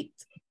 tight.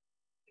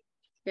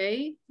 Ok,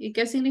 ¿y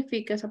qué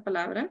significa esa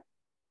palabra?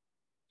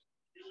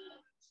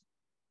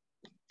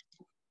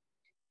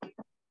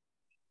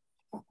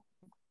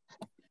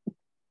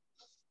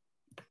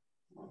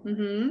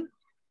 Uh-huh.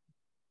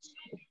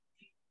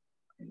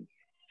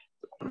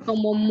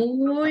 Como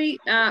muy,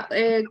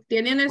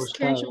 tienen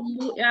schedule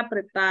muy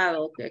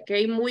apretado,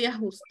 okay, muy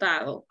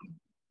ajustado,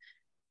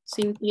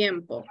 sin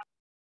tiempo.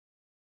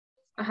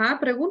 Ajá,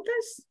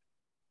 ¿preguntas?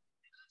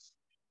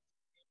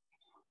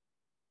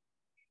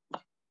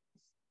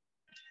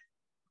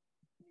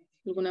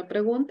 ¿Alguna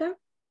pregunta?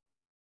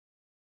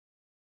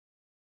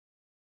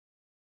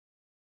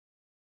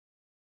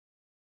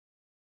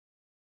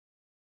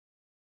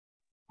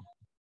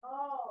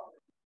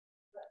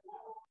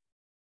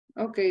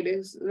 Ok,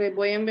 les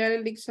voy a enviar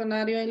el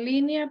diccionario en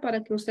línea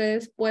para que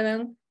ustedes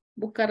puedan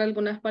buscar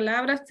algunas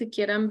palabras si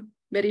quieran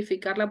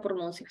verificar la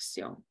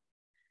pronunciación.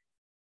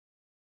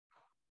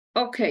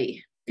 Ok,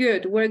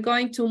 good. We're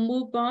going to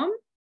move on.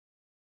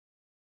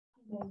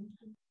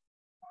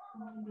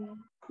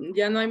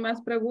 ¿Ya no hay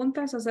más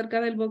preguntas acerca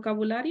del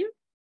vocabulario?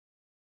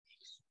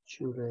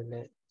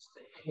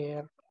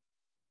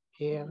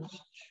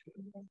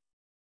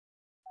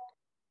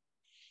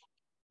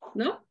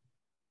 ¿No?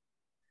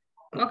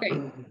 Ok.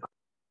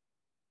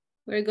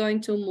 We're going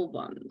to move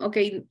on. Ok,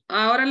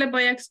 ahora les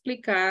voy a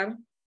explicar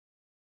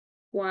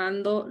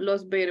cuando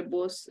los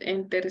verbos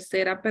en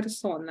tercera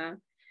persona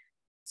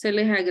se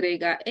les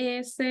agrega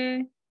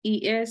S,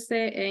 IS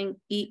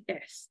en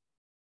IS.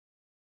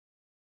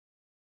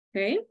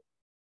 ¿Ok?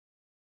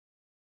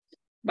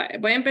 Vale,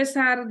 voy a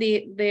empezar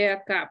de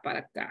acá para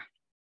acá.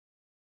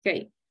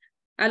 Ok.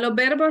 A los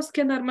verbos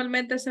que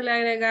normalmente se les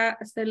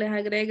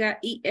agrega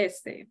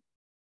IS.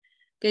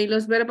 Ok,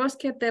 los verbos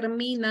que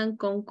terminan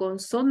con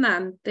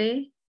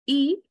consonante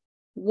y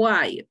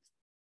Y.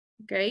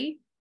 Ok,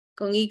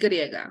 con Y.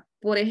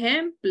 Por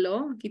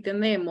ejemplo, aquí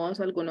tenemos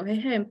algunos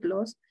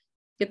ejemplos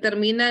que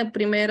terminan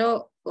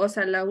primero, o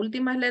sea, las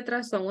últimas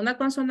letras son una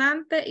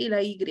consonante y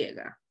la Y.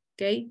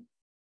 Ok,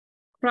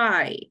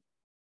 cry,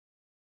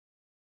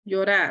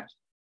 llorar.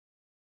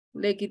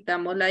 Le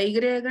quitamos la Y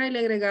y le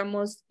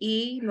agregamos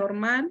I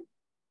normal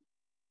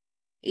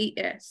y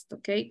S,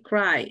 ok,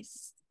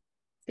 cries,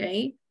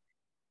 ok,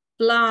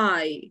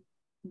 fly,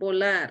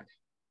 volar,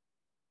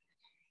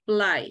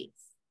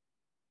 flies.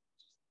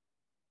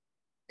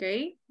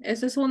 ¿Ok?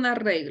 Esa es una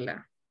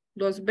regla.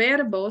 Los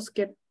verbos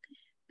que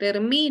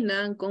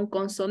terminan con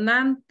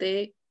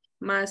consonante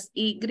más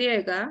Y,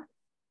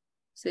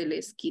 se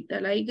les quita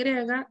la Y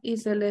y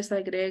se les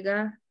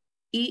agrega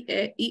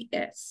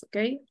IES, ¿ok?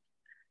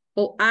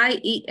 O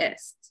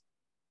IES.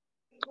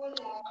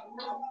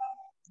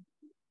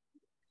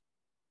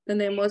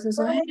 Tenemos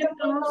esos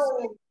ejemplos.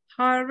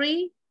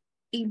 Hurry,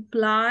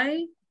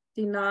 imply,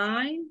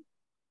 deny,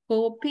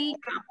 copy,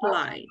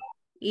 apply.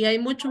 Y hay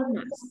muchos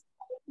más.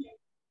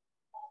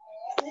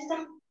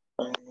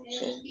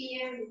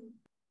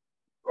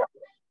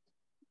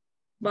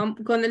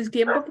 Con el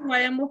tiempo que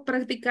vayamos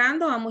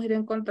practicando, vamos a ir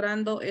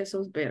encontrando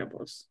esos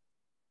verbos.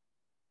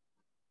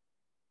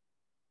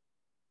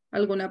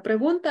 ¿Alguna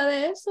pregunta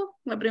de eso?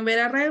 La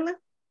primera regla.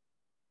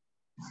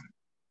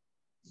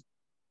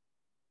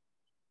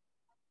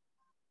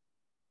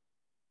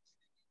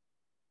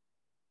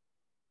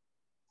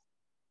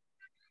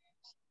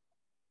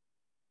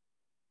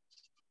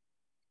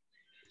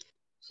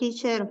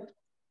 Teacher,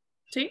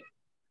 Sí.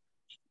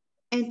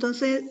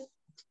 entonces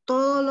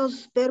todos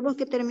los verbos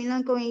que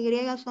terminan con Y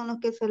son los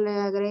que se le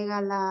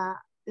agrega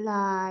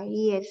la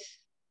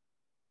IS.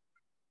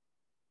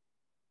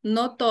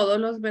 No todos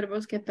los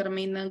verbos que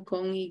terminan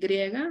con Y,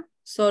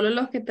 solo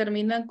los que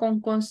terminan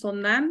con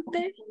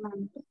consonante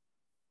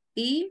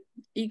y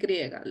Y.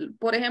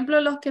 Por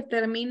ejemplo, los que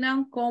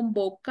terminan con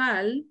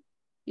vocal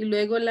y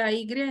luego la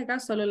Y,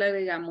 solo le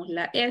agregamos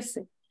la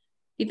S.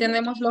 Y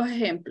tenemos los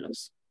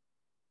ejemplos.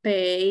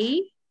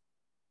 Pay,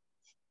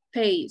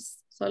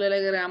 pays, solo le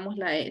agregamos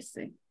la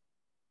S.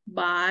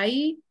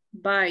 Buy,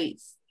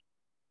 buys.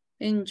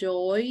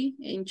 Enjoy,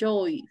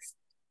 enjoys.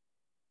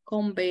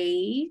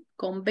 Convey,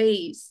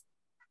 conveys.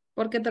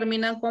 Porque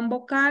terminan con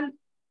vocal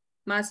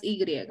más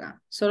Y.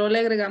 Solo le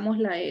agregamos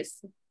la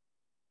S.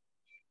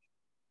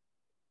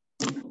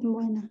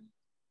 Bueno.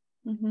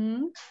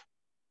 Ujú.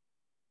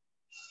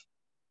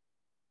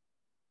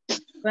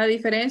 La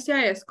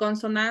diferencia es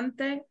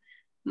consonante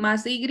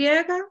más Y,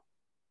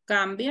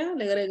 cambia,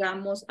 le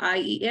agregamos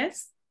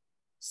IES.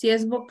 Si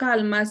es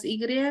vocal más Y,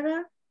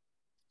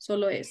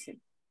 solo S.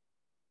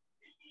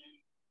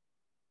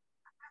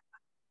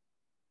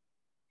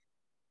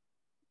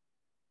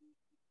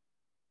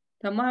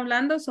 Estamos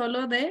hablando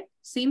solo de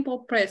simple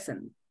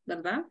present,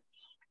 ¿verdad?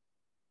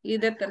 Y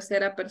de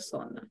tercera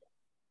persona.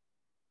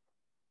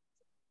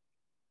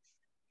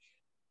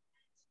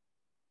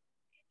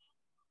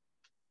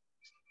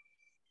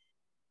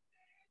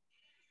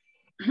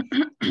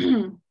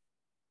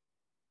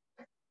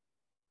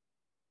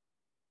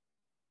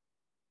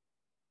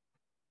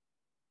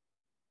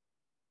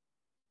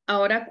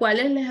 Ahora,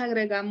 ¿cuáles les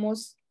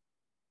agregamos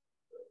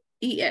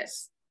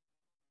ES?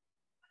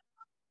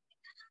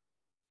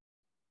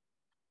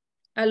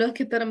 A los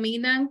que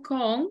terminan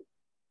con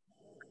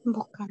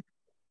Vocal.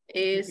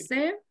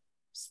 S,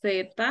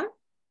 Z,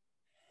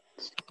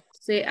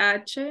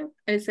 CH,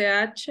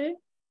 SH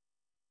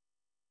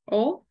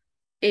o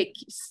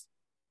X.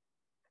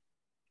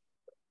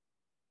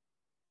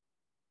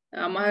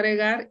 Vamos a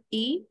agregar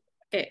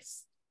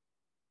IS.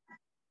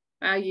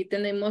 Allí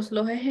tenemos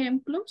los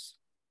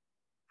ejemplos.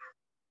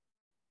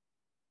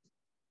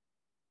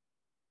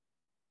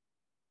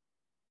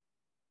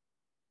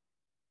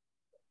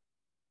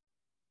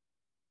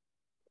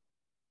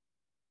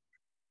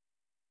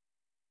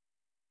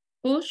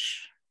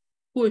 Push,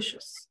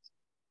 pushes.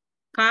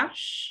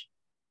 Cash,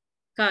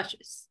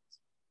 cashes.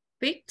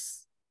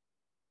 Fix,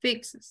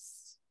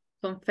 fixes.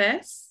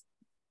 Confess,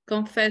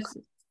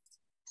 confesses.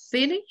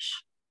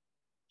 Finish,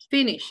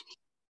 finish.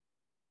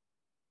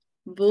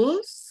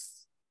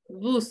 Bus,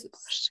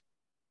 buses.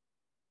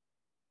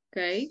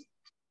 Ok.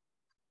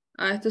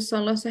 Estos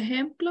son los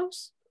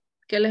ejemplos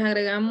que les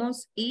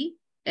agregamos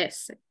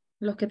IS.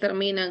 Los que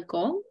terminan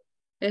con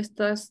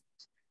estas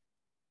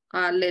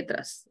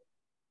letras.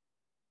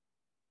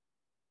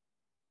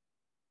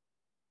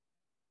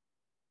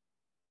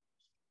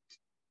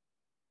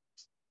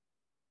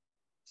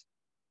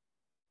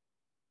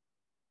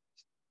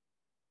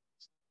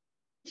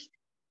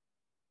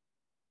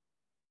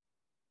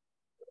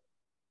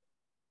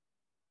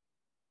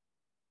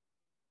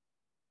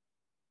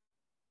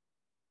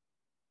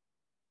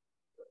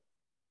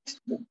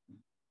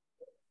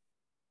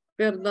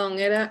 Perdón,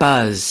 era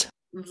buzz,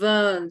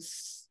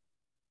 buzz.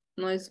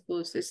 No es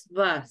bus, es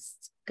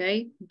bus, ¿ok?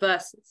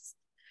 Buses.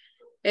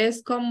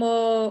 Es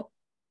como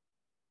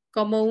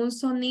un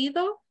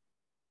sonido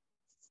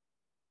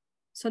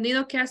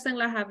que hacen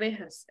las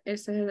abejas.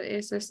 Ese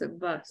es el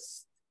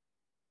buzz.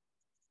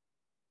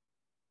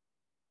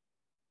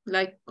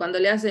 Like cuando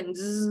le hacen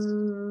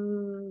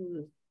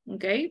zzz,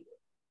 ¿ok?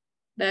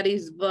 That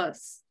is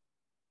buzz.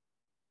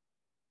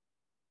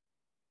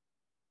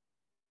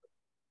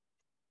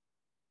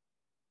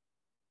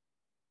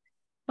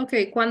 Ok,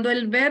 cuando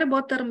el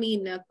verbo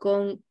termina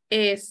con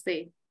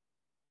S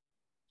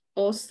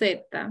o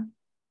Z,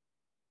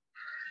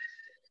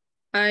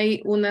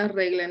 hay una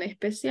regla en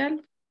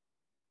especial.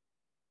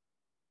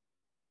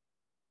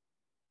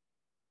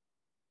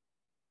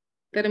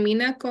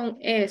 Termina con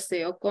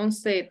S o con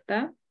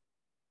Z,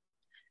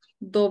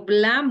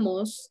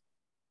 doblamos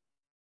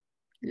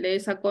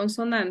esa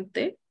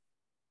consonante,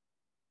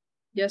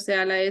 ya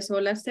sea la S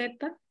o la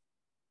Z.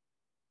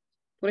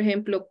 Por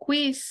ejemplo,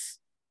 quiz,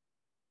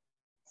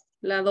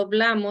 la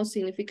doblamos,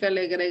 significa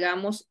le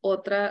agregamos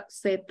otra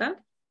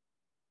Z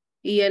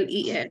y el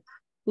IE,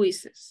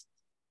 quizzes.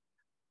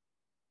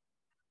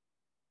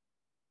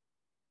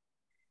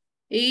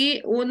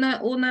 Y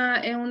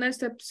en una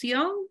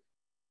excepción,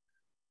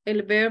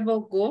 el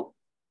verbo go,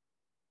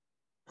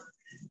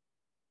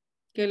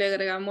 que le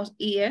agregamos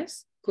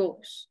IS,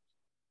 goes.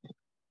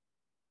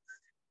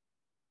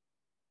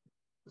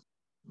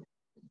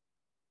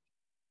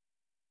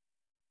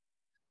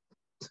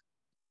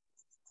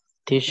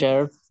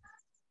 Teacher,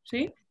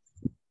 ¿Sí?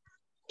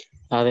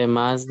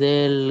 además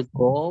del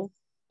go,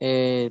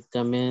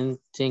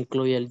 también se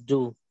incluye el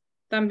do.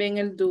 También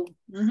el do.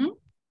 Ujú.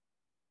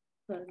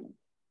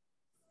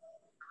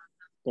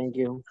 Thank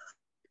you.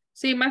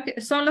 Sí,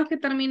 son los que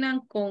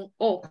terminan con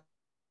O.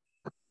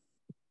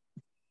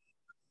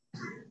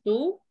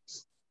 Do,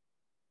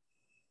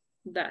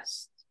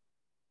 das.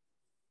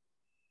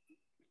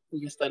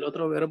 Y está el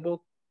otro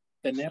verbo,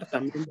 tener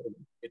también,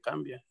 que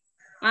cambia.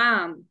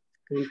 Ah,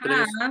 Son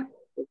tres have.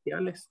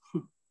 especiales.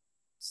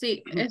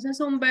 Sí, ese es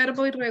un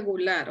verbo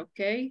irregular, ¿ok?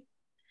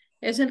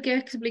 Es el que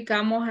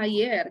explicamos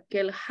ayer, que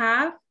el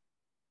have,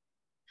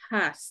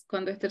 has,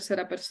 cuando es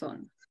tercera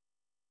persona.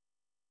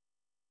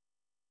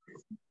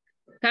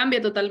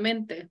 Cambia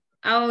totalmente.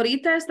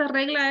 Ahorita esta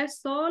regla es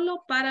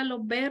solo para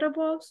los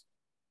verbos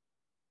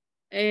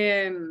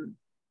en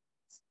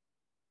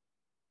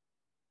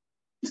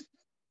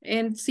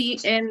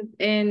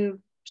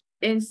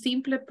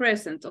simple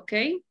present, ¿ok?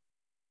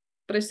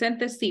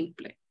 Presente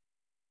simple.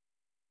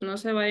 No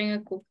se vayan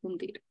a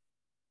confundir.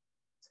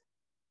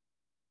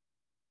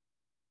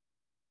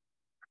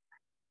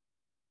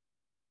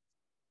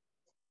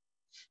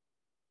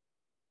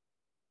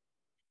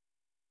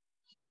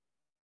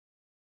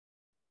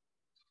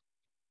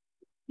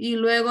 Y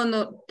luego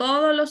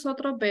todos los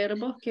otros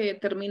verbos que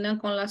terminan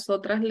con las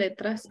otras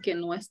letras que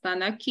no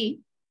están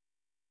aquí,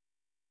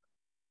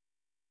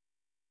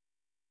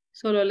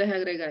 solo les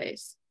agrega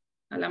S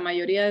a la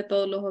mayoría de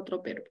todos los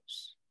otros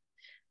verbos.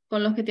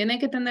 Con los que tienen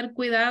que tener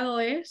cuidado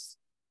es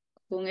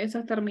con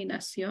esas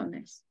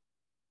terminaciones.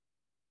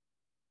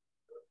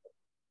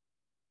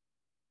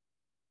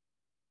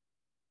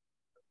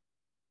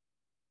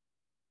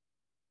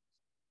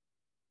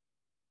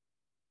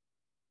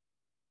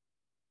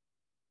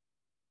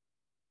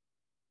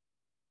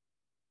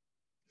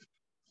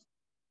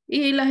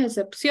 Y las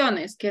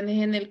excepciones, que es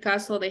en el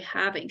caso de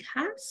having,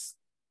 has.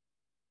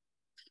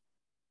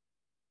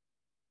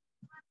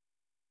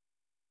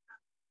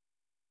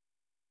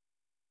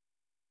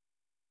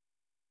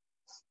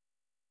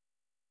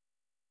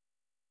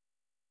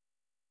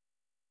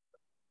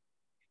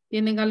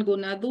 ¿Tienen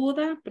alguna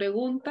duda,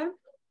 pregunta?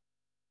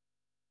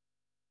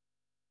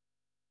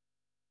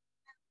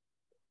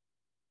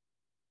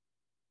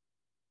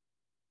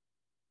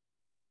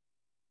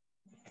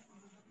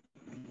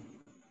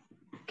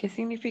 ¿Qué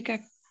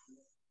significa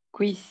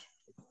quiz?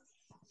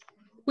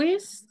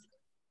 Quiz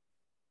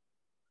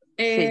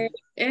Sí.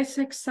 es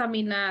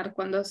examinar.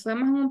 Cuando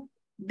hacemos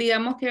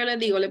digamos que yo les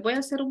digo, les voy a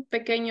hacer un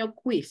pequeño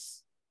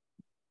quiz.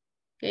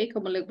 ¿Ok?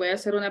 Como les voy a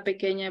hacer una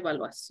pequeña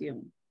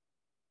evaluación.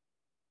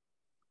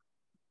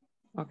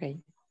 Ok.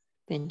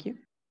 Thank you.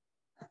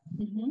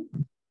 Ujú.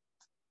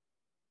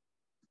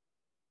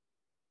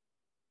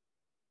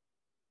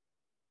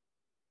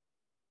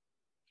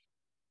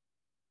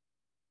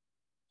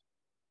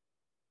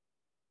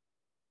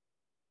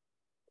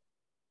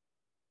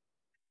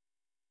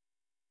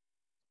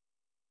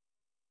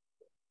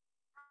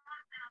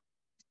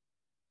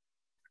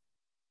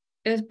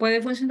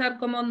 Puede funcionar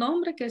como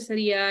nombre, que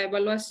sería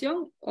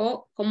evaluación,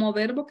 o como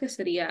verbo, que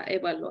sería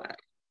evaluar.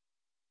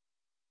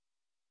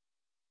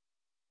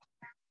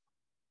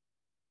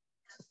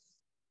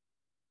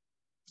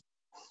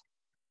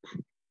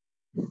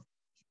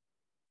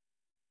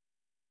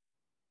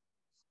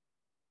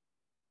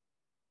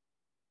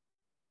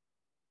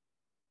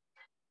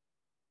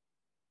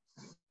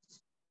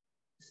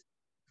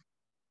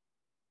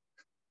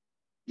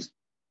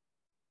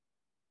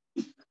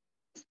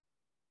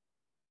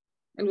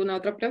 ¿Alguna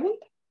otra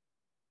pregunta?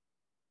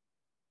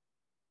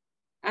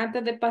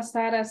 Antes de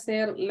pasar a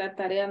hacer la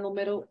tarea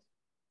número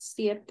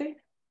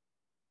 7.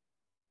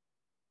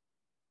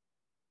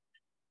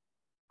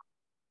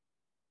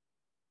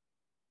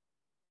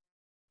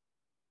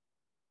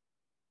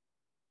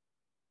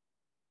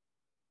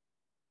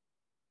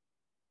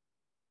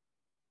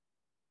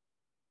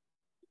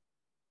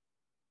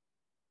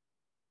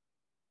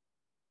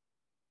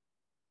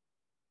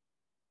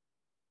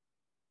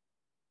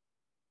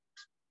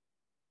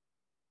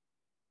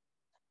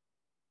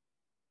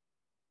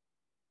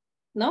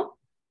 ¿No?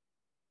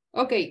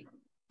 Ok.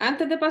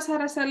 Antes de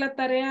pasar a hacer la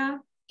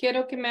tarea,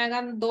 quiero que me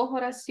hagan 2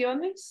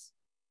 oraciones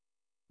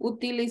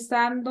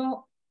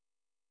utilizando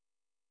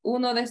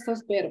uno de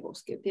estos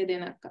verbos que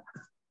tienen acá.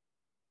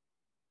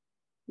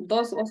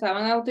 Dos, o sea,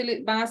 van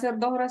a hacer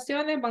 2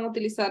 oraciones, van a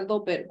utilizar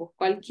 2 verbos,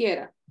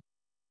 cualquiera.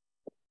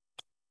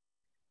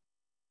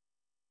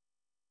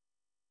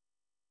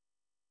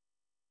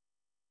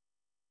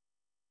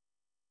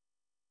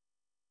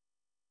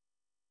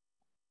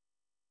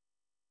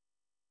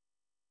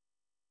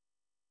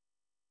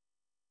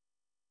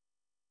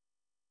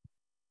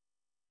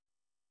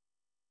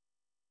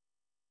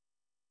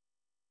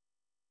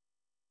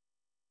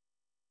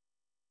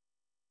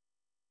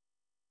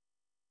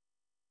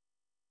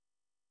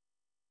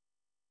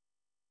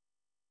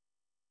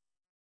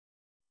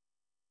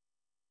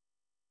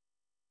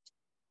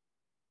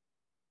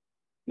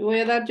 Y voy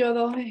a dar yo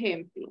 2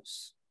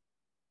 ejemplos.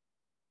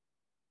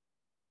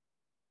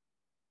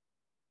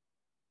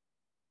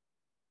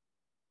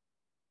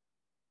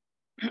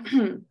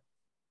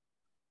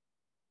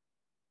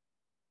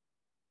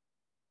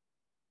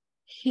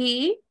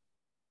 He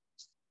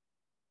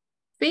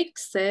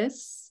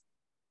fixes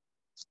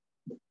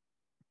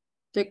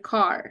the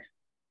car.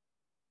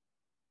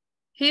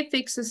 He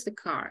fixes the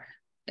car.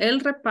 Él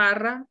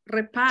repara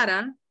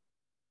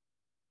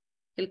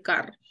el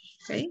carro.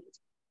 Okay?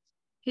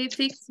 He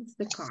fixes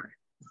the car.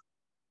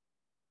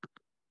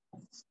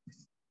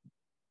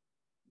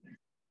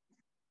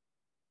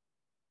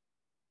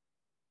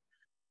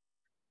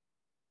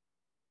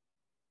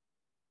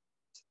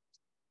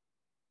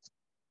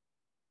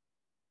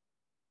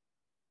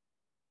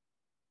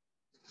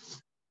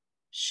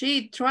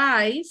 She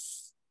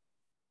tries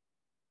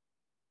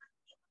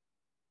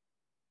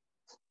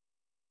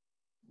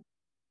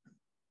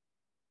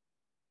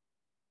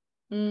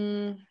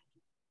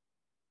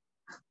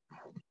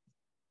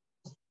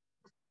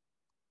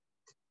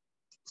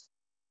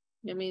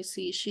let me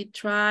see. She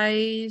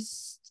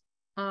tries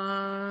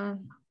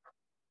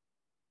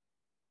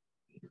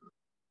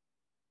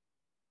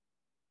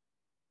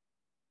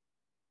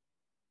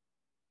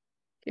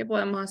 ¿qué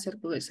podemos hacer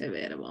con ese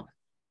verbo?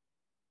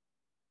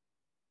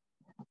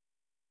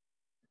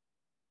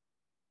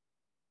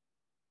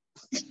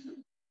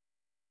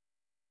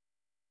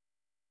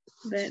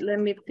 Let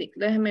me think.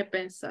 Déjeme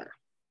pensar.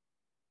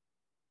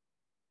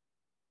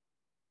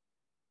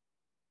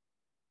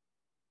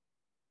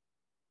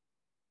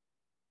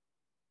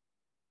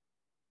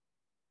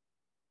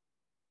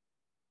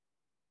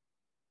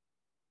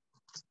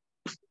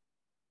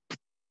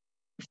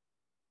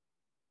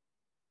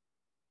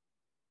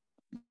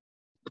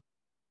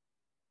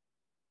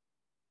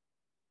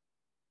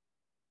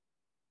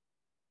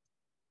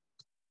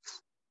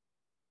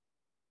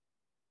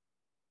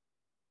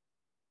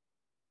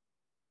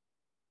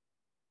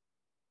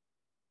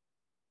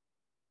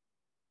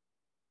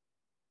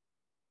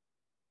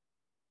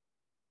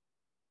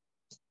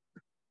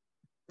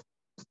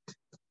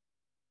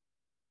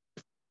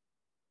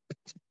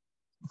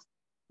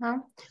 Huh?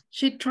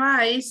 She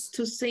tries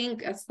to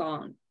sing a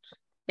song.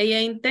 Ella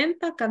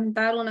intenta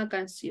cantar una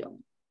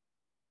canción.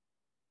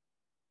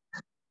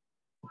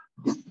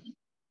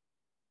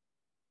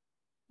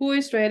 Who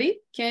is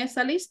ready? ¿Quién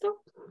está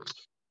listo?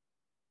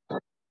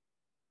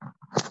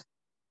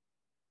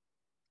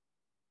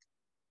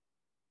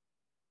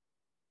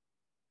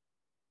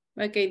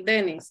 Okay,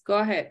 Dennis, go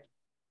ahead.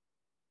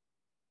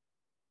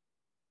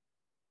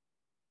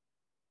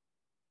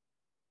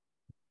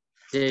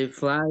 They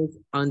fly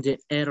on the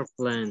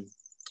airplane.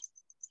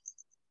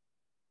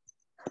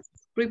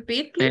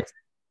 Repeat, please.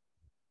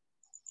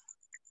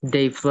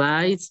 They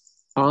fly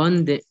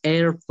on the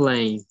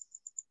airplane.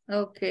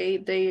 Okay,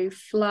 they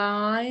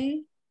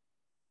fly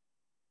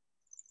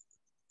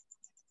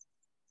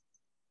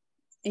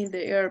in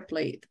the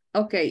airplane.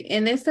 Okay,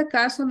 en este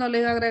caso no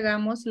le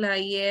agregamos la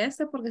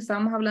ISSS porque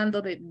estamos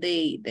hablando de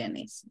they,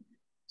 Dennis.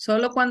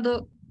 Solo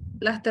cuando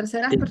las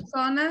terceras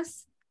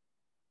personas,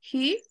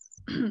 he,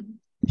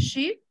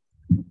 she,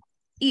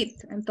 it.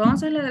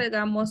 Entonces le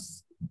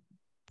agregamos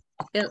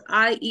el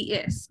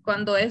IES.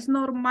 Cuando es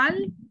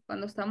normal,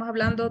 cuando estamos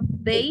hablando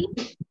they,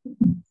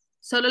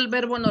 solo el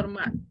verbo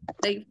normal.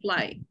 They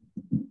fly.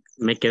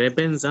 Me quedé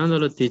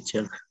pensándolo,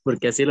 teacher,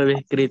 porque así lo había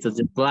escrito,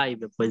 the fly,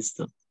 me he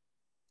puesto.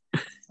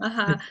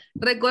 Ajá.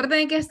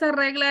 Recuerden que esta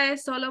regla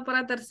es solo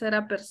para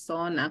tercera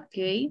persona, ¿ok?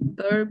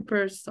 Third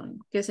person,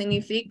 que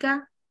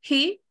significa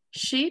he,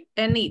 she,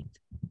 and it.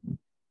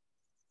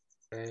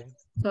 Okay.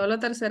 Solo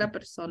tercera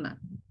persona.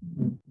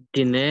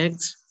 The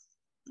next,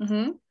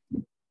 Mhm.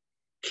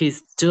 he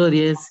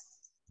studies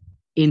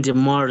in the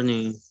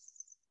morning.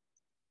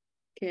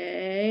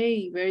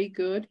 Okay, very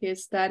good. He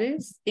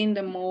studies in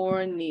the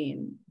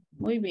morning.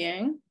 Muy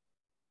bien.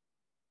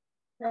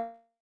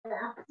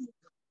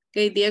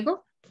 Okay,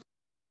 Diego.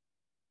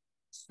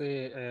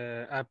 Sí,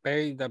 I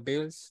pay the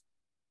bills.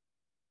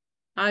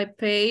 I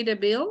pay the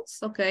bills.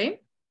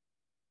 Okay.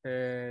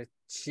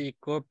 She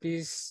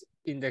copies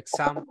in the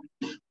exam.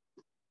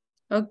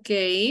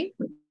 Okay.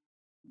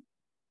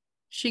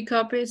 She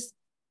copies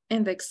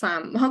in the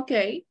exam.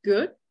 Okay,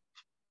 good.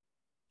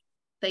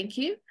 Thank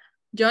you.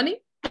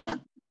 Johnny?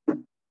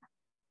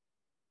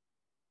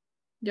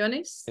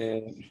 Johnny?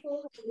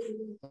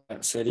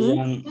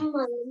 Serían,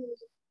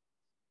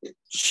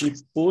 she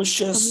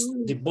pushes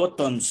the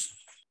buttons.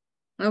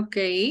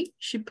 Okay,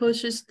 she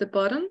pushes the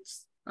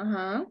buttons.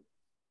 Uh-huh.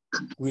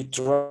 We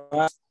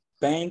try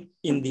paint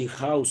in the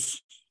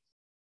house.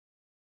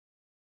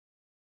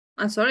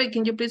 I'm sorry,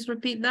 can you please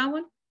repeat that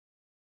one?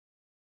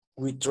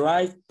 We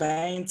try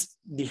paint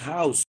the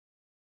house.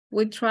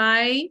 We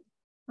try,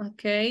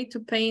 okay, to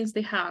paint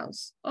the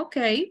house.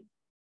 Okay,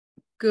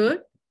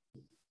 good.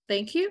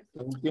 Thank you.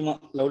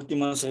 La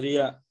última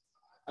sería,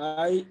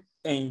 I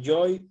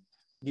enjoy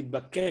the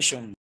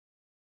vacation.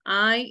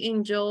 I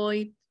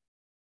enjoyed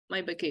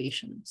my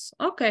vacations.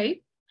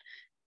 Okay,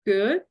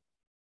 good.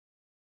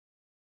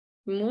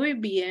 Muy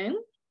bien.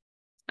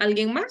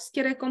 ¿Alguien más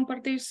quiere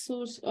compartir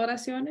sus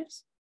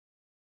oraciones?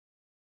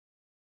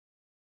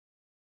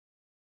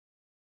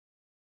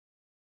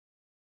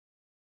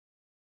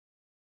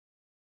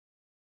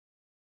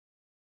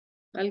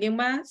 ¿Alguien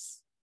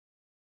más?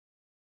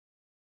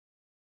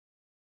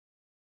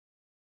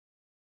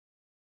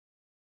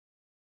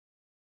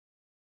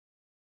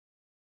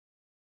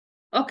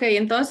 Ok,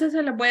 entonces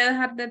se les voy a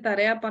dejar de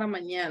tarea para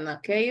mañana,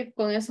 ¿ok?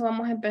 Con eso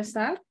vamos a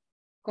empezar,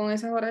 con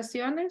esas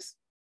oraciones.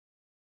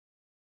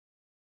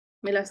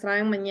 Me las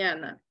traen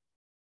mañana.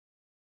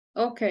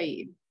 Ok.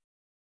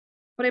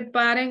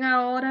 Preparen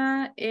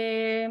ahora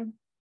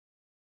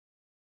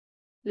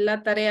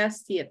la tarea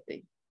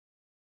 7.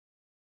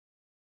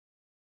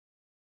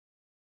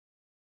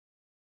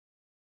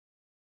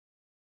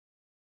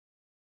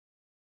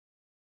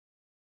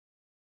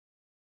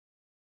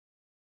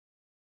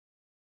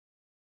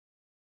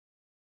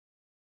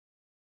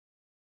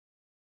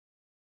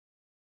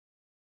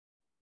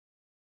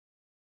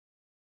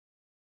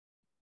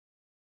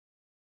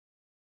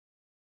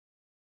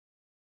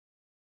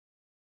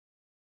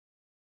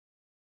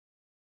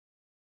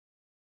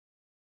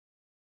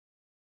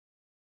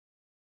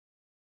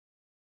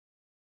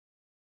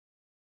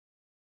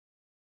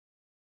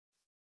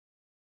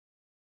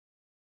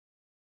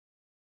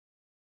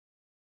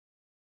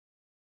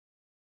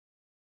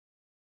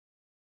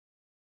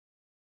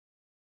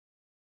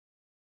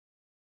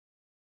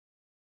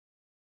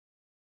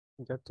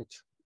 Ya,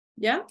 teacher.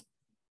 ¿Ya?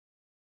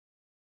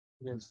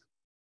 Yes.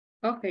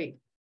 Ok.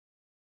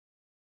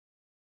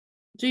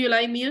 Do you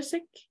like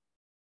music?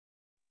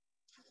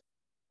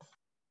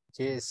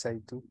 Yes, I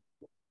do.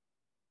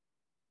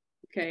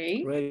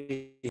 Okay.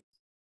 Ready.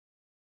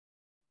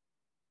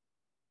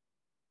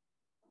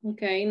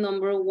 Okay,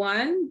 number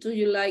 1, do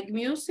you like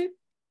music?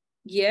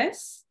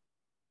 Yes.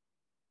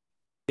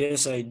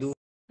 Yes, I do.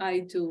 I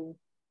do.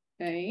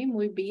 Okay,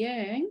 muy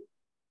bien.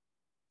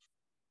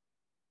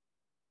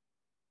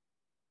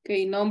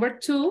 Okay, number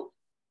 2.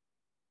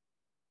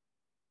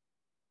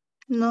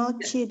 No,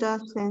 she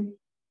doesn't.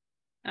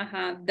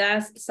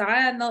 Does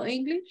Sarah know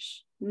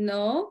English?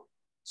 No,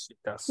 She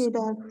does. She she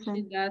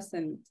doesn't.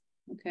 doesn't.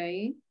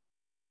 Okay.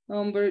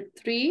 Number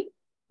 3,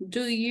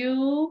 do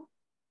you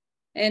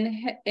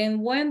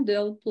and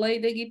Wendell play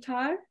the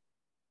guitar?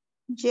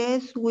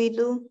 Yes, we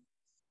do.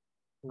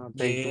 No,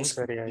 they do, Yes.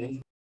 sería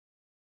ahí.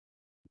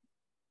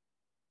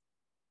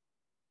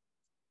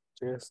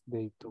 Yes,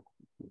 they do.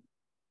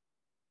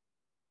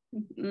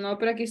 No,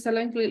 pero aquí se lo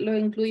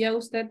incluye a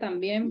usted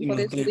también, Y por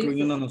nos eso está dice.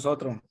 incluyendo a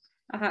nosotros.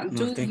 Ajá, Nos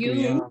do está you,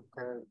 incluyendo.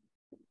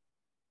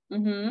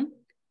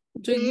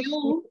 do Yes,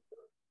 you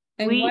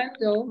and we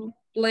Wendell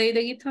play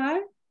the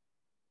guitar?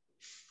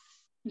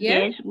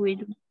 Yeah, yes, we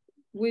do.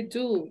 we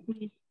do.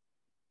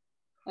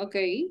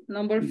 Okay,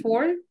 number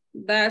 4,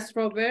 does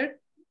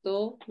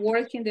Roberto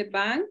work in a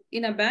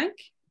bank?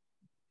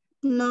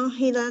 no,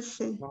 he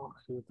doesn't. No,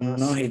 he No,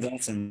 does. he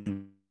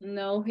doesn't.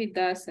 No, he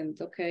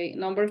doesn't. Okay,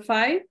 number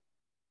 5,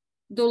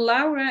 do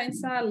Laura and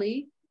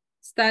Sally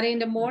study in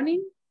the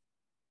morning?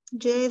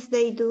 Yes,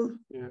 they do.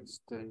 Yes,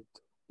 they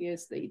do.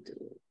 Yes, they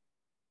do.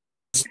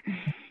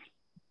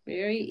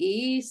 Very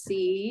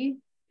easy.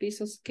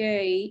 Piece of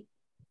cake.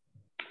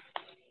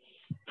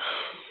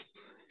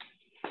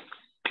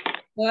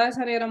 Todas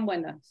salieron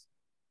buenas.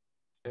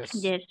 Yes.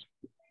 Yes.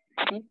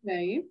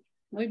 Ok,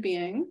 muy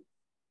bien.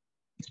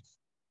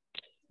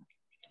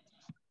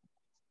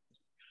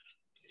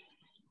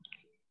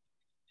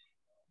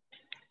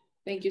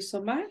 Thank you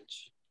so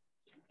much.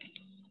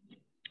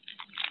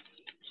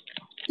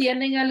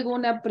 ¿Tienen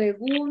alguna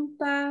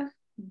pregunta,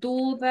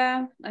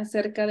 duda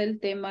acerca del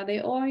tema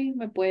de hoy,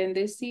 me pueden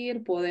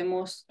decir,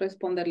 podemos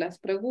responder las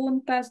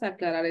preguntas,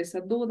 aclarar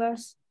esas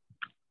dudas.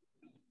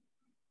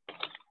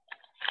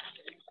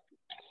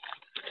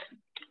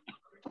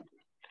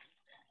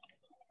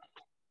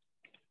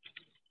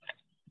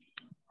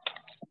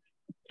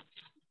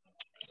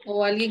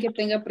 O alguien que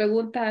tenga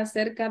preguntas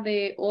acerca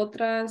de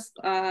otras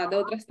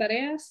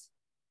tareas,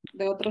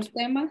 de otros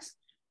temas.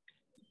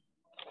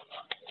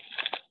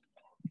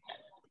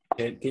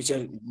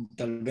 Teacher,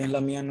 tal vez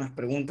la mía no es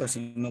pregunta,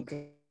 sino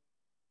que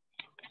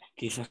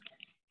quizás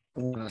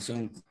con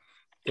relación.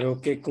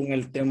 Creo que con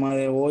el tema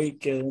de hoy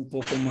quedó un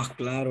poco más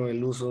claro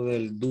el uso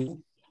del do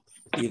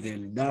y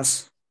del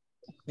das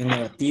en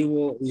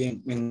negativo y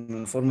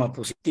en forma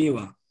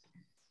positiva.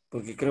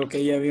 Porque creo que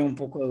ahí había un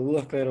poco de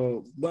dudas,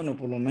 pero bueno,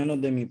 por lo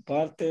menos de mi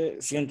parte,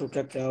 siento que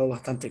ha quedado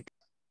bastante claro.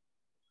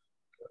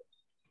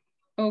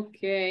 Ok,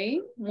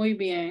 muy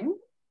bien.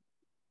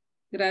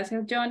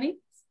 Gracias,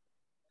 Johnny.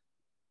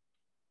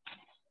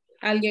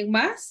 ¿Alguien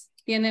más?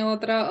 ¿Tiene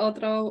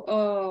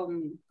otro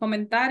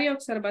comentario,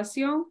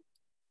 observación?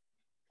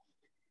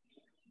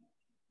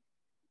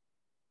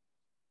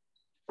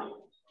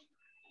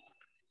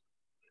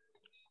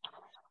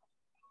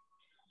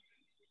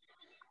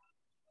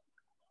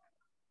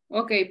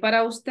 Ok,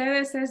 para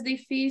ustedes es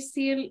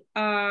difícil,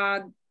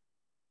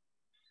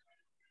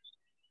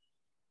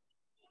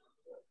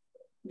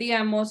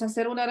 digamos,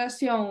 hacer una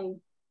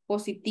oración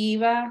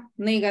positiva,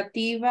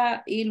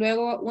 negativa y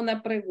luego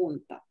una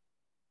pregunta.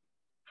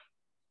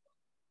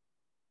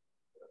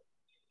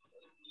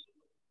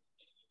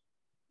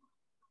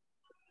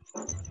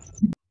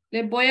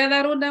 Les voy a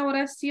dar una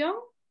oración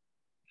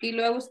y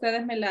luego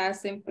ustedes me la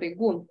hacen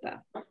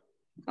pregunta.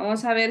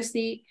 Vamos a ver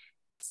si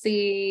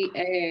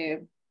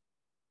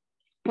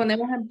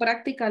ponemos en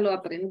práctica lo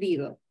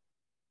aprendido.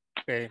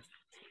 Okay.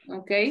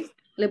 Ok,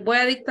 les voy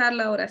a dictar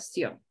la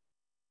oración.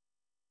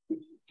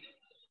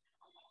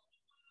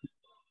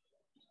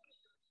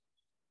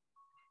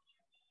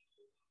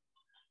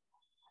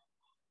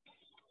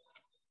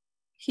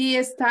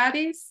 He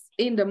studies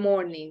in the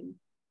morning.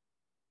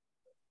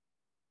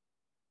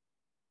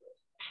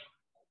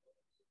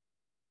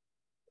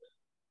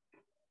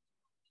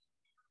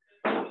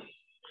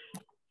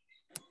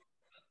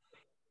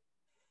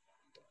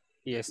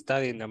 He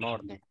study in the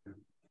morning.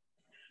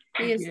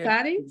 He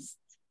studies.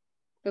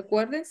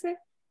 Recuérdense,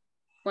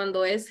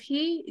 cuando es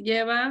he,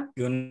 lleva...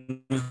 Yo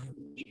no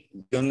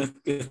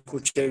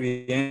escuché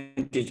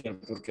bien, teacher,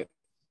 porque...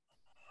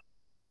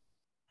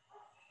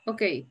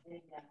 Ok.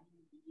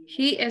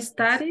 He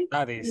studies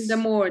in the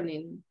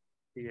morning.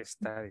 He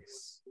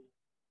studies.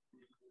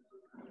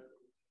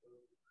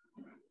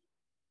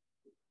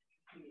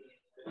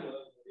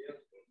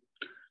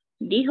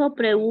 Dijo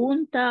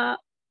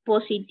pregunta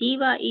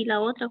positiva y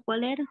la otra,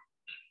 ¿cuál era?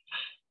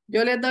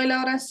 Yo les doy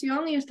la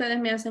oración y ustedes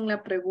me hacen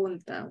la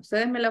pregunta.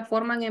 Ustedes me la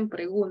forman en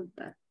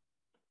pregunta.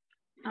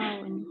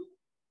 Bueno.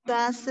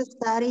 Does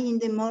study in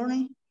the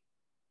morning?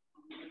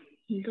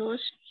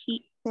 Does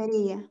he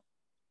Sería.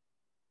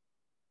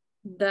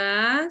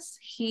 Does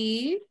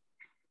he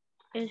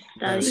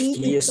study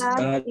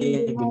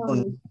in the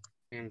morning?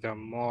 In the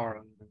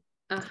morning.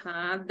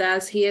 Ajá.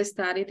 Does he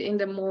study in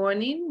the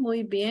morning?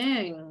 Muy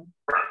bien.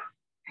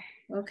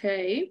 Ok.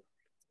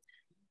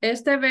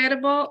 Este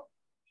verbo...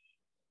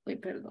 Uy,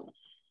 perdón.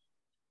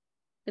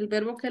 El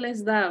verbo que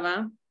les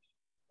daba...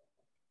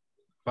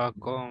 Va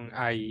con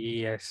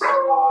IES.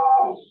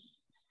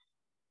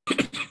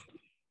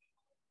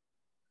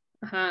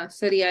 Ajá,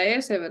 sería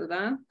ese,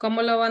 ¿verdad?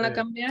 ¿Cómo lo van a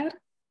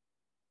cambiar?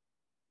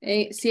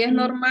 Si es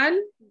normal.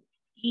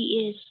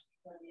 He is.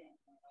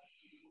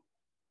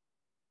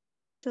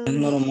 Es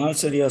normal,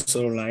 sería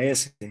solo la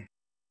S.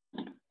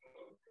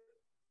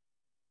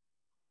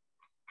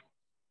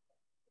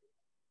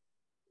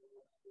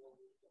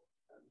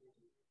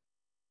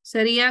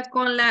 ¿Sería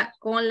con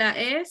la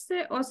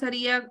S o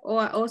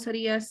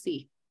sería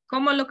así?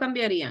 ¿Cómo lo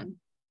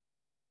cambiarían?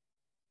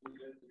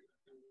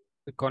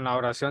 Con la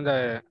oración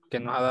que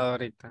nos ha dado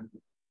ahorita.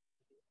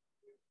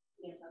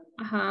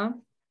 Ajá.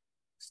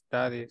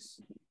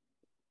 Studies.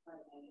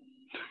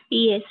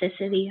 Y ese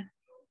sería.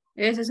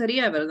 Ese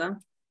sería, ¿verdad?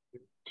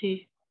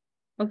 Sí.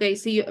 Ok,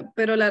 sí,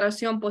 pero la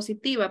oración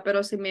positiva,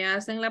 pero si me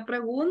hacen la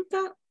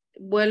pregunta,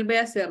 vuelve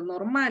a ser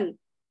normal.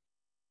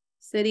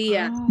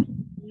 Sería,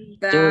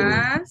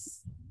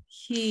 does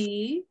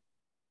he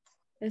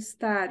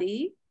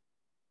study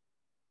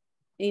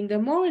in the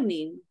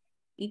morning?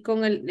 Y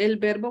con el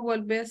verbo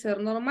vuelve a ser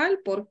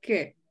normal. ¿Por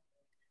qué?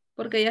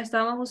 Porque ya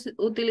estamos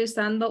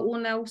utilizando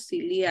un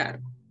auxiliar.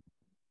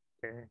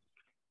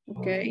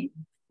 Ok.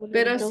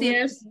 Pero si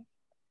es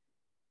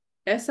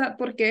esa,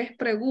 porque es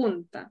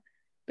pregunta.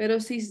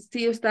 Pero si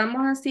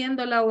estamos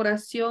haciendo la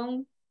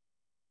oración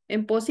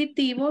en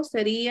positivo,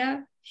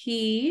 sería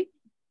he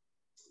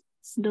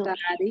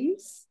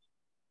studies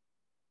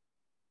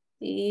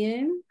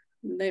in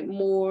the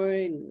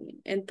morning.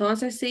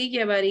 Entonces sí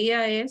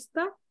llevaría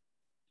esta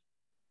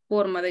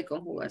forma de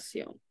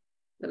conjugación,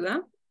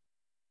 ¿verdad?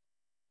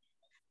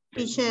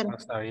 Teacher. No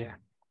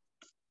sabía.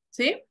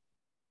 ¿Sí?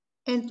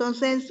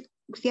 Entonces,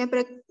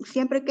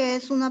 siempre que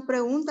es una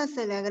pregunta,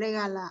 se le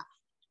agrega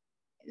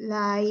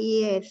la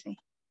IS.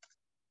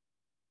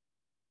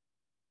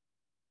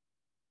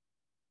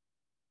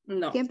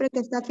 No. Siempre que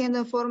está haciendo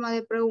en forma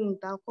de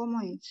pregunta, ¿o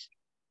cómo es?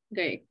 Ok,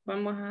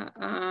 vamos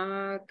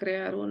a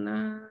crear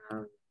una...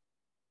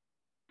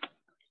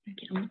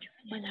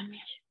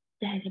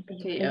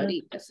 Ok,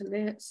 ahorita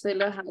se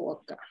las hago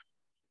acá.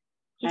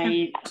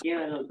 Ahí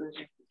lleva los dos.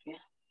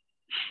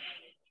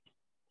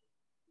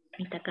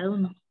 Ahí está cada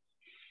uno.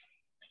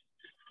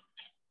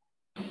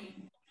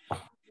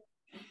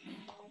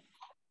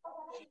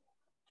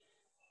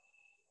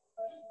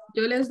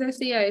 Yo les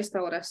decía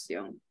esta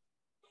oración.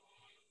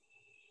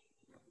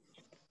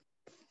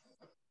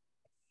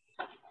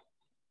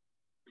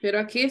 Pero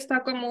aquí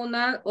está como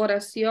una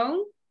oración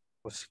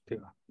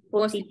Positiva.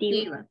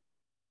 positiva.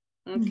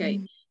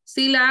 Ok.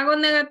 Si la hago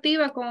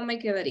negativa, ¿cómo me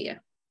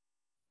quedaría?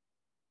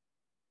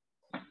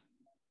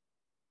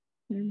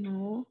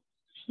 No,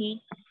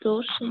 he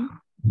doesn't.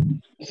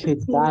 He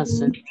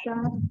doesn't.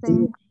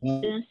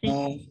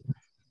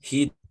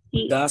 He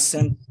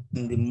doesn't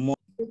in the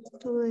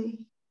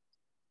morning.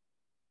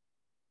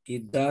 He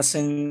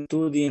doesn't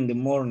study in the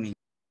morning.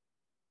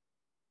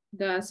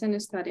 Doesn't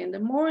study in the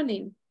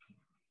morning.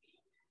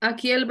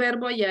 Aquí el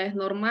verbo ya es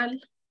normal.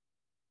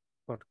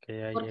 Porque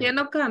ya ¿Por qué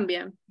lleva. no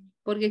cambia?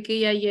 Porque aquí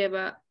ya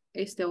lleva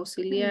este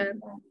auxiliar.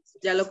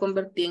 Ya lo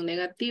convertí en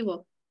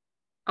negativo.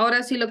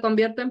 Ahora, si lo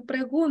convierto en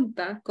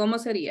pregunta, ¿cómo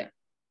sería?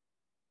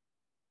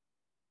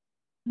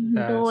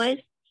 Does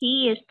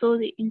he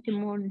study in the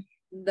morning?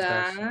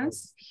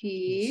 Does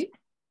he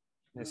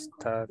Study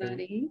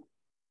study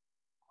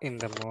in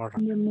the morning.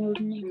 In the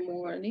morning.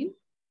 morning?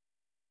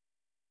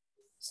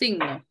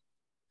 Signo.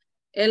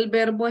 El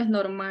verbo es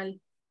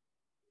normal.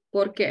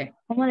 ¿Por qué?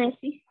 ¿Cómo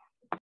decir?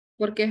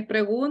 Porque es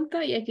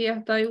pregunta y aquí ya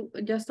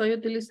estoy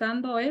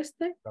utilizando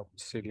este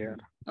Auxiliar.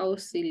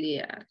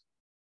 auxiliar.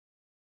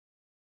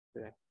 Sí.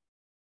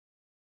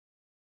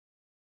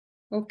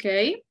 Ok.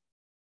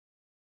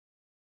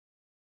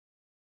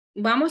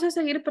 Vamos a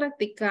seguir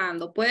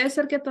practicando. Puede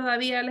ser que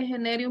todavía les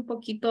genere un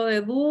poquito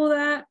de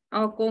duda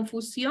o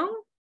confusión.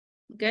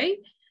 Ok.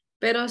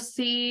 Pero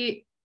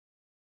si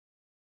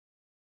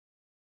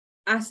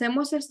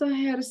hacemos estos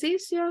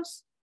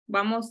ejercicios,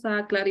 vamos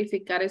a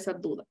clarificar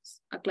esas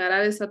dudas,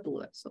 aclarar esas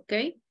dudas. Ok.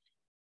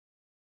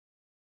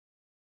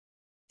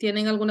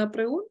 ¿Tienen alguna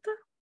pregunta?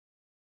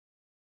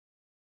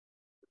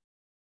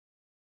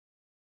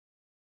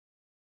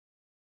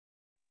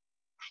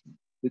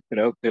 Sí,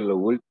 creo que lo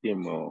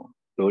último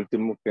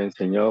que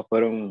enseñó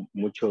fueron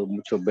muchos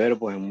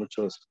verbos en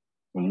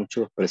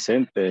muchos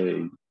presentes.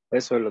 Y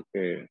eso es lo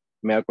que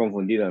me ha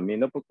confundido a mí,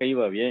 no porque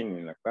iba bien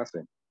en la clase.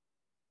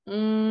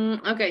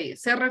 Ok,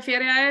 se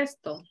refiere a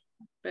esto.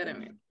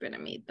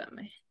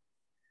 Permítame.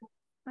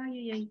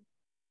 Ay.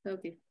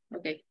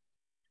 Ok.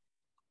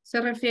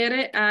 Se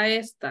refiere a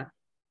esta.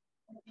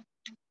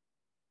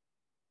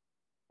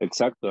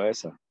 Exacto, a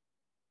esa.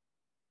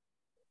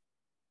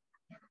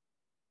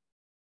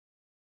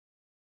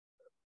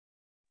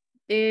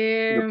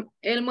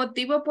 El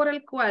motivo por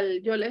el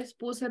cual yo les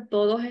puse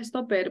todos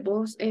estos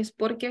verbos es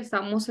porque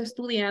estamos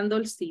estudiando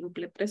el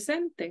simple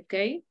presente,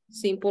 ¿ok?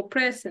 Simple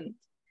present.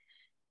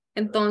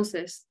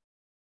 Entonces,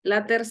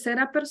 la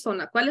tercera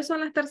persona. ¿Cuáles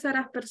son las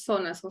terceras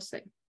personas,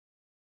 José?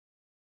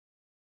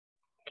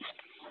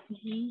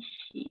 He,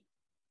 she,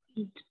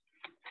 it.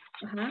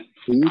 Ajá.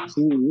 He,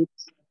 she, it.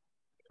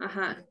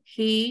 Ajá.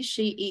 He,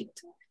 she, it.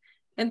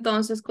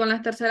 Entonces, con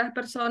las terceras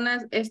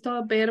personas,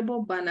 estos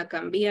verbos van a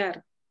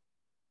cambiar.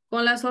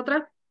 Con las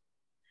otras,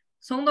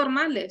 son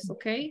normales,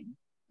 ¿ok?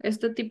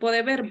 Este tipo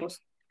de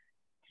verbos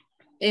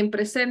en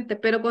presente,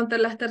 pero contra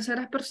las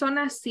terceras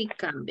personas sí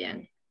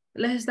cambian.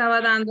 Les estaba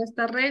dando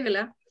esta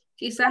regla.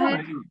 Quizás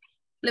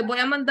les voy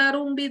a mandar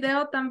un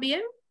video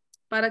también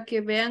para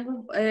que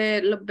vean,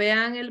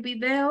 vean el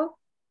video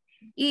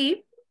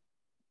y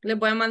les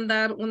voy a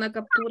mandar una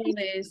captura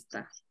de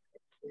esta.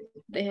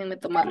 Déjenme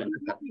tomarle una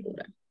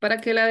captura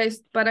para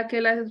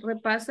que la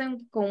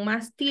repasen con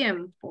más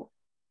tiempo.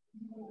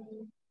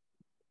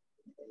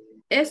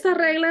 Estas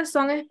reglas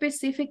son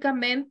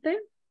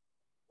específicamente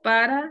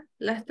para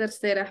las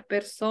terceras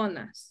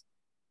personas.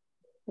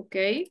 ¿Ok?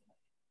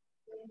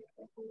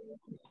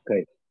 Ok.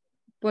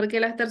 Porque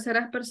las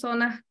terceras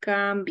personas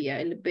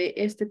cambia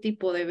este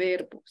tipo de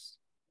verbos.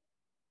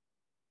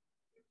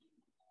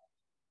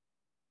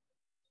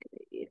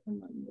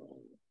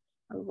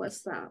 Al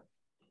WhatsApp.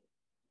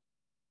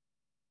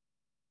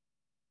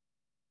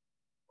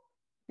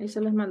 Ahí se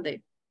los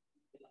mandé.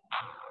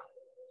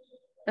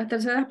 Las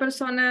terceras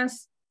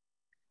personas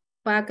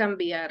va a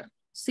cambiar.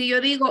 Si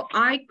yo digo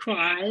I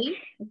cry,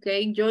 ok,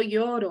 yo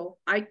lloro,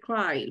 I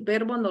cry,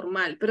 verbo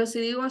normal. Pero si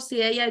digo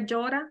si ella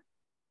llora,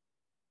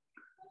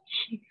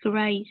 She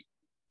cries.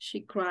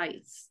 she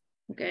cries,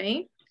 ok.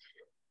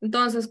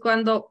 Entonces,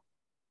 cuando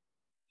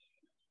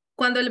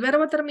el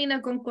verbo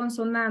termina con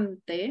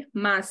consonante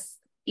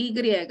más Y,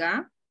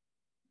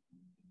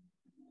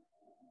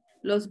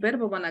 los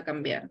verbos van a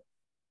cambiar.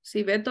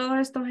 Si ve todos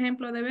estos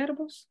ejemplos de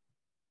verbos,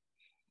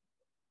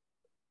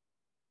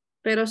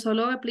 pero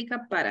solo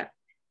aplica para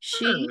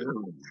she,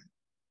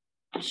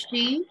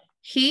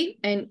 he,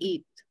 and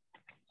it.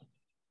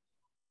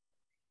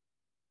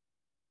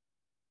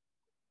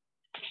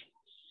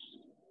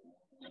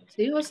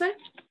 ¿Sí, José?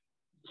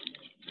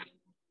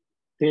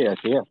 Sí,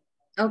 así es.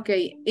 Ok,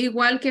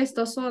 igual que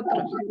estos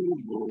otros.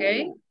 Ok,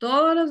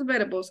 todos los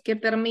verbos que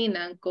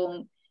terminan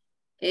con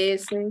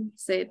S,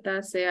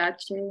 Z,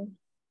 CH,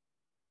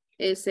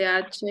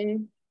 SH,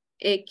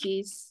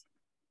 X,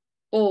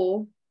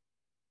 O,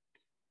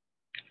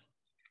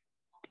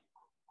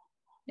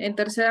 en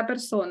tercera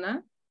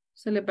persona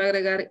se le va a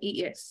agregar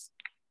IS.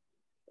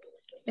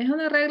 Es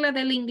una regla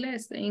del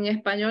inglés. En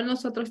español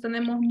nosotros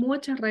tenemos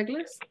muchas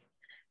reglas.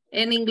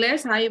 En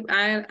inglés hay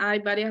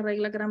varias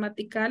reglas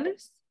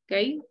gramaticales,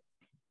 ¿ok?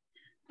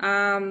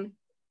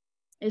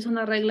 Es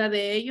una regla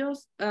de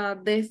ellos,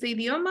 de este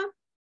idioma,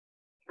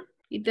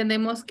 y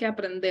tenemos que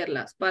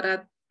aprenderlas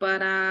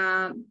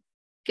para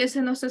que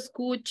se nos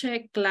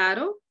escuche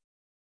claro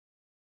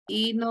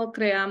y no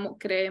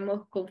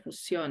creemos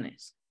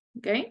confusiones,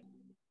 ¿ok?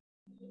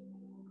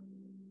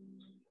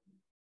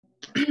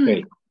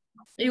 Okay.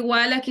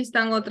 Igual aquí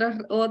están otras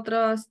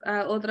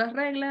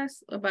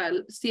reglas.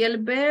 Si el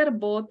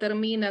verbo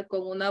termina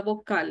con una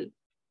vocal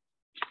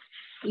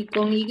y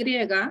con Y,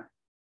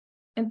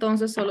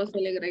 entonces solo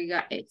se le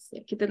agrega S.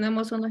 Aquí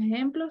tenemos unos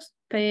ejemplos.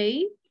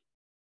 Pay,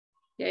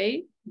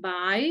 okay,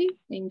 buy,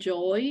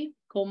 enjoy,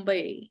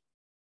 convey.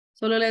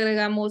 Solo le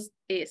agregamos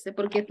S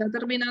porque está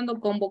terminando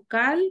con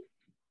vocal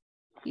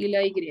y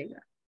la Y.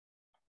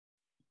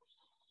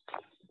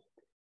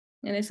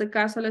 En ese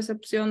caso la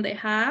excepción de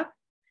have,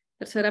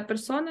 tercera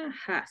persona,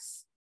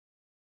 has.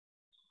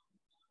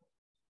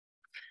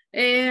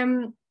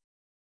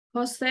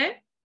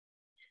 José,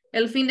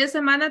 el fin de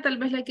semana tal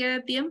vez le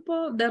quede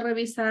tiempo de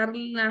revisar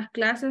las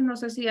clases. No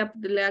sé si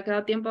le ha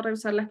quedado tiempo de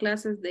revisar las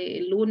clases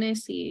de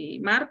lunes y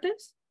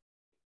martes.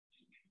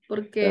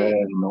 Porque...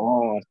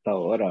 no, hasta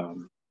ahora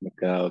me ha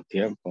quedado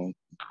tiempo.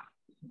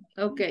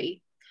 Ok.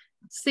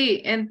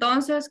 Sí,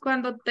 entonces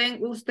cuando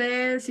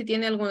usted, si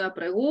tiene alguna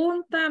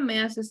pregunta, me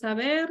hace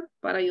saber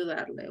para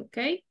ayudarle, ¿ok?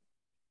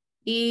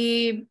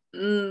 Y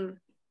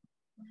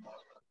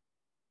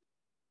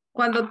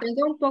cuando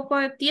tenga un poco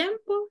de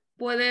tiempo,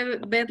 puede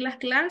ver las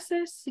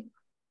clases,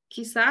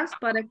 quizás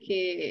para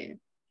que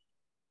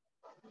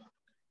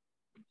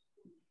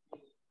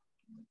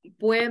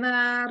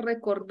pueda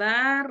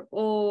recordar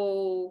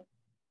o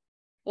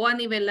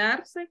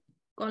anivelarse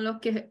con los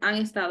que han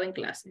estado en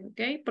clase,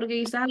 ¿ok?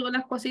 Porque quizás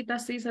algunas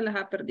cositas sí se las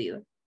ha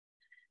perdido.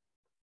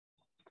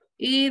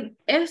 Y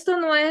esto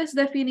no es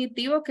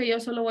definitivo que yo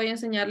solo voy a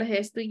enseñarles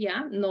esto y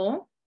ya,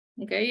 no.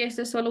 ¿Ok?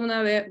 Esta es solo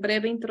una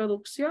breve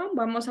introducción.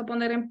 Vamos a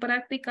poner en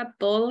práctica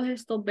todos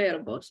estos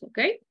verbos, ¿ok?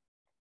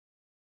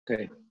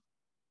 Okay.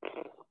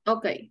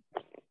 Okay.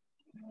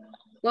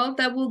 Well,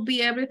 that will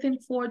be everything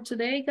for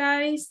today,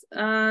 guys.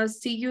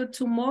 See you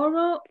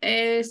tomorrow.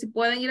 Si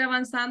pueden ir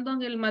avanzando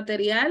en el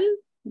material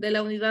de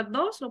la unidad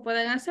 2, lo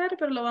pueden hacer,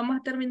 pero lo vamos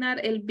a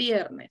terminar el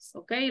viernes,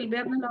 ¿ok? El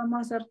viernes lo vamos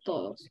a hacer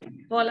todas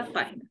las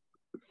páginas.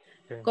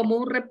 Como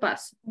un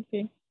repaso.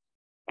 Okay.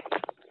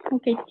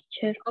 Okay,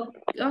 teacher.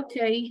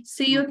 Okay.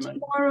 See you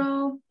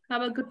tomorrow.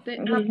 Have a good day.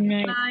 Have a good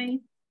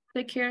night.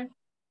 Take care.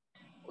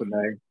 Good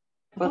night.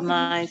 Good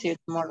night. See you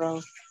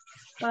tomorrow.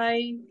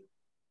 Bye.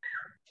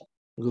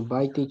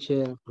 Goodbye,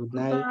 teacher. Good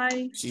night.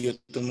 Bye. See you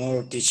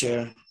tomorrow,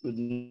 teacher. Good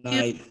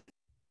night.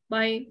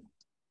 Bye.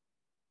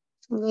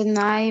 Good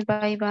night.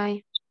 Bye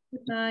bye.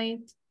 Good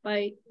night.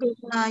 Bye. Good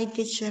night,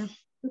 teacher.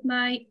 Good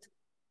night.